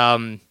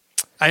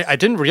I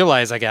didn't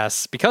realize, I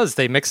guess, because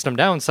they mixed them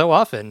down so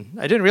often,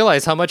 I didn't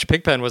realize how much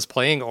Pigpen was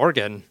playing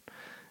organ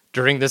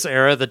during this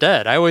era of the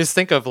Dead. I always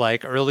think of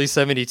early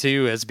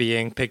 72 as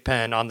being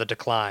Pigpen on the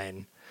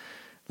decline.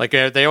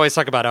 They always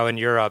talk about how in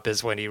Europe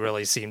is when he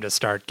really seemed to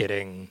start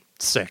getting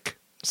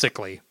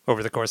sickly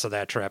over the course of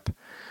that trip.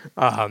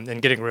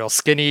 And getting real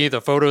skinny.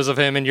 The photos of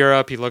him in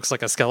Europe, he looks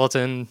like a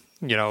skeleton,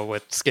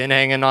 with skin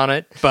hanging on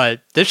it.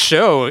 But this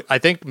show, I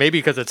think maybe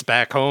because it's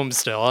back home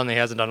still and he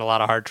hasn't done a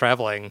lot of hard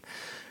traveling,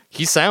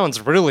 he sounds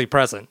really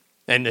present,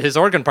 and his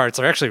organ parts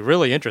are actually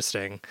really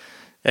interesting.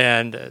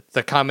 And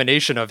the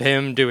combination of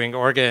him doing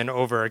organ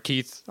over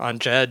Keith on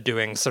Jed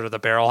doing sort of the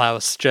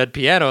barrelhouse Jed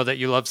piano that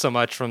you love so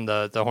much from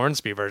the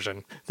Hornsby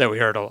version that we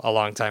heard a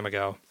long time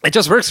ago. It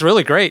just works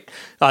really great.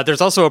 There's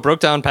also a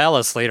Broke Down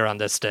Palace later on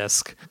this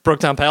disc.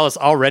 Broke Down Palace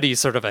already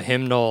sort of a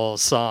hymnal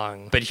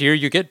song, but here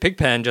you get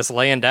Pigpen just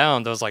laying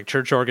down those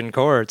church organ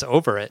chords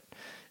over it.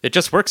 It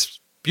just works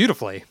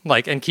beautifully.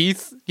 And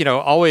Keith,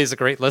 always a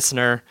great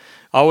listener,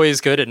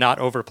 always good at not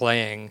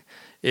overplaying,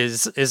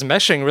 is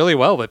meshing really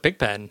well with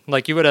Pigpen.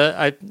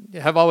 I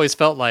have always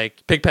felt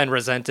like Pigpen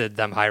resented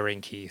them hiring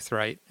Keith,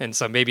 right? And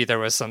so maybe there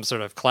was some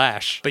sort of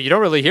clash, but you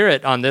don't really hear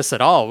it on this at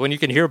all when you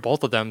can hear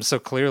both of them so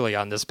clearly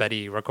on this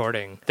Betty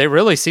recording. They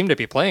really seem to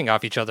be playing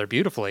off each other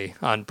beautifully.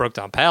 On Broke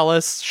Down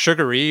Palace,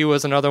 Sugar-E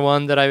was another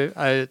one that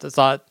I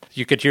thought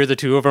you could hear the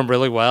two of them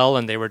really well,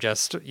 and they were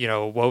just,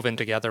 woven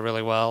together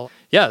really well.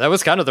 Yeah, that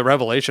was kind of the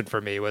revelation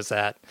for me, was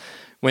that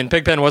when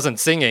Pigpen wasn't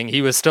singing,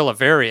 he was still a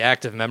very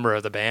active member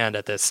of the band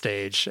at this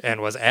stage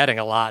and was adding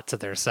a lot to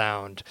their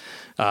sound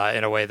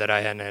in a way that I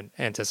hadn't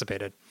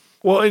anticipated.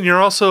 Well, and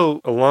you're also,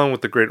 along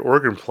with the great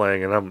organ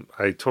playing, and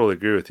I totally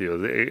agree with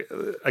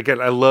you. Again,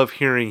 I love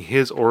hearing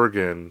his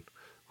organ,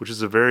 which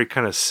is a very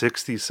kind of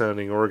 60s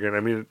sounding organ.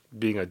 I mean,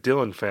 being a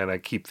Dylan fan, I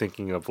keep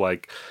thinking of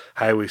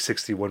Highway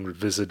 61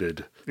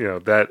 Revisited,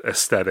 that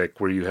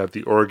aesthetic where you have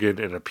the organ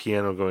and a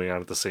piano going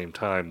on at the same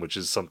time, which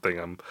is something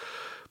I'm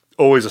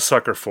always a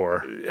sucker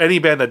for. Any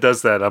band that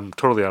does that, I'm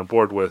totally on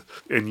board with.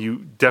 And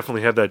you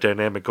definitely have that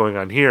dynamic going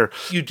on here.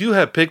 You do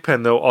have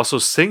Pigpen, though, also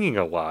singing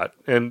a lot.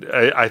 And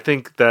I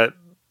think that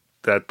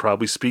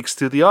probably speaks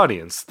to the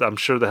audience. I'm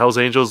sure the Hells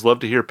Angels love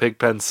to hear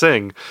Pigpen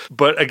sing.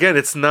 But again,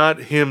 it's not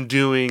him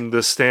doing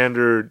the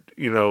standard,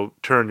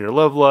 Turn Your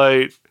Love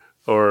Light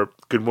or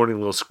Good Morning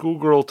Little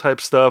Schoolgirl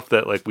type stuff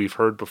that we've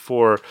heard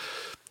before.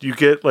 You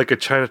get a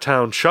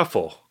Chinatown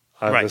Shuffle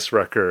on this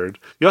record.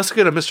 You also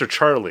get a Mr.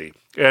 Charlie.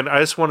 And I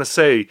just want to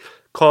say,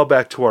 call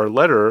back to our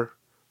letter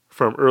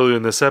from earlier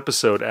in this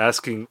episode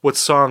asking what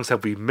songs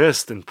have we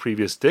missed in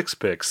previous Dick's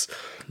Picks.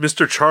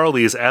 Mr.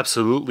 Charlie is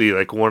absolutely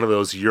one of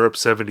those Europe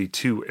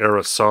 72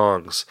 era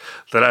songs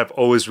that I've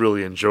always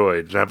really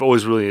enjoyed. And I've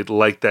always really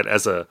liked that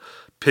as a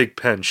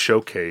Pigpen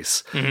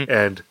showcase. Mm-hmm.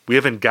 And we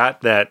haven't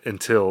got that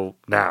until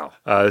now.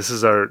 This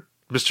is our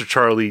Mr.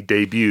 Charlie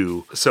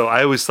debut. So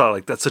I always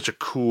thought that's such a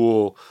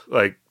cool,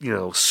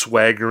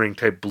 swaggering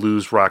type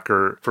blues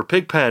rocker for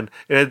Pigpen.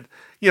 And,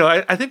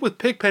 I think with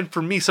Pigpen,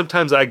 for me,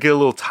 sometimes I get a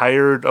little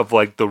tired of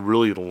the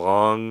really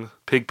long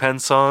Pigpen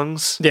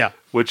songs. Yeah.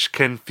 Which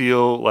can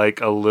feel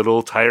a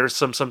little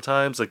tiresome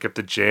sometimes, if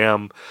the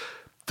jam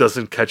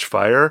doesn't catch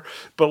fire.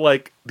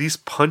 But these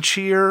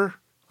punchier,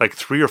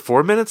 3 or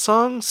 4 minute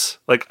songs,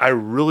 I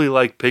really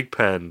like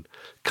Pigpen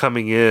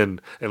coming in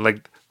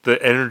and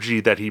the energy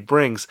that he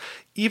brings,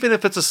 even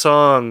if it's a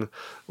song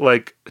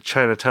like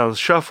Chinatown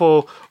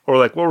Shuffle or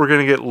what we're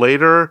going to get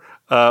later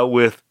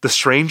with The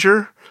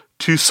Stranger,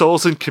 Two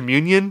Souls in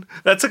Communion.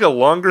 That's a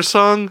longer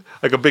song,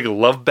 a big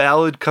love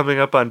ballad coming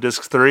up on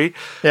disc 3.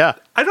 Yeah.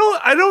 I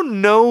don't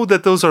know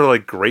that those are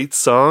great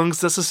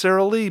songs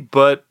necessarily,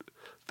 but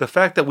the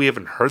fact that we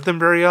haven't heard them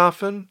very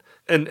often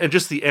and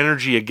just the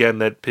energy again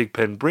that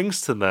Pigpen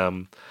brings to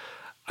them,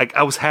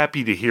 I was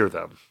happy to hear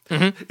them.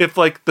 If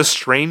like The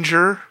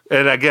Stranger,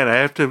 and again, I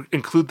have to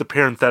include the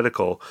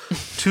parenthetical,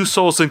 Two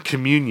Souls in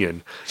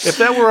Communion, if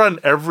that were on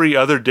every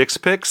other Dick's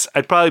Picks,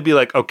 I'd probably be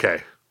like,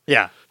 okay,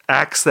 Yeah.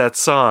 axe that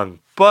song.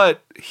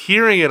 But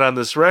hearing it on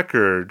this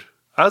record,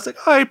 I was like,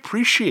 oh, I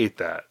appreciate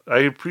that. I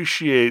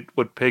appreciate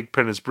what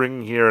Pigpen is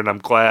bringing here, and I'm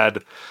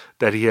glad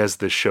that he has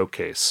this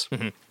showcase.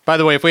 By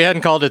the way, if we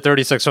hadn't called it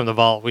 36 from the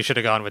Vault, we should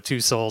have gone with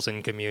Two Souls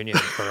in Communion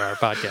for our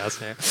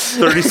podcast name.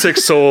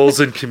 36 Souls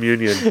in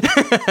Communion.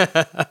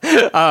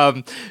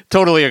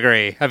 Totally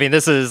agree. I mean,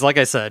 this is, like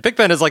I said,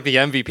 Pigpen is like the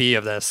MVP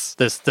of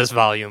this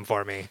volume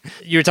for me.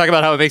 You were talking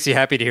about how it makes you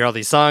happy to hear all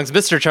these songs.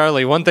 Mr.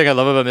 Charlie, one thing I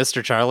love about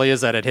Mr. Charlie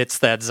is that it hits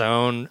that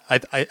zone. I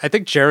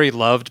think Jerry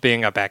loved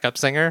being a backup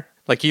singer.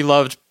 Like, he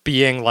loved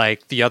being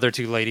like the other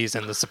two ladies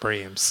in the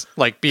Supremes,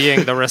 like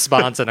being the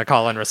response in a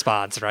call and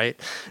response, right?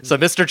 So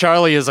Mr.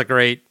 Charlie is a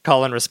great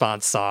call and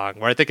response song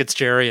where I think it's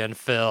Jerry and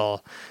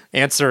Phil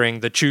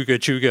answering the chuga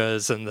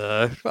chugas and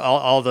the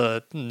all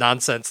the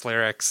nonsense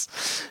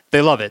lyrics.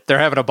 They love it. They're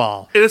having a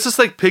ball. And it's just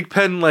like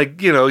Pigpen,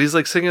 like, you know, he's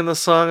like singing the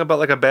song about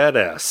like a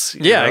badass.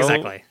 You know?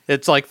 Exactly.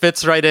 It's like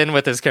fits right in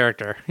with his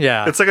character.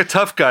 Yeah. It's like a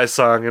tough guy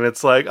song, and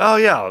it's like, oh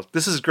yeah,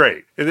 this is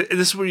great. And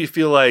this is where you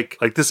feel like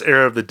this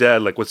era of the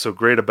Dead, like what's so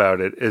great about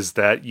it is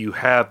that you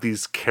have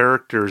these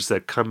characters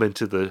that come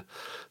into the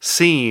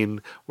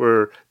scene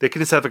where they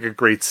can just have like a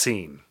great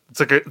scene. It's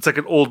like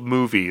an old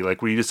movie,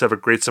 like where you just have a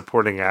great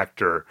supporting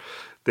actor.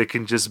 They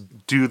can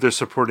just do their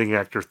supporting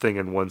actor thing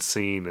in one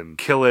scene and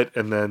kill it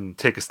and then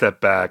take a step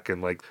back,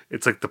 and like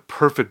it's like the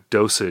perfect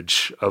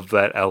dosage of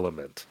that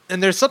element.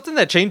 And there's something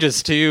that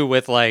changes too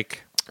with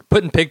like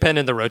putting Pigpen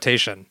in the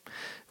rotation.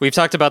 We've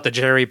talked about the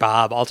Jerry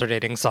Bob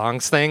alternating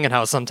songs thing and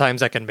how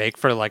sometimes that can make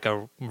for like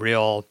a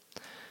real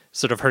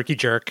sort of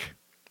herky-jerk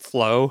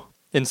flow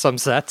in some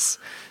sets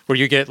where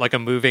you get like a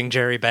moving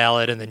Jerry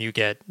ballad and then you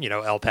get, you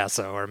know, El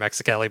Paso or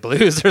Mexicali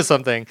Blues or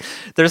something.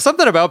 There's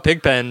something about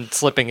Pigpen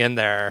slipping in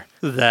there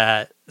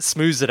that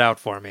smooths it out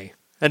for me.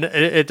 And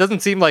it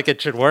doesn't seem like it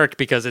should work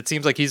because it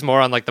seems like he's more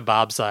on like the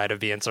Bob side of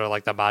being sort of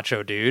like the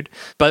macho dude.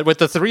 But with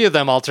the three of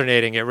them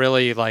alternating, it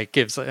really like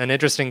gives an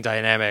interesting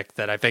dynamic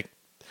that I think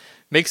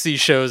makes these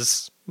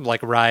shows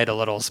like ride a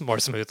little more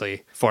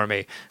smoothly for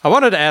me. I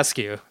wanted to ask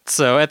you,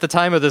 so at the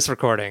time of this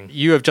recording,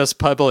 you have just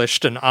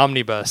published an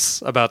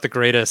omnibus about the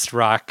greatest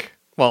rock,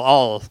 well,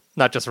 all,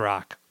 not just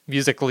rock,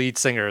 music lead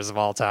singers of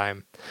all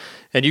time.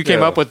 And you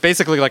came up with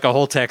basically like a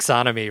whole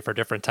taxonomy for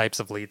different types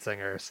of lead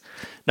singers.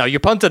 Now, you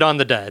punted on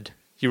the Dead.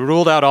 You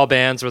ruled out all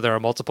bands where there are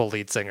multiple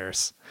lead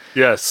singers.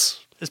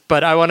 Yes.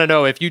 But I want to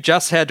know, if you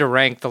just had to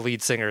rank the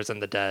lead singers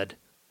in the Dead,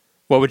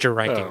 what would your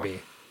ranking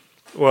be?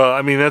 Well,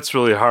 I mean, that's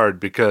really hard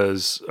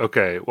because,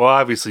 okay, well,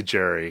 obviously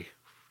Jerry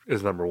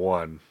is number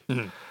one.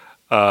 Mm-hmm.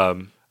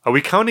 Are we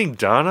counting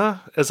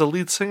Donna as a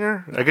lead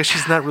singer? I guess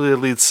she's not really a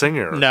lead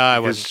singer. No, I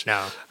wouldn't.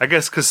 No. I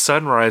guess because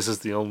Sunrise is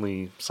the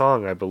only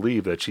song, I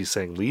believe, that she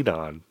sang lead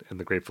on in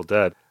The Grateful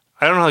Dead.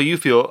 I don't know how you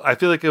feel. I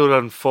feel like it would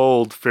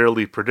unfold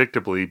fairly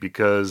predictably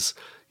because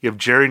you have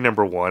Jerry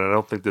number one. I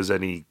don't think there's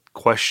any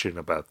question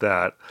about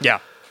that. Yeah.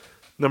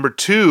 Number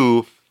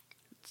two,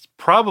 it's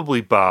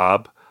probably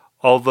Bob.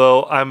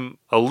 Although I'm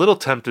a little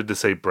tempted to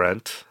say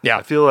Brent. Yeah.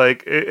 I feel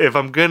like if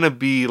I'm going to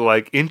be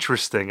like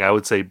interesting, I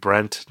would say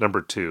Brent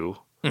number two.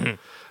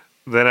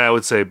 Mm-hmm. Then I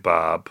would say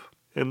Bob.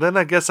 And then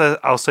I guess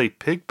I'll say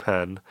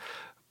Pigpen.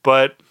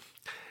 But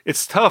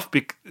it's tough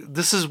because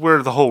this is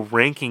where the whole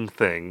ranking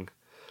thing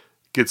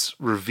gets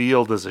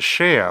revealed as a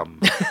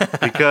sham.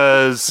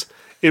 Because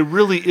it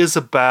really is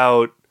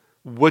about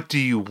what do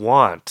you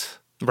want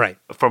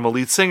from a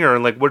lead singer,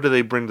 and like what do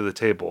they bring to the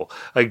table?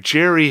 Like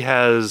Jerry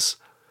has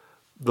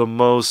the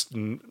most,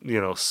 you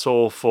know,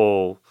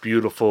 soulful,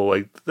 beautiful,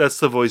 like that's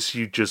the voice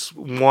you just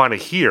want to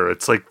hear.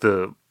 It's like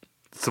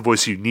it's the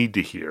voice you need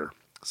to hear.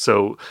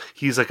 So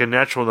he's like a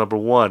natural number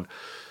one.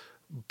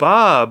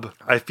 Bob,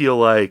 I feel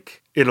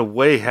like in a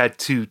way had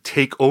to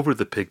take over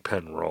the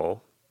Pigpen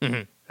role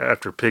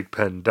after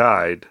Pigpen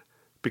died,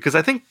 because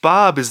I think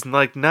Bob is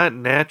like not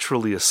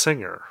naturally a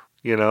singer,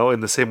 you know, in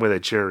the same way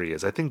that Jerry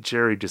is. I think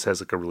Jerry just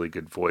has like a really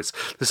good voice.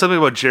 There's something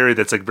about Jerry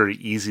that's like very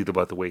easy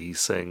about the way he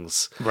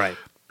sings. Right.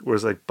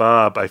 Whereas like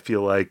Bob, I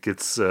feel like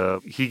it's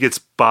he gets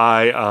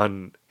by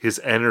on his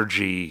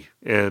energy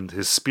and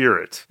his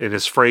spirit and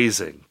his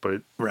phrasing,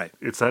 but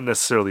it's not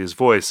necessarily his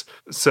voice.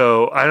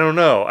 So I don't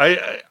know.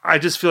 I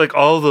just feel like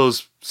all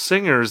those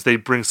singers, they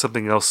bring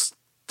something else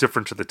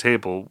different to the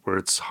table where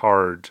it's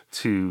hard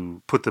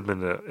to put them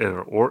in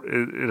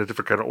a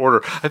different kind of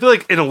order. I feel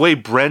like in a way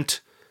Brent,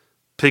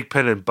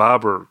 Pigpen, and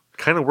Bob are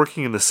kind of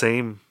working in the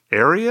same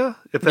area,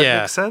 if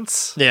that makes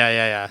sense.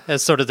 Yeah.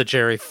 As sort of the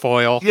Jerry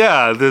foil.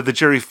 Yeah, they're the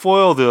Jerry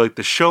foil. They're like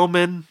the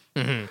showman.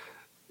 Mm-hmm.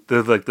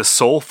 They're like the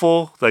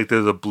soulful. Like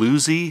they're the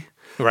bluesy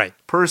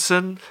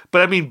person.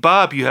 But I mean,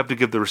 Bob, you have to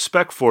give the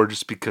respect for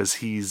just because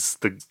he's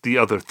the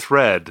other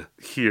thread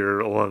here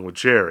along with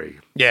Jerry.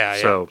 Yeah.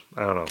 So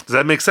I don't know. Does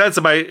that make sense?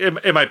 Am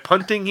I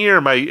punting here?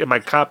 Am I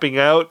copping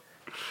out?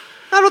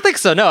 I don't think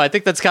so. No, I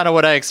think that's kind of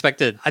what I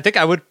expected. I think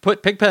I would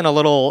put Pigpen a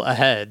little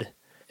ahead.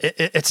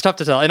 It's tough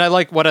to tell. And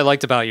what I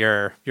liked about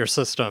your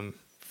system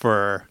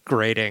for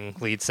grading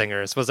lead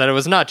singers was that it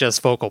was not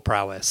just vocal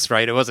prowess,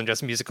 right? It wasn't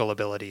just musical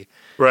ability,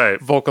 right?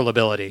 Vocal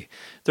ability.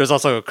 There's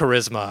also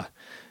charisma,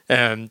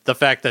 and the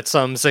fact that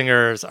some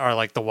singers are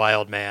like the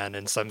wild man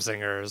and some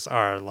singers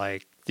are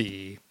like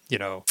the,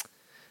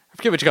 I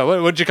forget what you call.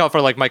 What would you call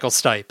for like Michael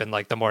Stipe and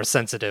like the more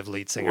sensitive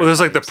lead singer? Well,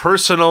 there's like the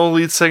personal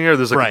lead singer.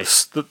 There's like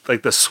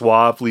like the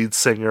suave lead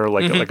singer,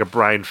 like a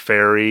Brian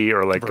Ferry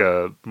or like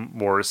a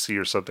Morrissey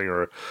or something,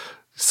 or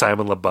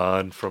Simon Le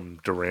Bon from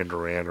Duran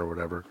Duran or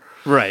whatever.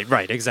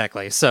 Right,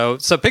 exactly. So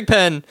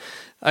Pigpen,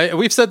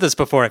 we've said this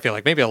before. I feel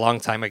like maybe a long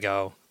time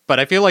ago, but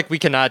I feel like we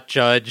cannot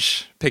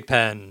judge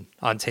Pigpen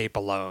on tape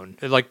alone.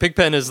 Like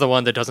Pigpen is the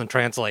one that doesn't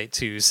translate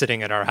to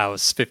sitting in our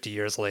house 50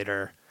 years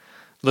later,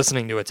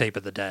 listening to a tape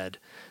of the Dead.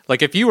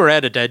 Like, if you were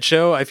at a Dead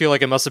show, I feel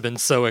like it must have been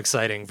so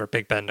exciting for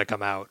Pigpen to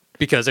come out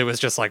because it was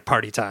just like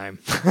party time.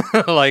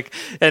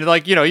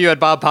 You had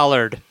Bob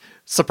Pollard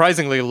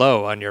surprisingly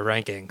low on your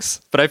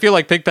rankings, but I feel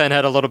like Pigpen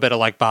had a little bit of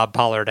like Bob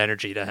Pollard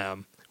energy to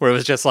him, where it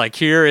was just like,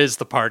 here is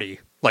the party.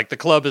 Like, the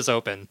club is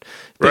open.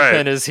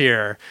 Pigpen is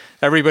here.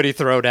 Everybody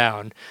throw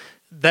down.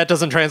 That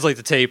doesn't translate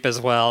to tape as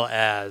well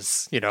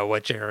as,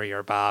 what Jerry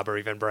or Bob or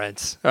even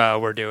Brent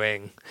were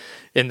doing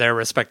in their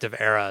respective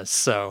eras.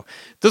 So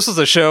this was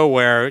a show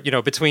where,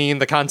 between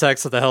the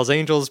context of the Hells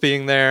Angels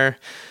being there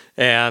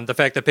and the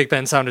fact that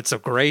Pigpen sounded so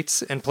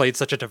great and played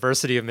such a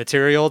diversity of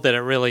material, that it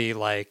really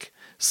like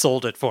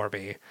sold it for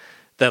me.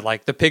 That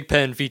like the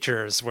Pigpen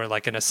features were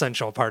like an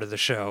essential part of the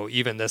show,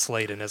 even this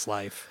late in his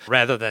life,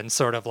 rather than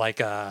sort of like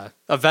a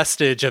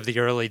vestige of the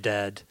early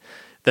Dead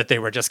that they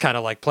were just kind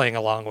of like playing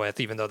along with,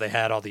 even though they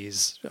had all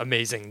these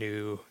amazing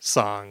new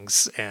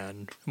songs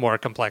and more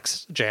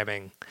complex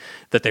jamming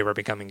that they were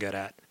becoming good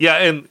at. Yeah,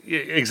 and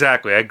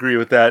exactly. I agree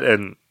with that.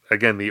 And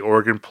again, the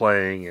organ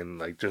playing and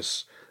like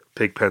just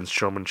Pigpen's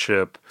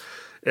showmanship.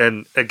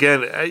 And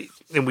again,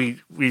 we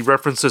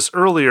referenced this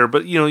earlier,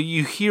 but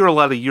you hear a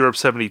lot of Europe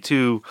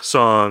 72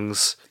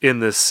 songs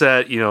in this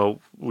set.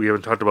 We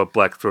haven't talked about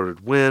Black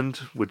Throated Wind,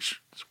 which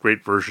is a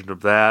great version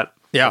of that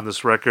on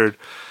this record.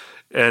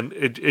 And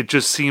it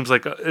just seems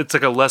like it's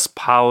like a less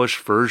polished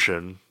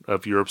version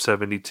of Europe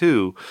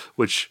 72,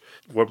 which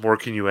what more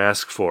can you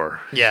ask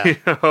for? Yeah.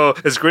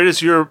 As great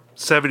as Europe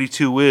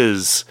 72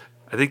 is,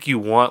 I think you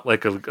want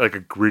like a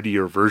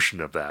grittier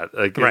version of that.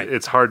 Like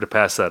it's hard to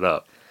pass that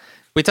up.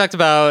 We talked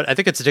about, I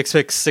think it's Dick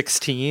Pick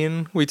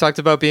 16. We talked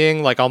about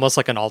being like almost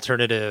like an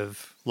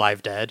alternative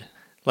Live Dead,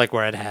 like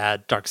where it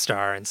had Dark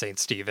Star and St.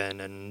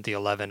 Stephen and the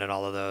 11 and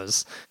all of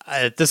those.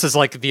 This is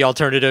like the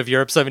alternative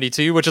Europe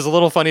 72, which is a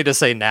little funny to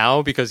say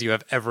now because you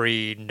have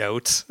every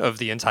note of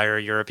the entire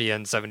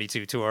European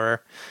 72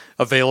 tour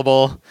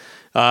available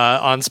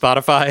on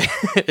Spotify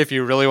if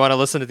you really want to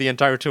listen to the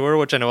entire tour,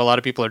 which I know a lot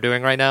of people are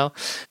doing right now.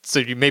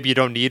 So maybe you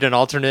don't need an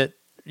alternate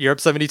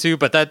Europe 72,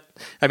 but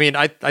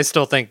I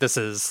still think this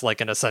is like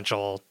an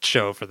essential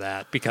show for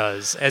that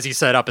because, as you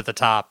said up at the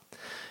top,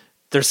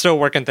 they're still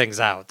working things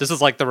out. This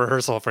is like the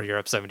rehearsal for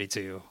Europe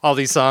 72. All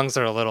these songs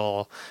are a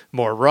little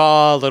more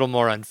raw, a little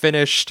more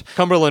unfinished.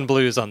 Cumberland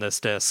Blues on this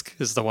disc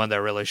is the one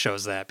that really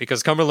shows that,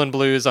 because Cumberland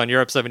Blues on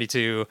Europe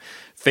 72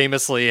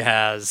 famously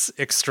has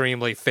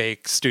extremely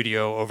fake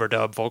studio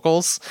overdub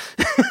vocals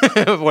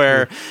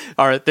where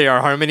they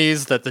are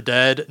harmonies that the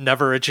Dead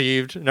never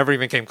achieved, never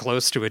even came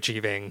close to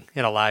achieving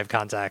in a live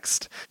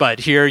context. But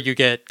here you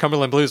get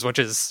Cumberland Blues, which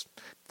is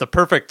the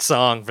perfect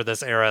song for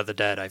this era of the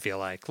Dead, I feel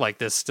like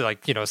this,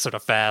 sort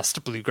of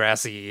fast,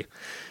 bluegrassy,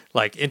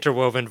 like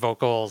interwoven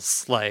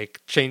vocals, like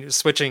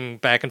switching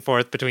back and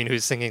forth between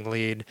who's singing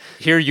lead.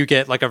 Here you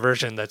get like a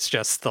version that's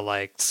just the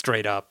like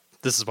straight up,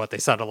 this is what they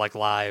sounded like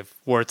live,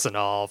 warts and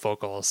all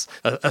vocals.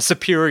 A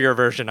superior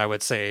version, I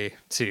would say,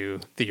 to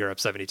the Europe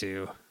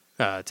 72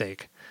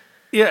 take.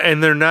 Yeah,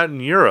 and they're not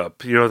in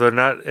Europe. They're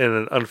not in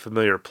an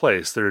unfamiliar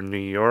place. They're in New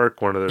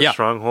York, one of their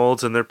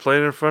strongholds, and they're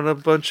playing in front of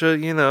a bunch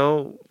of,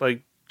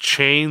 like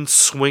chain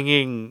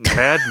swinging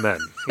madmen,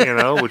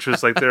 which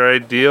was like their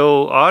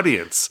ideal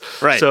audience.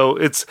 Right. So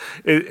it's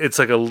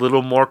like a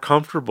little more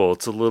comfortable.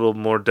 It's a little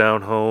more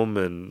down home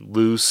and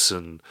loose,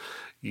 and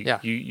you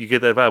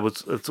get that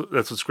vibe.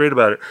 That's what's great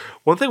about it.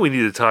 One thing we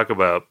need to talk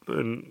about,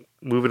 and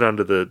moving on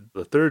to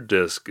the third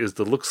disc, is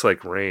the Looks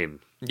Like Rain.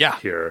 Yeah.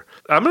 Here,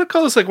 I'm gonna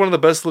call this like one of the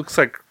best Looks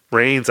Like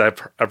Rains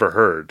I've ever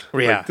heard.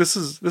 Yeah. Like, this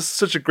is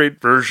such a great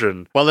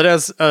version. Well, it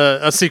has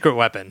a secret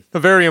weapon, a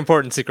very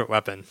important secret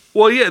weapon.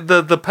 Well, yeah,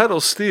 the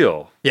pedal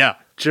steel. Yeah.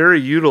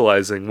 Jerry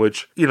utilizing,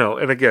 which,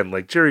 and again,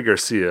 like Jerry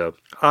Garcia,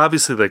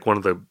 obviously like one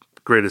of the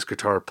greatest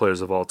guitar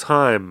players of all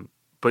time,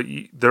 but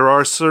there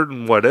are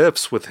certain what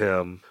ifs with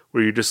him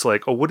where you're just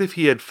like, oh, what if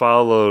he had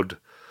followed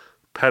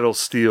pedal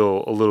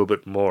steel a little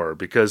bit more,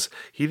 because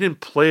he didn't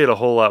play it a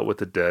whole lot with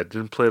the Dead,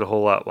 didn't play it a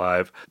whole lot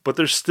live, but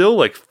there's still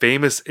like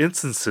famous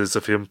instances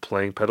of him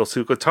playing pedal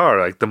steel guitar.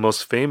 Like the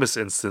most famous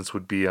instance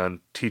would be on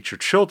Teach Your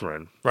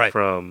Children, right,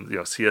 from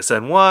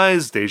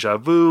CSNY's Deja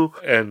Vu,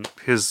 and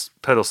his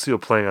pedal steel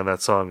playing on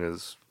that song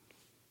is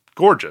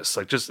gorgeous.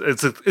 Like just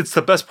it's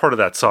the best part of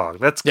that song.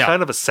 That's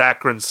kind of a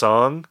saccharine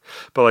song,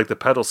 but like the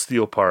pedal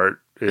steel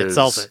part it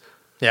sells it.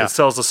 Yeah. It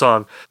sells the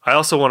song. I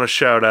also want to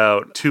shout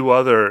out 2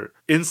 other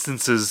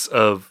instances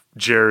of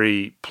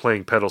Jerry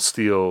playing pedal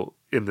steel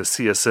in the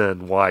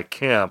CSNY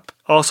camp.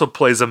 Also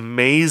plays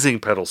amazing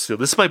pedal steel.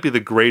 This might be the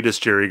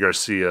greatest Jerry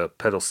Garcia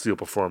pedal steel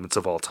performance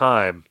of all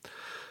time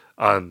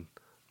on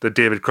the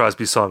David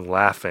Crosby song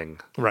Laughing.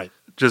 Right.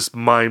 Just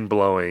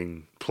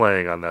mind-blowing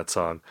playing on that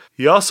song.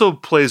 He also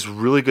plays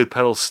really good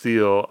pedal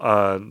steel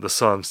on the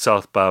song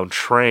Southbound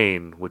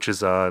Train, which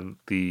is on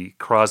the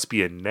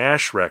Crosby and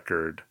Nash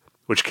record,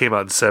 which came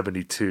out in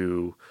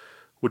 1972,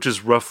 which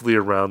is roughly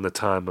around the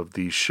time of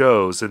these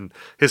shows. And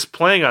his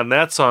playing on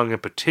that song in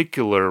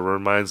particular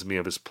reminds me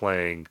of his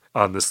playing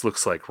on This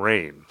Looks Like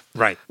Rain.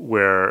 Right.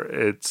 Where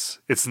it's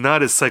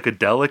not as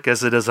psychedelic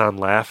as it is on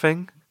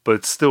Laughing, but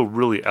it's still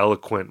really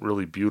eloquent,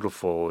 really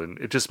beautiful, and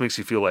it just makes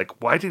you feel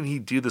like, why didn't he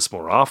do this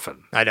more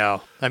often? I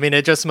know. I mean,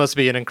 it just must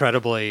be an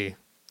incredibly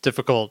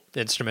difficult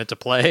instrument to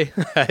play,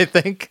 I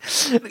think.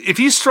 If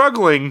he's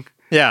struggling,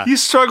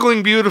 he's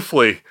struggling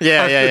beautifully.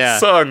 Yeah.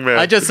 Song, man.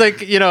 I just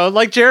think,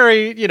 like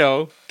Jerry,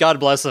 God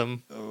bless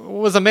him,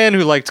 was a man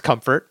who liked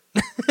comfort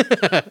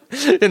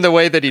in the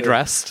way that he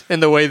dressed,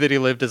 in the way that he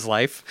lived his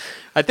life.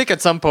 I think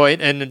at some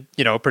point, and,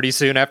 pretty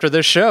soon after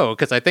this show,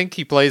 because I think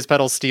he plays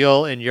pedal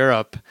steel in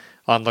Europe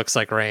on Looks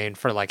Like Rain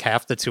for like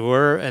half the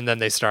tour, and then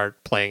they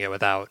start playing it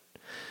without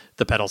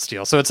the pedal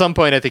steel. So at some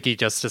point, I think he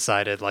just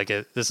decided like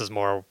this is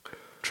more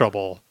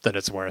trouble than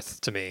it's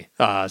worth to me.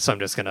 So I'm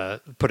just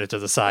gonna put it to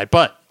the side.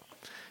 But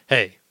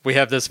hey, we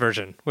have this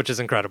version, which is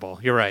incredible.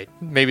 You're right,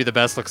 maybe the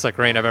best Looks Like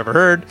Rain I've ever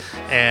heard,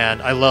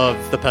 and I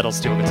love the pedal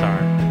steel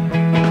guitar.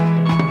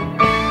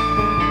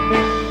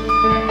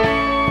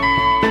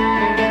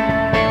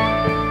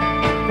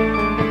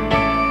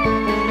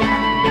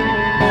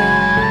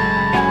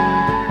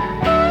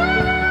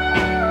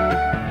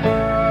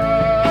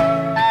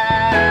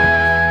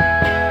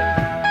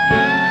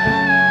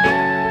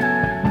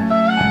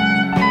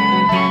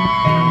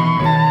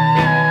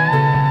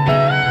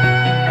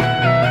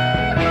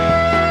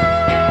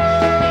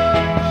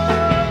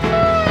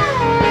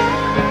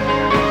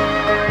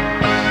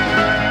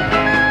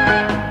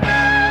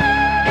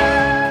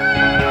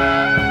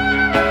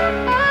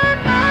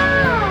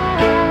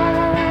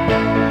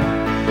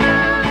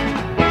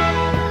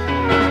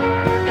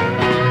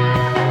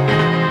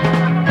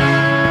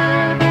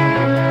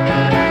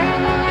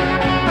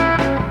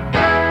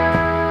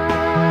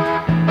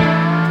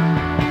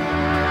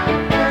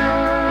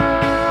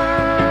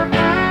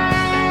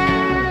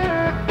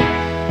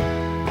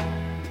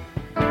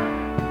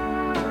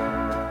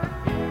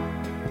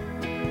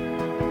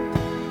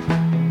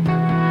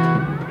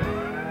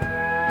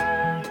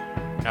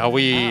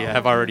 We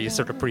have already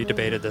sort of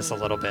pre-debated this a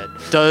little bit.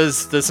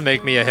 Does this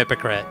make me a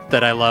hypocrite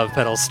that I love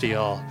pedal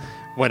steel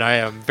when I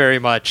am very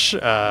much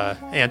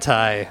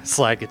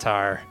anti-slide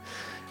guitar,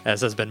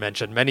 as has been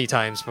mentioned many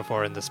times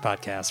before in this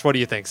podcast? What do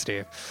you think,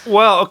 Steve?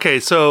 Well, okay,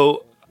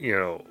 so,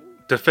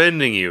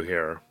 defending you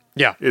here.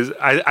 Yeah. Is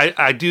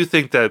I do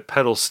think that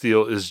pedal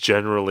steel is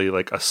generally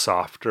like a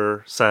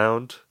softer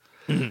sound.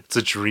 Mm-hmm. It's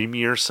a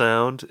dreamier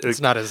sound.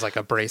 It's not as like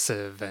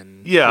abrasive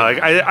and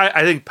like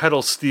I think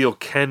pedal steel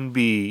can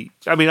be.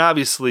 I mean,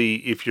 obviously,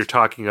 if you're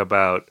talking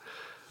about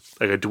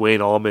like a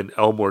Duane Allman,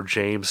 Elmore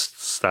James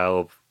style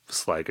of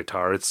slide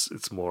guitar,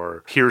 it's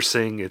more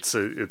piercing. It's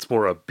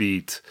more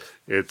upbeat.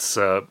 It's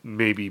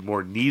maybe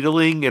more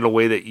needling in a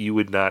way that you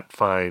would not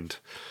find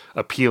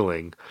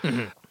appealing.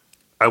 Mm-hmm.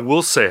 I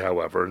will say,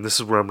 however, and this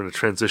is where I'm going to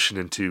transition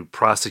into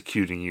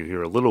prosecuting you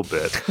here a little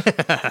bit.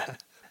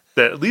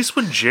 That at least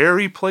when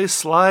Jerry plays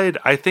slide,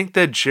 I think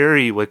that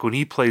Jerry, like when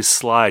he plays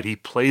slide, he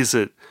plays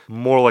it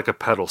more like a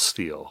pedal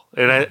steel.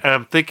 And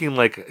I'm thinking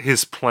like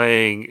his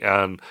playing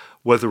on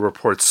Weather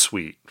Report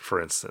Suite,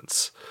 for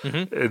instance,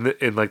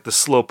 in like the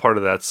slow part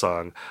of that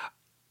song.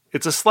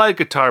 It's a slide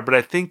guitar, but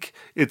I think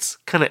it's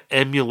kind of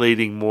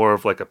emulating more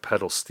of like a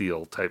pedal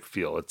steel type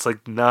feel. It's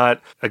like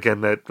not, again,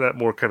 that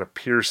more kind of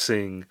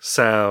piercing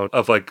sound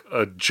of like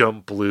a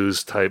jump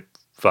blues type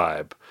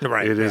vibe.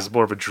 Right. It is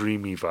more of a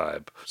dreamy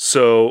vibe.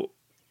 So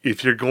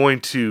if you're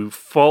going to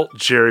fault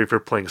Jerry for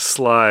playing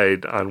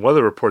slide on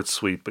Weather Report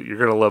Suite, but you're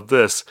going to love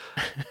this,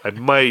 I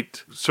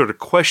might sort of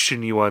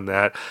question you on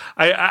that.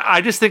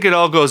 I just think it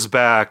all goes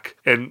back,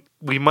 and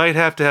we might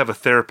have to have a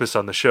therapist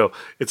on the show.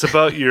 It's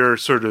about your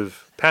sort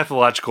of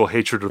pathological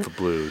hatred of the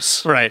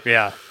blues. Right,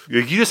 yeah.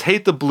 You just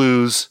hate the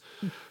blues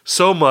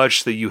so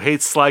much that you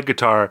hate slide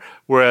guitar,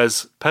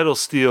 whereas pedal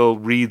steel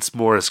reads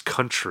more as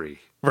country.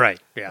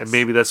 Right, yes. And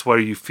maybe that's why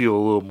you feel a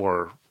little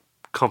more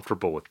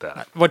comfortable with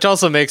that. Which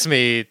also makes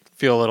me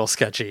feel a little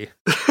sketchy.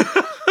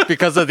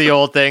 Because of the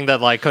old thing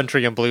that like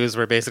country and blues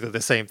were basically the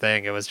same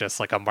thing. It was just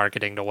like a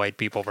marketing to white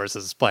people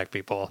versus black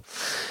people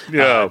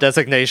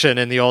designation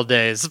in the old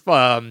days.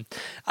 I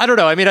don't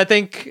know. I mean, I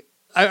think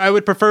I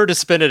would prefer to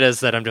spin it as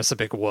that I'm just a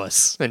big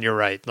wuss, and you're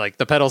right. Like,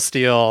 the pedal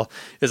steel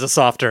is a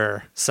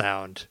softer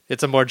sound.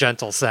 It's a more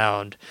gentle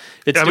sound.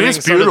 It's doing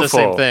it's sort of the same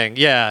beautiful. thing.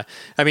 Yeah.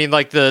 I mean,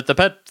 like,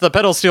 the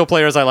pedal steel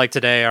players I like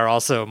today are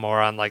also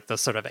more on, like, the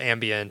sort of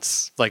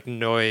ambient, like,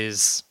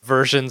 noise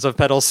versions of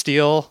pedal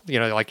steel. You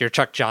know, like your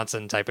Chuck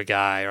Johnson type of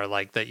guy, or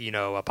like the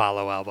Eno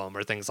Apollo album,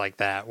 or things like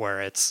that,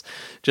 where it's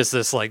just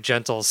this, like,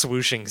 gentle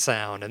swooshing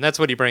sound. And that's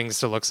what he brings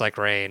to Looks Like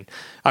Rain.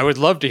 I would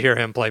love to hear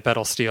him play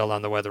pedal steel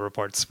on the Weather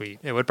Report suite.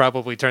 It would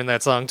probably turn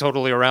that song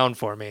totally around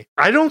for me.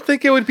 I don't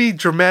think it would be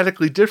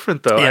dramatically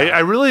different, though. Yeah. I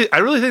really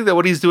think that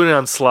what he's doing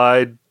on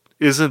Slide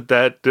isn't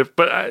that different.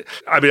 But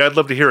I mean, I'd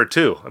love to hear it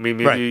too. I mean,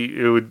 maybe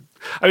it would.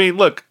 I mean,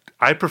 look,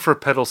 I prefer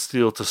pedal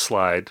steel to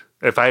Slide.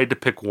 If I had to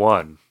pick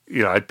one,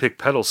 you know, I'd pick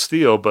pedal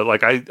steel. But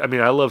like, I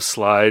mean, I love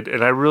Slide,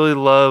 and I really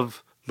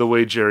love the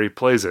way Jerry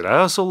plays it. I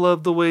also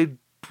love the way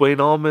Dwayne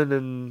Allman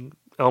and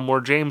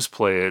Elmore James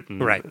play it,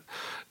 and, right?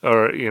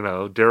 Or, you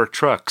know, Derek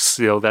Trucks,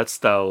 you know, that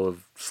style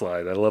of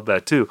Slide. I love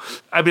that too.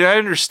 I mean, I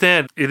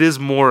understand it is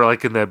more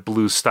like in that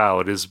blues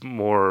style.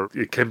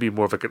 It can be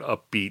more of like an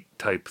upbeat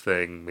type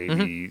thing,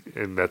 maybe,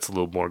 and that's a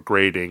little more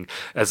grating,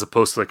 as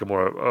opposed to like a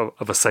more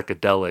of a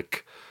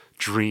psychedelic,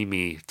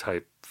 dreamy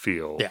type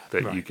feel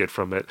that you get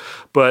from it.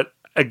 But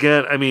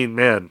again, I mean,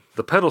 man,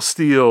 the pedal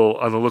steel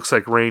on the Looks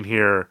Like Rain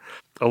here,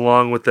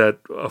 along with that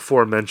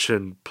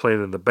aforementioned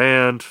Playing in the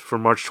Band for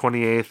March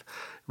 28th,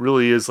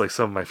 really is like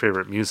some of my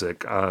favorite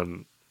music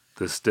on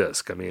this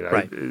disc. I mean,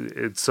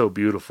 it's so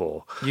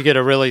beautiful. You get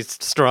a really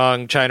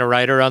strong China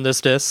Rider on this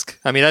disc.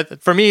 I mean,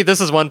 for me, this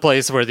is one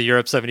place where the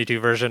Europe 72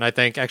 version, I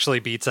think, actually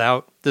beats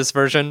out this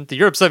version. The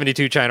Europe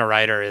 72 China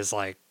Rider is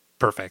like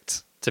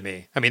perfect to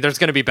me. I mean, there's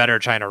going to be better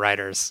China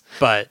Riders,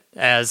 but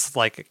as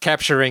like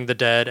Capturing the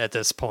Dead at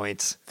this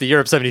point, the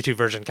Europe 72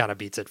 version kind of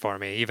beats it for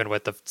me, even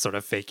with the sort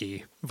of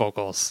fakey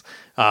vocals.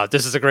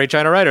 This is a great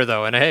China Rider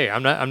though, and hey,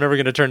 I'm never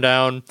going to turn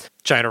down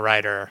China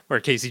Rider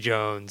or Casey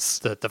Jones,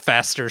 the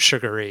faster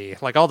Sugary,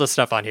 like all the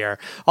stuff on here.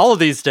 All of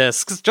these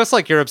discs, just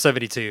like Europe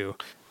 72,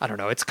 I don't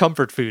know, it's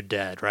comfort food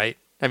dead, right?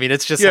 I mean,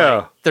 it's just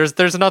like,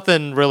 there's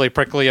nothing really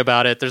prickly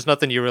about it. There's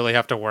nothing you really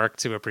have to work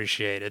to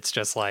appreciate. It's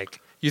just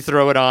like, you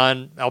throw it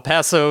on. El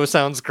Paso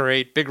sounds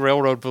great. Big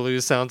Railroad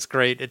Blues sounds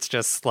great. It's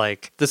just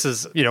like, this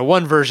is, you know,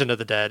 one version of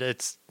the Dead.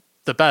 It's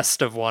the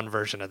best of one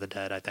version of the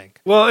Dead, I think.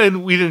 Well,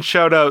 and we didn't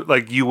shout out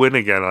like You Win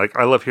Again. Like,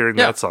 I love hearing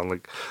that song,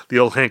 like the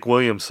old Hank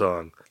Williams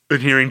song,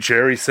 and hearing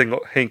Jerry sing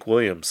Hank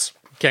Williams.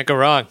 Can't go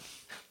wrong.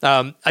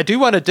 I do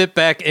want to dip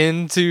back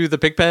into the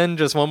Pigpen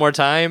just one more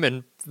time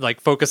and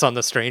like focus on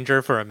The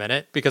Stranger for a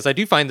minute, because I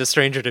do find The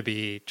Stranger to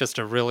be just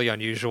a really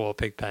unusual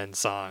Pigpen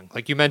song.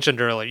 Like you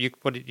mentioned earlier,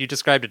 you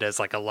described it as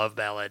like a love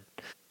ballad,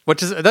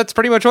 that's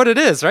pretty much what it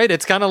is, right?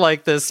 It's kind of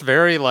like this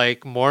very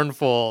like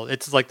mournful,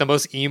 it's like the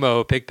most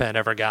emo Pigpen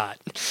ever got.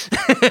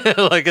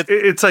 Like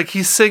it's like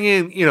he's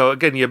singing, you know,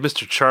 again, you have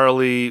Mr.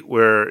 Charlie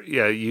where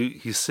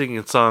he's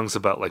singing songs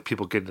about like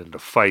people getting into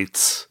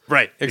fights,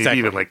 right? Exactly.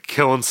 Even like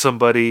killing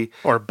somebody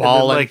or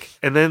bawling,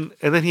 and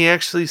then he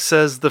actually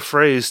says the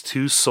phrase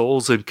 "two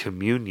souls in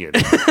communion."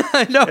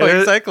 I know,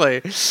 exactly.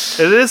 It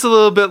is a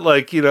little bit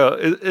like, you know,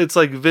 it's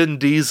like Vin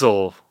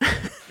Diesel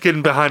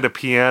getting behind a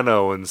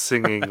piano and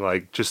singing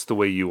like "Just the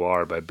Way You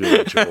Are" by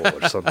Billy Joel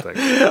or something.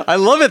 I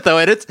love it though,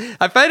 and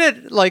I find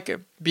it like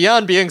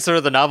beyond being sort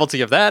of the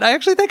novelty of that, I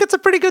actually think it's a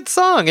pretty good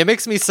song. It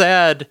makes me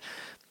sad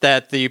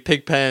that the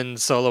Pigpen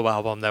solo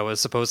album that was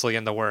supposedly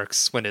in the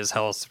works when his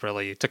health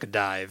really took a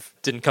dive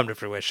didn't come to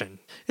fruition.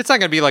 It's not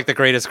going to be like the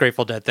greatest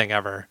Grateful Dead thing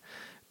ever,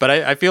 but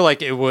I feel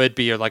like it would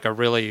be like a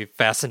really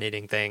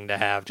fascinating thing to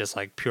have just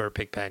like pure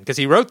Pigpen. Because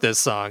he wrote this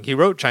song. He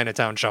wrote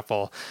Chinatown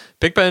Shuffle.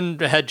 Pigpen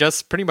had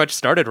just pretty much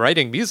started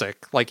writing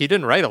music. Like he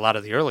didn't write a lot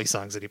of the early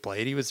songs that he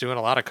played. He was doing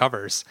a lot of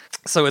covers.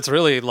 So it's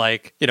really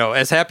like, you know,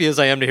 as happy as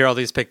I am to hear all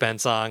these Pigpen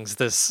songs,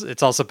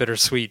 it's also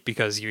bittersweet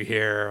because you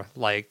hear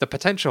like the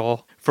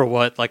potential for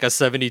what like a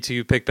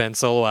 72 Pigpen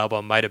solo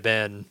album might have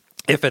been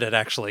if it had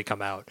actually come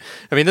out.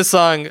 I mean, this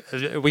song,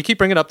 we keep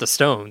bringing up the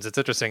Stones. It's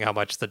interesting how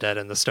much the Dead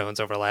and the Stones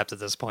overlapped at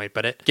this point,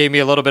 but it gave me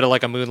a little bit of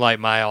like a Moonlight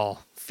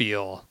Mile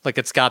feel. Like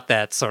it's got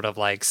that sort of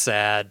like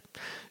sad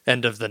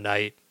end of the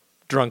night,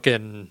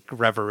 drunken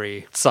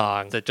reverie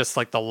song that just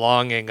like the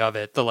longing of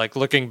it, the like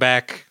looking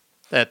back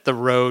at the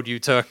road you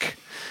took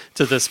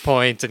to this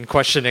point and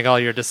questioning all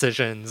your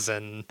decisions.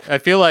 And I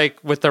feel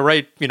like with the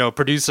right, you know,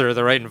 producer,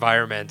 the right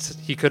environment,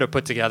 he could have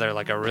put together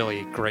like a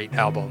really great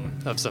album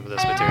of some of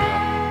this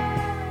material.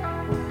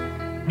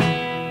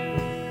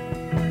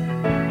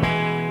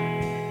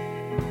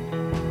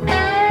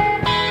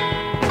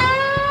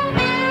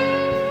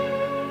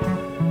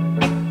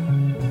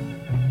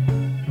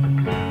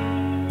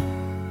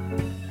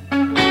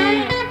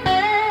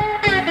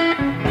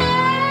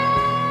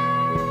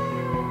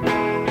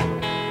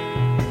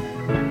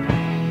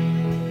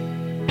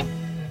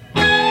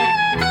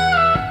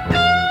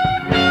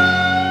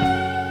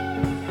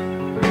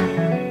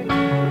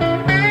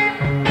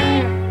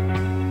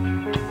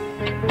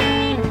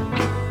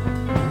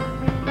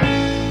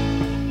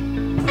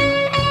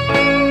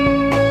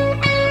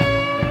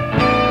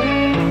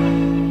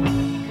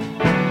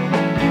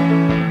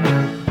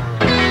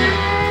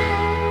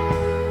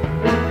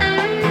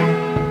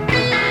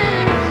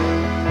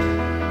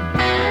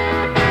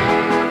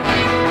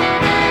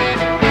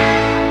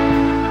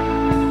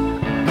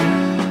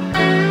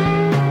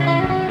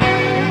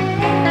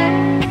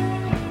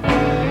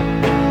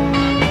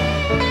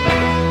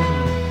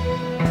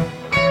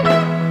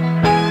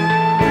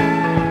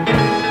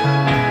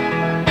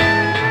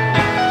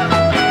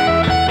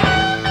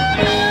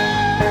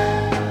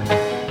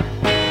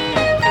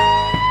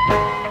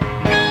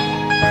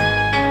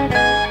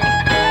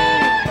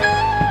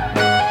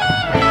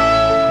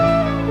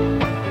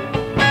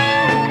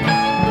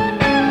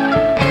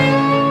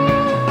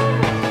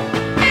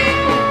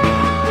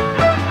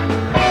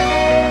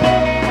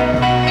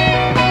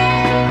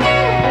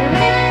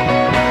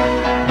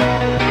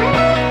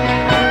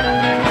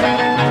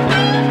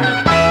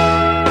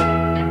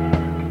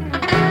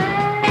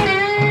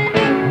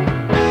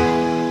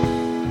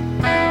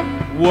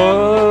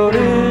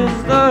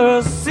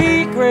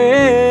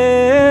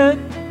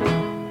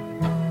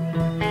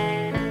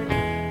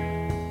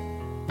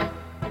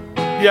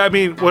 Yeah, I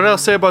mean, what I'll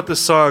say about this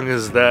song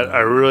is that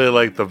I really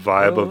like the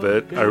vibe of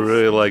it. I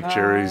really like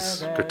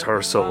Jerry's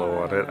guitar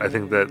solo on it. I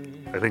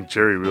think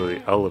Jerry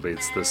really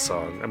elevates this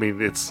song. I mean,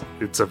 it's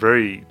a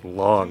very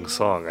long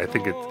song. I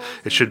think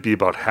it should be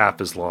about half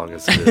as long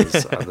as it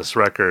is on this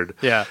record.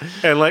 Yeah.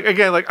 And like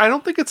again, like I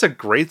don't think it's a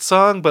great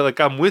song, but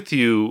like I'm with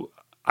you.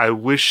 I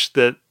wish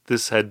that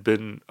this had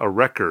been a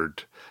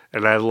record.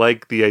 And I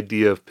like the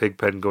idea of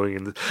Pigpen going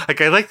in. Like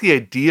I like the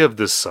idea of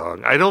this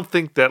song. I don't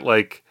think that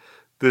like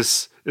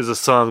this is a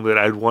song that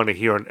I'd want to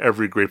hear on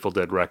every Grateful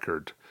Dead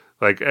record,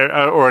 like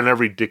or on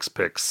every Dick's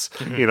Picks.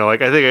 Mm-hmm. You know,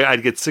 like I think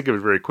I'd get sick of it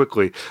very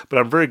quickly. But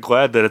I'm very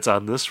glad that it's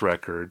on this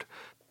record.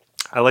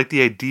 I like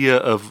the idea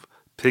of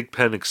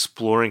Pigpen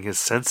exploring his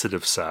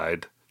sensitive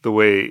side the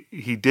way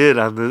he did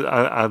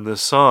on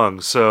this song.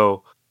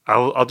 So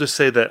I'll just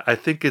say that I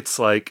think it's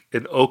like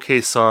an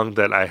okay song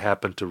that I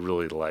happen to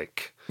really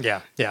like.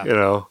 Yeah. You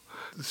know.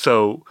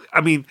 So, I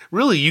mean,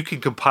 really, you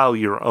can compile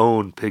your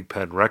own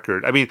Pigpen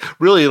record. I mean,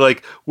 really,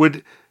 like,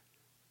 would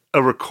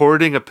a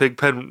recording of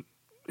Pigpen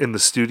in the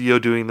studio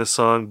doing this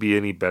song be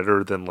any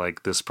better than,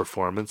 like, this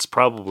performance?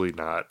 Probably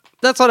not.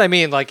 That's what I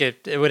mean. Like,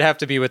 it would have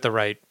to be with the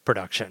right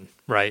production,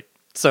 right?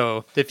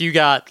 So, if you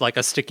got, like,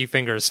 a Sticky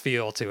Fingers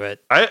feel to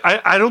it.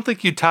 I don't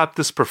think you top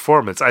this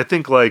performance. I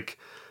think, like,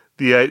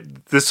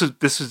 this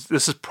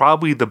is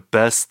probably the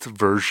best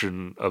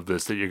version of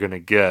this that you're gonna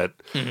get,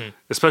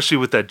 especially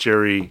with that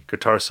Jerry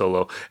guitar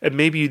solo. And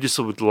maybe you just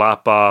would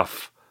lop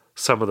off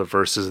some of the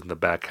verses in the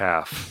back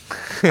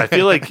half. I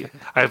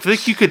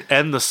think you could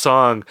end the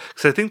song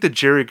because I think the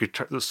Jerry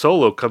guitar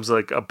solo comes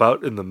like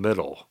about in the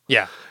middle.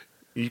 Yeah,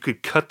 you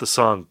could cut the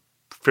song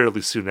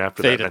fairly soon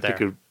after Fade that. it I think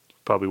there. it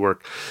would probably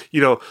work.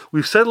 You know,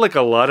 we've said like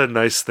a lot of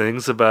nice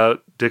things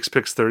about Dick's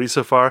Picks 30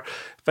 so far.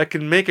 If I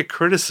can make a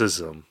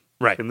criticism.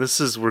 Right. And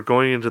we're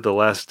going into the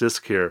last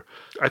disc here.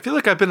 I feel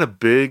like I've been a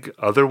big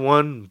Other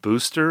One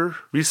booster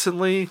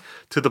recently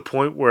to the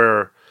point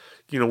where,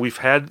 you know, we've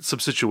had some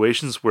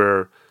situations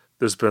where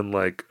there's been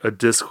like a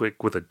disc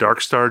with a Dark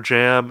Star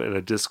jam and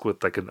a disc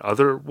with like an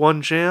Other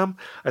One jam.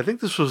 I think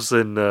this was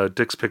in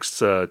Dick's Picks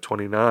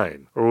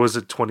 29, or was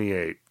it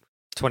 28?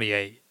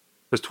 28. It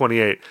was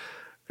 28.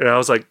 And I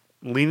was like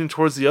leaning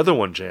towards the Other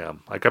One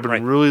jam. Like I've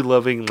been really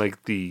loving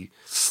like the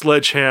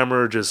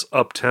sledgehammer, just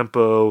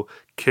up-tempo,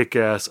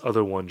 kick-ass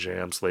Other One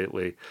jams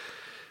lately.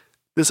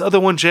 This Other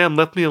One jam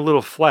left me a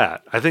little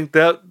flat. I think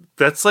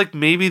that's like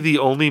maybe the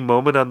only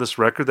moment on this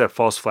record that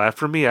falls flat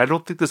for me. I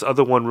don't think this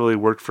Other One really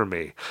worked for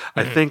me.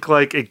 I think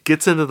like it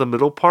gets into the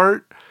middle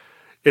part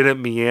and it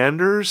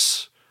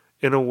meanders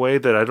in a way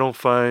that I don't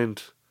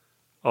find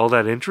all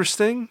that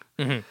interesting.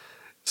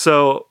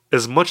 So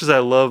as much as I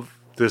love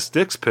this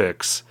Dick's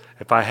Picks,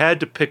 if I had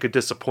to pick a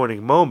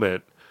disappointing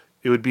moment,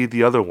 it would be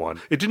the Other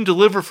One. It didn't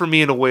deliver for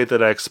me in a way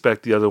that I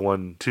expect the Other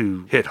One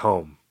to hit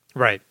home.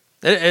 Right.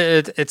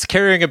 It's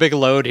carrying a big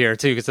load here,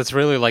 too, because it's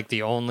really like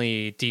the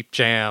only deep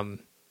jam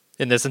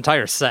in this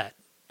entire set.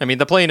 I mean,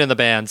 the Playing and the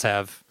bands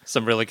have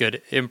some really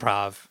good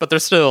improv, but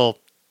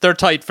they're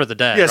tight for the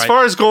Dead. Yeah, as right?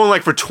 far as going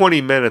like for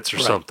 20 minutes or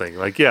something.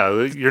 Like,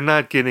 yeah, you're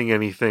not getting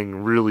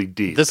anything really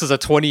deep. This is a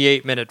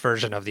 28-minute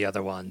version of the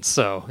Other One,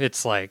 so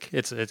it's like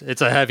it's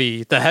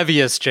the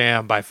heaviest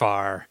jam by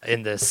far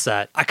in this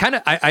set.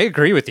 I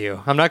agree with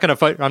you. I'm not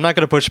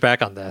gonna push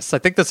back on this. I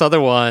think this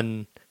Other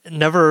One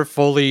never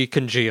fully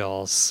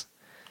congeals.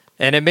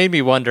 And it made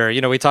me wonder,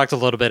 you know, we talked a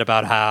little bit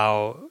about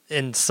how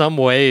in some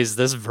ways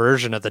this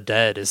version of the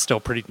Dead is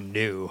still pretty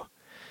new.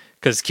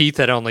 Because Keith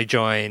had only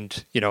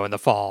joined, you know, in the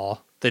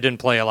fall. They didn't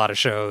play a lot of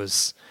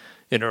shows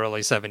in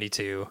early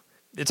 72.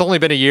 It's only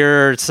been a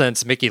year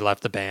since Mickey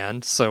left the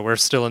band, so we're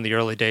still in the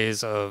early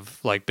days of,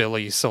 like,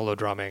 Billy solo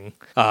drumming.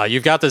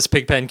 You've got this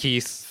Pigpen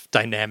Keith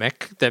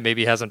dynamic that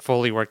maybe hasn't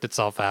fully worked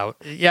itself out.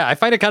 Yeah, I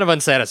find it kind of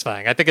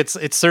unsatisfying. I think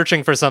it's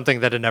searching for something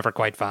that it never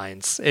quite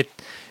finds.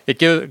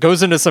 It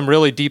goes into some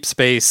really deep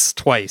space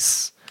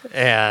twice,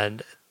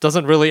 and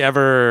doesn't really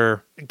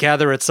ever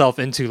gather itself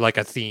into, like,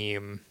 a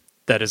theme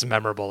that is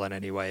memorable in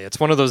any way. It's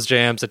one of those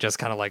jams that just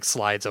kind of like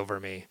slides over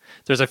me.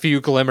 There's a few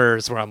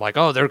glimmers where I'm like,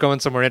 oh, they're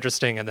going somewhere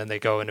interesting, and then they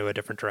go into a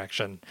different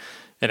direction,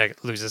 and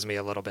it loses me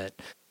a little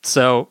bit.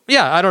 So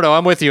yeah, I don't know.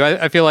 I'm with you.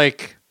 I feel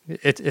like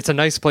it's a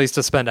nice place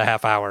to spend a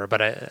half hour,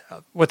 but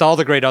with all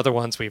the great Other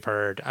Ones we've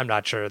heard, I'm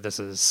not sure this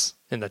is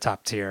in the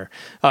top tier.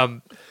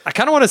 I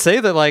kind of want to say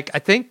that, like, I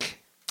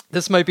think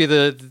this might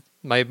be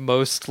my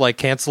most like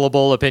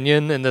cancelable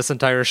opinion in this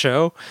entire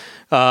show,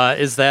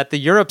 is that the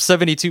Europe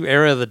 72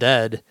 era of the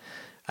Dead,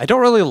 I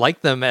don't really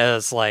like them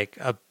as like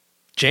a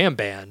jam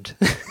band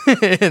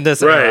in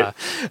this era.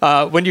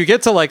 When you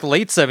get to like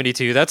late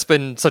 72, that's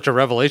been such a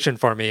revelation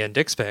for me in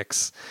Dick's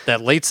Picks, that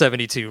late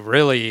 72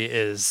 really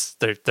is,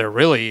 they're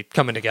really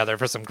coming together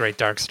for some great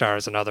Dark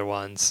Stars and Other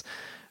Ones.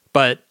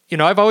 But, you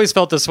know, I've always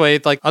felt this way,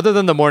 like, other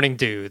than The Morning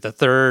Dew, the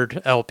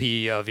third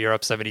LP of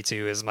Europe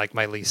 72 is like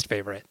my least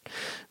favorite.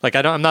 Like,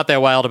 I'm not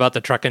that wild about the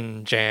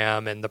Truckin'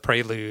 Jam and the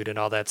Prelude and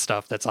all that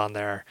stuff that's on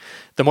there.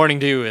 The Morning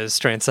Dew is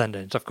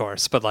transcendent, of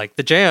course, but like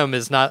the Jam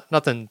is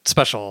nothing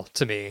special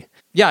to me.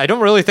 Yeah, I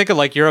don't really think of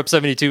like Europe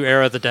 72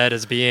 era of the Dead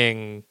as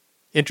being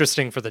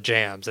interesting for the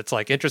jams. It's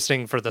like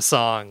interesting for the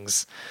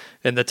songs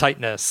and the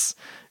tightness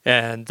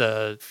and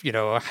the,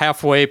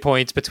 halfway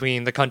points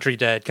between the country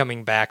Dead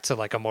coming back to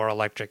like a more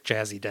electric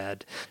jazzy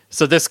Dead.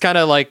 So this kind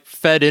of like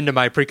fed into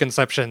my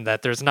preconception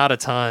that there's not a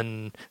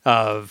ton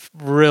of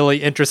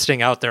really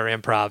interesting out there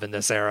improv in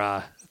this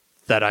era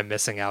that I'm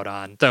missing out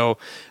on. Though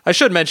I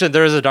should mention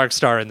there is a Dark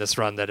Star in this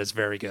run that is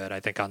very good, I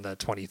think on the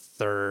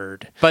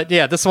 23rd. But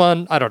yeah, this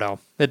one, I don't know.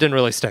 It didn't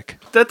really stick.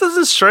 That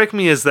doesn't strike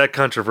me as that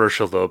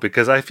controversial though,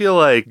 because I feel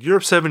like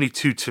Europe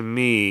 72 to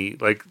me,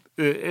 like,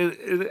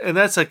 and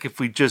that's like if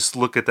we just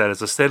look at that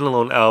as a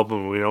standalone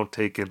album, we don't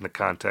take in the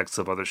context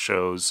of other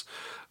shows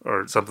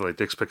or something like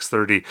Dick's Picks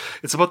 30.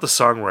 It's about the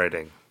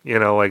songwriting,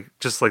 like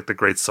just like the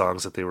great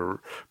songs that they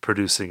were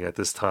producing at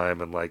this time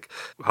and like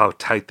how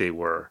tight they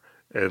were.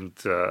 And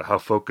how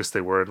focused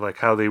they were, and like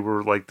how they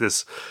were like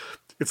this.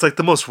 It's like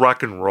the most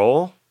rock and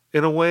roll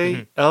in a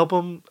way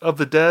album of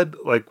the Dead,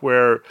 like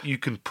where you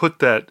can put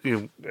that,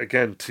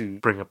 again to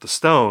bring up the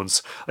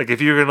Stones. Like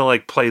if you're gonna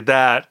like play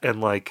that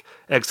and like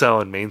Exile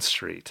on Main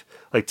Street,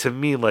 like to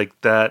me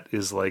like that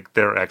is like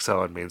their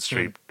Exile on Main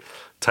Street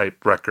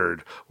type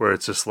record, where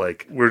it's just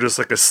like we're just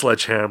like a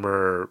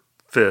sledgehammer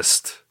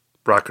fist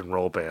rock and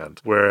roll band.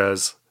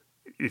 Whereas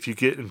if you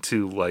get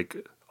into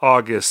like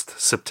August,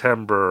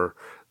 September,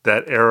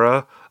 that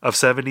era of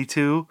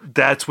 72,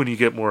 that's when you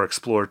get more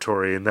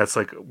exploratory, and that's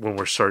like when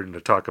we're starting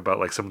to talk about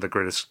like some of the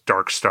greatest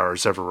Dark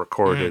Stars ever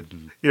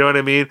recorded. You know what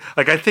I mean?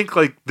 Like I think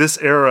like this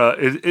era,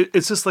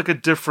 it's just like a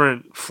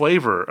different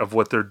flavor of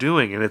what they're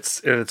doing, and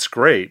it's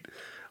great.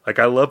 Like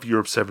I love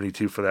Europe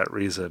 72 for that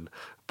reason.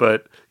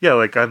 But yeah,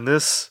 like on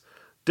this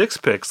Dick's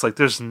Picks, like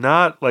there's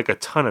not like a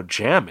ton of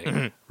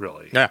jamming,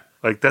 really. Yeah.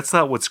 Like that's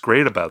not what's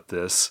great about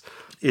this.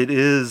 It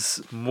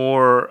is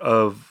more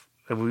of,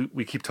 and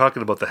we keep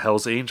talking about the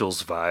Hells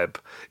Angels vibe.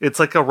 It's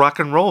like a rock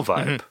and roll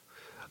vibe.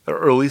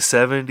 Early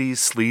 70s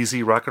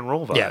sleazy rock and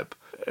roll vibe. Yeah.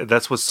 And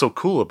that's what's so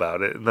cool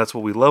about it, and that's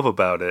what we love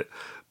about it.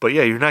 But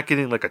yeah, you're not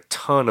getting like a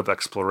ton of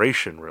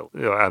exploration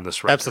on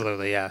this record.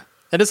 Absolutely, yeah.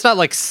 And it's not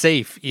like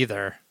safe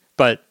either.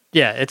 But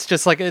yeah, it's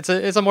just like it's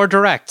a more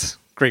direct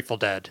Grateful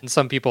Dead. And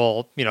some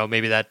people,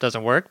 maybe that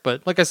doesn't work,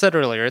 but like I said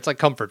earlier, it's like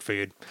comfort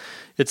food.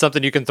 It's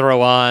something you can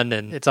throw on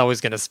and it's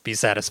always going to be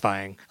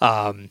satisfying.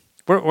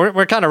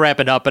 We're kind of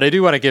wrapping up, but I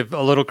do want to give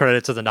a little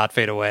credit to the Not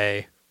Fade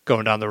Away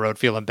Going Down the Road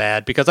Feeling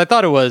Bad, because I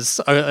thought it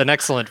was an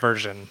excellent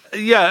version.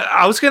 Yeah,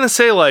 I was going to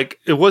say, like,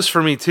 it was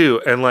for me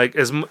too. And like,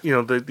 as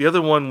the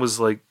other one was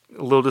like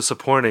a little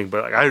disappointing,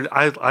 but like,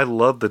 I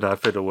love the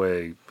Not Fade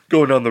Away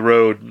Going Down the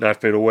Road, Not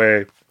Fade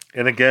Away.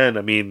 And again,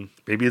 I mean,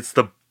 maybe it's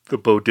the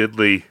Bo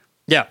Diddley.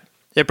 Yeah,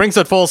 it brings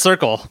it full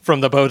circle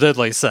from the Bo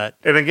Diddley set.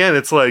 And again,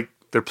 it's like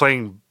they're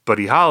playing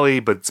Buddy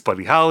Holly, but it's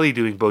Buddy Holly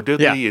doing Bo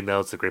Diddley, and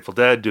now it's the Grateful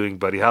Dead doing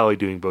Buddy Holly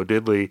doing Bo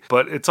Diddley.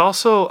 But it's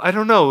also, I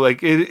don't know,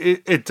 like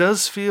it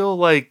does feel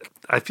like,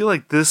 I feel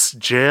like this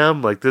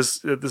jam, like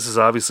this is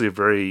obviously a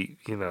very,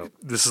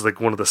 this is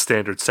like one of the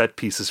standard set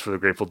pieces for the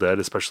Grateful Dead,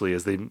 especially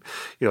as they,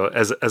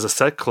 as a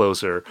set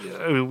closer.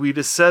 I mean, we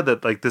just said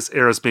that like this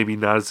era is maybe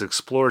not as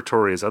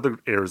exploratory as other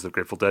eras of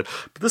Grateful Dead,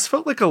 but this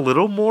felt like a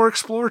little more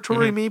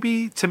exploratory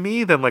maybe to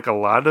me than like a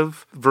lot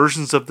of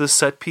versions of this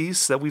set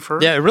piece that we've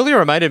heard. Yeah, it really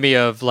reminded me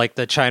of like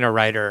the China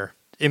Rider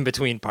in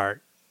between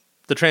part,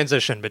 the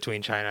transition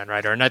between China and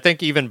Rider. And I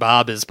think even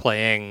Bob is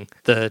playing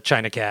the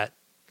China Cat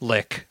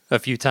lick a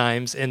few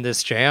times in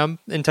this jam,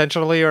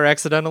 intentionally or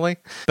accidentally.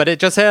 But it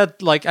just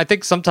had, like, I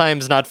think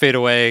sometimes Not Fade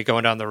Away,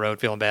 Going Down the Road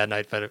Feeling Bad,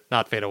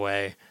 Not Fade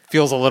Away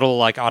feels a little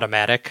like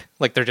automatic,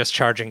 like they're just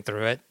charging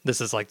through it.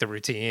 This is like the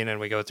routine and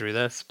we go through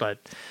this. But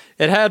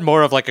it had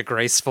more of like a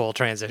graceful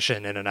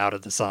transition in and out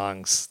of the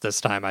songs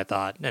this time, I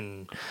thought,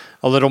 and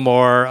a little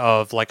more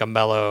of like a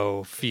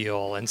mellow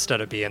feel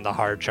instead of being the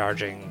hard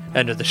charging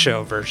end of the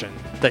show version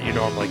that you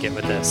normally get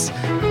with this.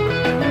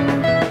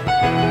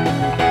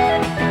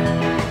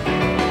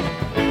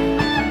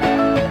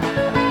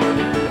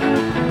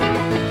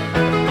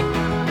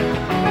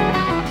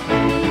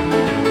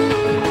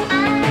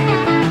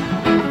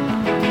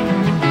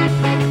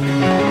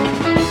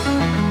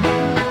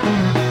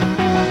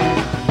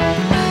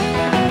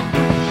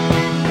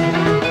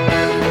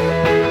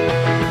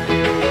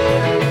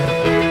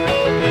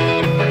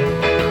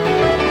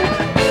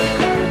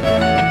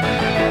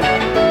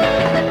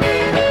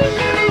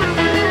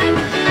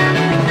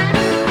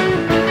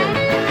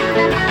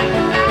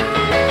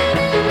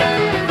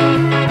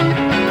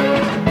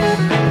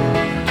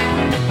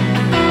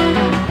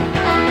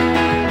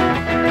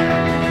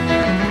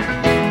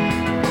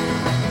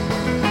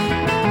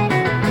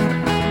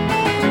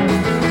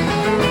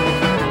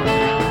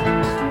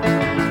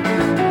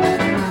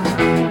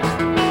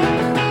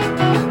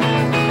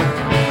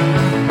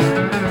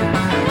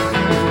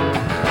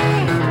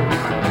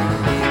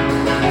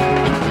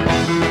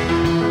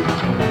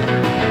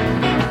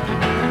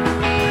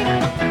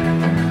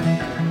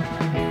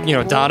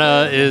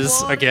 Donna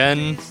is,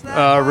 again,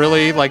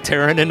 really, like,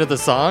 tearing into the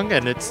song.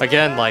 And it's,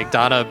 again, like,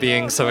 Donna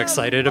being so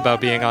excited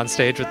about being on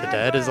stage with the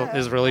Dead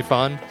is really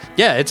fun.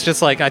 Yeah, it's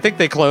just, like, I think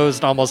they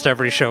closed almost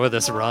every show of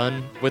this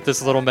run with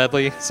this little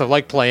medley. So,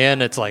 like,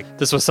 playing, it's like,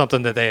 this was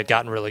something that they had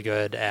gotten really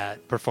good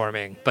at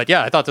performing. But,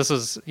 yeah, I thought this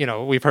was,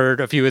 we've heard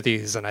a few of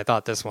these, and I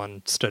thought this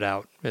one stood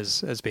out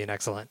as being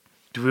excellent.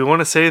 Do we want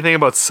to say anything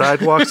about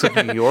Sidewalks of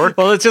New York?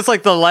 Well, it's just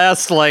like the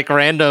last like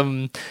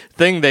random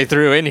thing they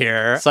threw in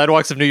here.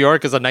 Sidewalks of New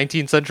York is a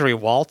 19th century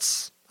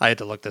waltz. I had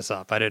to look this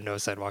up. I didn't know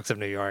Sidewalks of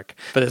New York.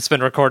 But it's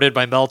been recorded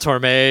by Mel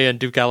Torme and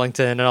Duke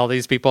Ellington and all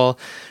these people.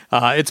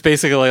 It's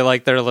basically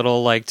like their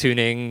little like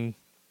tuning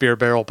beer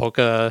barrel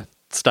polka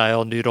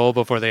style noodle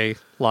before they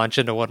launch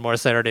into One More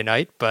Saturday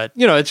Night. But,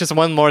 it's just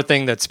one more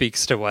thing that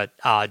speaks to what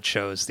odd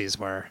shows these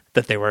were.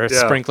 That they were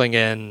sprinkling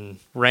in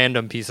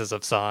random pieces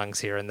of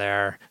songs here and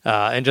there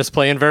and just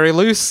playing very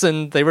loose.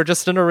 And they were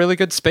just in a really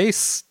good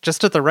space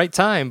just at the right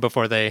time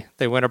before they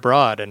went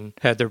abroad and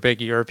had their big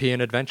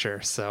European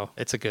adventure. So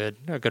it's a good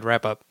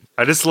wrap up.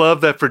 I just love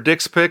that for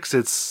Dick's Picks,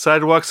 it's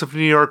Sidewalks of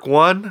New York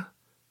 1,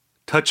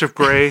 Touch of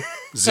Grey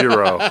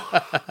 0.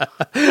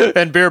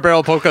 And Beer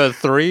Barrel Polka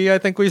 3, I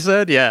think we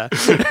said. Yeah.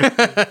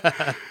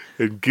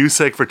 And Goose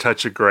Egg for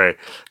Touch of Grey.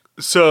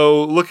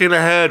 So looking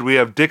ahead, we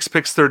have Dick's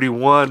Picks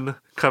 31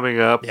 coming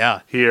up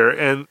here.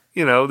 And,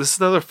 this is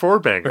another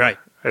 4-banger, right?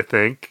 I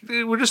think.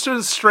 We're just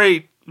doing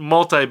straight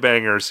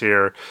multi-bangers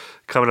here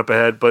coming up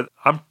ahead. But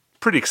I'm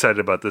pretty excited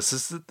about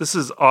this. This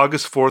is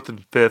August 4th and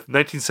 5th,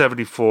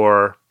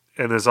 1974.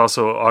 And there's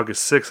also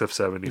August 6th of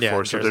 74.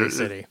 Yeah, Jersey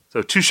City.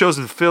 So 2 shows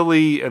in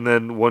Philly and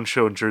then 1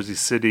 show in Jersey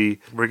City.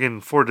 We're getting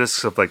 4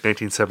 discs of like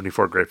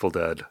 1974 Grateful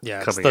Dead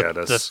coming at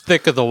us. The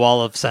thick of the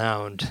wall of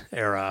sound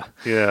era.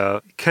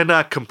 Yeah.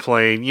 Cannot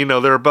complain.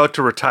 They're about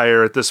to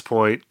retire at this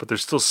point, but they're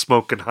still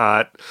smoking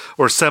hot.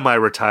 Or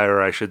semi-retire,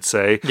 I should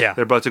say. Yeah.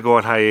 They're about to go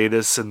on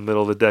hiatus in the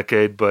middle of the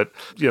decade, but,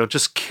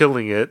 just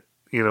killing it,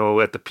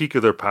 at the peak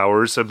of their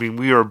powers. I mean,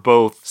 we are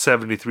both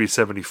 73,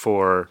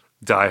 74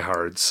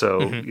 diehards, so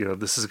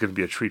this is going to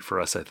be a treat for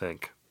us, I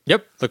think.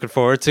 Yep, looking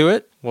forward to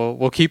it.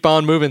 We'll keep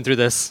on moving through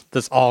this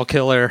all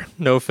killer,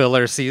 no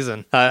filler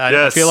season.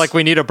 I feel like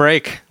we need a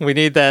break. We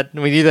need that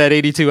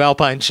 82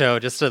 Alpine show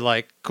just to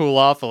like cool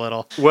off a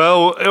little.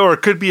 Well, or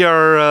it could be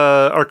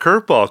our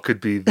curveball.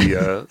 Could be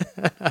the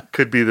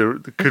could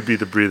be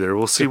the breather.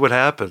 We'll see what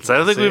happens. I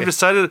don't think we've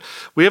decided.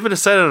 We haven't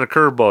decided on a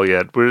curveball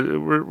yet.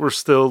 We're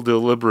still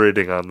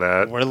deliberating on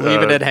that. We're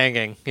leaving it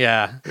hanging.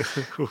 Yeah,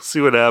 we'll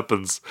see what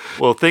happens.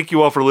 Well, thank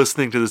you all for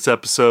listening to this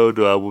episode.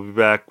 We'll be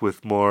back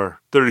with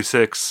more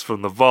 36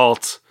 from the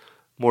vault.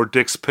 More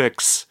Dick's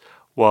Picks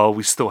while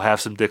we still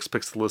have some Dick's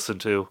Picks to listen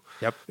to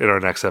in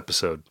our next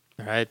episode.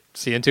 All right.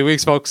 See you in 2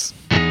 weeks, folks.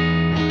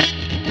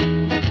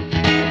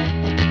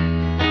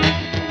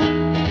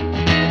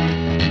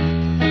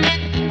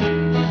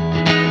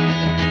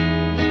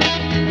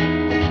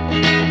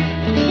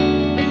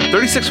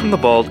 "36 from the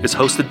Vault" is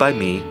hosted by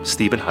me,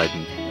 Stephen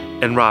Hyden,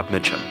 and Rob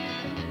Mitchum,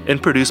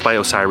 and produced by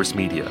Osiris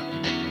Media.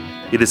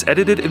 It is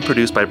edited and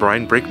produced by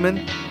Brian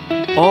Brinkman.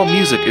 All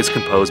music is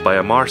composed by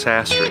Amar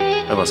Sastry,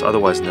 unless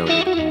otherwise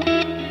noted.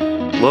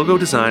 Logo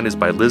design is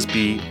by Liz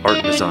B.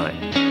 Art Design.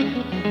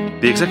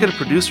 The executive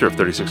producer of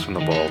 36 from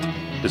the Vault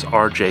is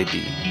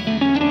RJB.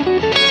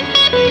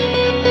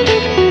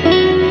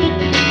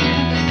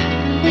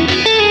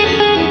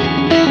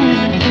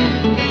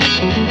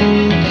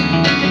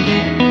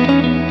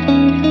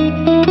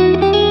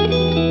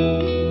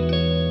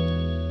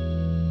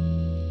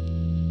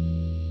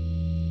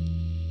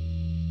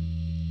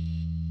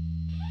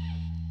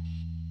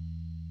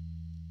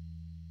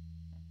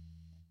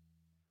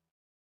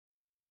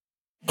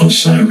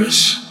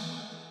 Osiris.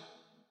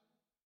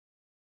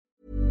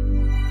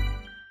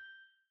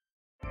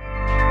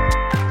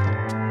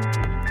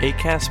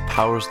 Acast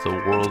powers the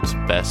world's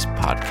best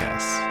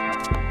podcasts.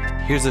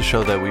 Here's a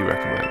show that we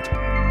recommend.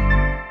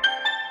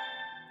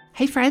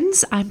 Hey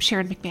friends, I'm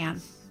Sharon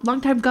McMahon,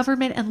 longtime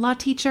government and law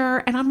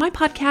teacher, and on my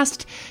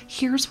podcast,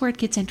 Here's Where It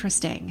Gets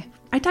Interesting.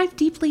 I dive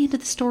deeply into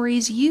the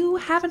stories you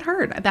haven't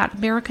heard about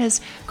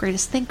America's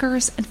greatest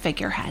thinkers and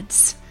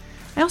figureheads.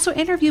 I also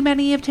interview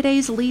many of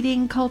today's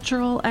leading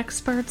cultural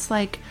experts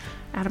like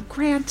Adam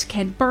Grant,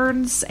 Ken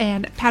Burns,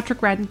 and Patrick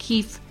Radden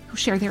Keefe, who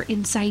share their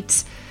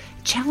insights,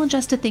 challenge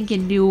us to think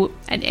in new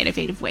and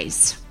innovative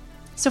ways.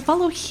 So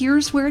follow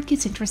Here's Where It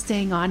Gets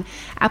Interesting on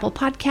Apple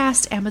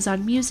Podcasts,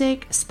 Amazon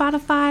Music,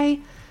 Spotify,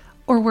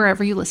 or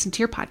wherever you listen to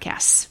your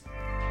podcasts.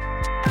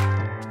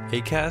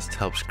 Acast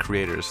helps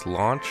creators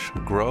launch,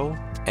 grow,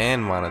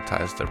 and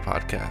monetize their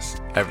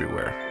podcasts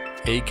everywhere.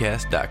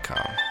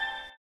 Acast.com.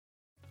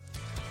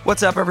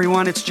 What's up,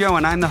 everyone? It's Joe,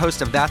 and I'm the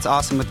host of That's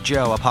Awesome with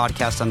Joe, a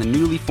podcast on the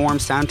newly formed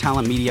Sound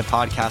Talent Media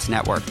Podcast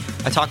Network.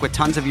 I talk with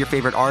tons of your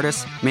favorite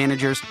artists,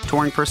 managers,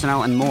 touring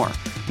personnel, and more.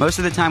 Most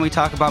of the time we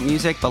talk about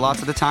music, but lots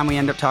of the time we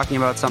end up talking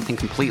about something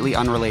completely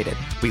unrelated.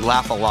 We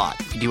laugh a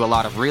lot. We do a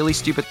lot of really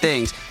stupid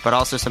things, but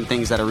also some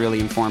things that are really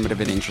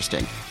informative and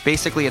interesting.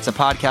 Basically, it's a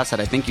podcast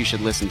that I think you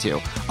should listen to.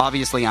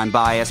 Obviously, I'm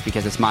biased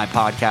because it's my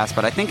podcast,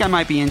 but I think I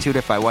might be into it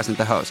if I wasn't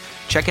the host.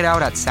 Check it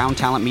out at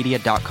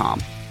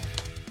soundtalentmedia.com.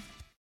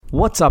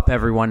 What's up,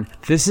 everyone?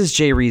 This is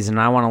Jay Reason,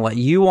 and I want to let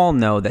you all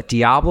know that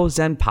Diablo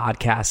Zen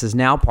Podcast is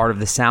now part of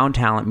the Sound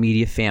Talent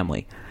Media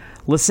family.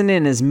 Listen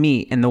in as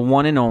me and the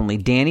one and only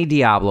Danny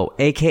Diablo,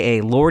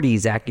 aka Lord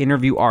Ezak,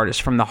 interview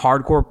artists from the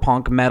hardcore,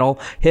 punk, metal,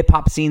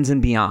 hip-hop scenes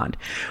and beyond.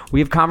 We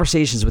have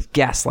conversations with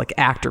guests like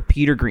actor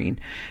Peter Green,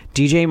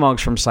 DJ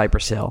Muggs from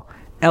Cypress Hill,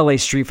 LA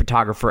street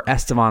photographer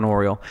Estevan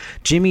Oriol,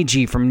 Jimmy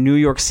G from New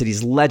York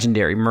City's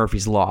legendary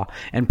Murphy's Law,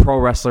 and pro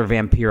wrestler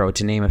Vampiro,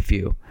 to name a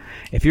few.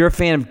 If you're a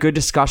fan of good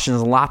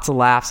discussions and lots of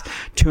laughs,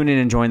 tune in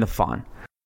and join the fun.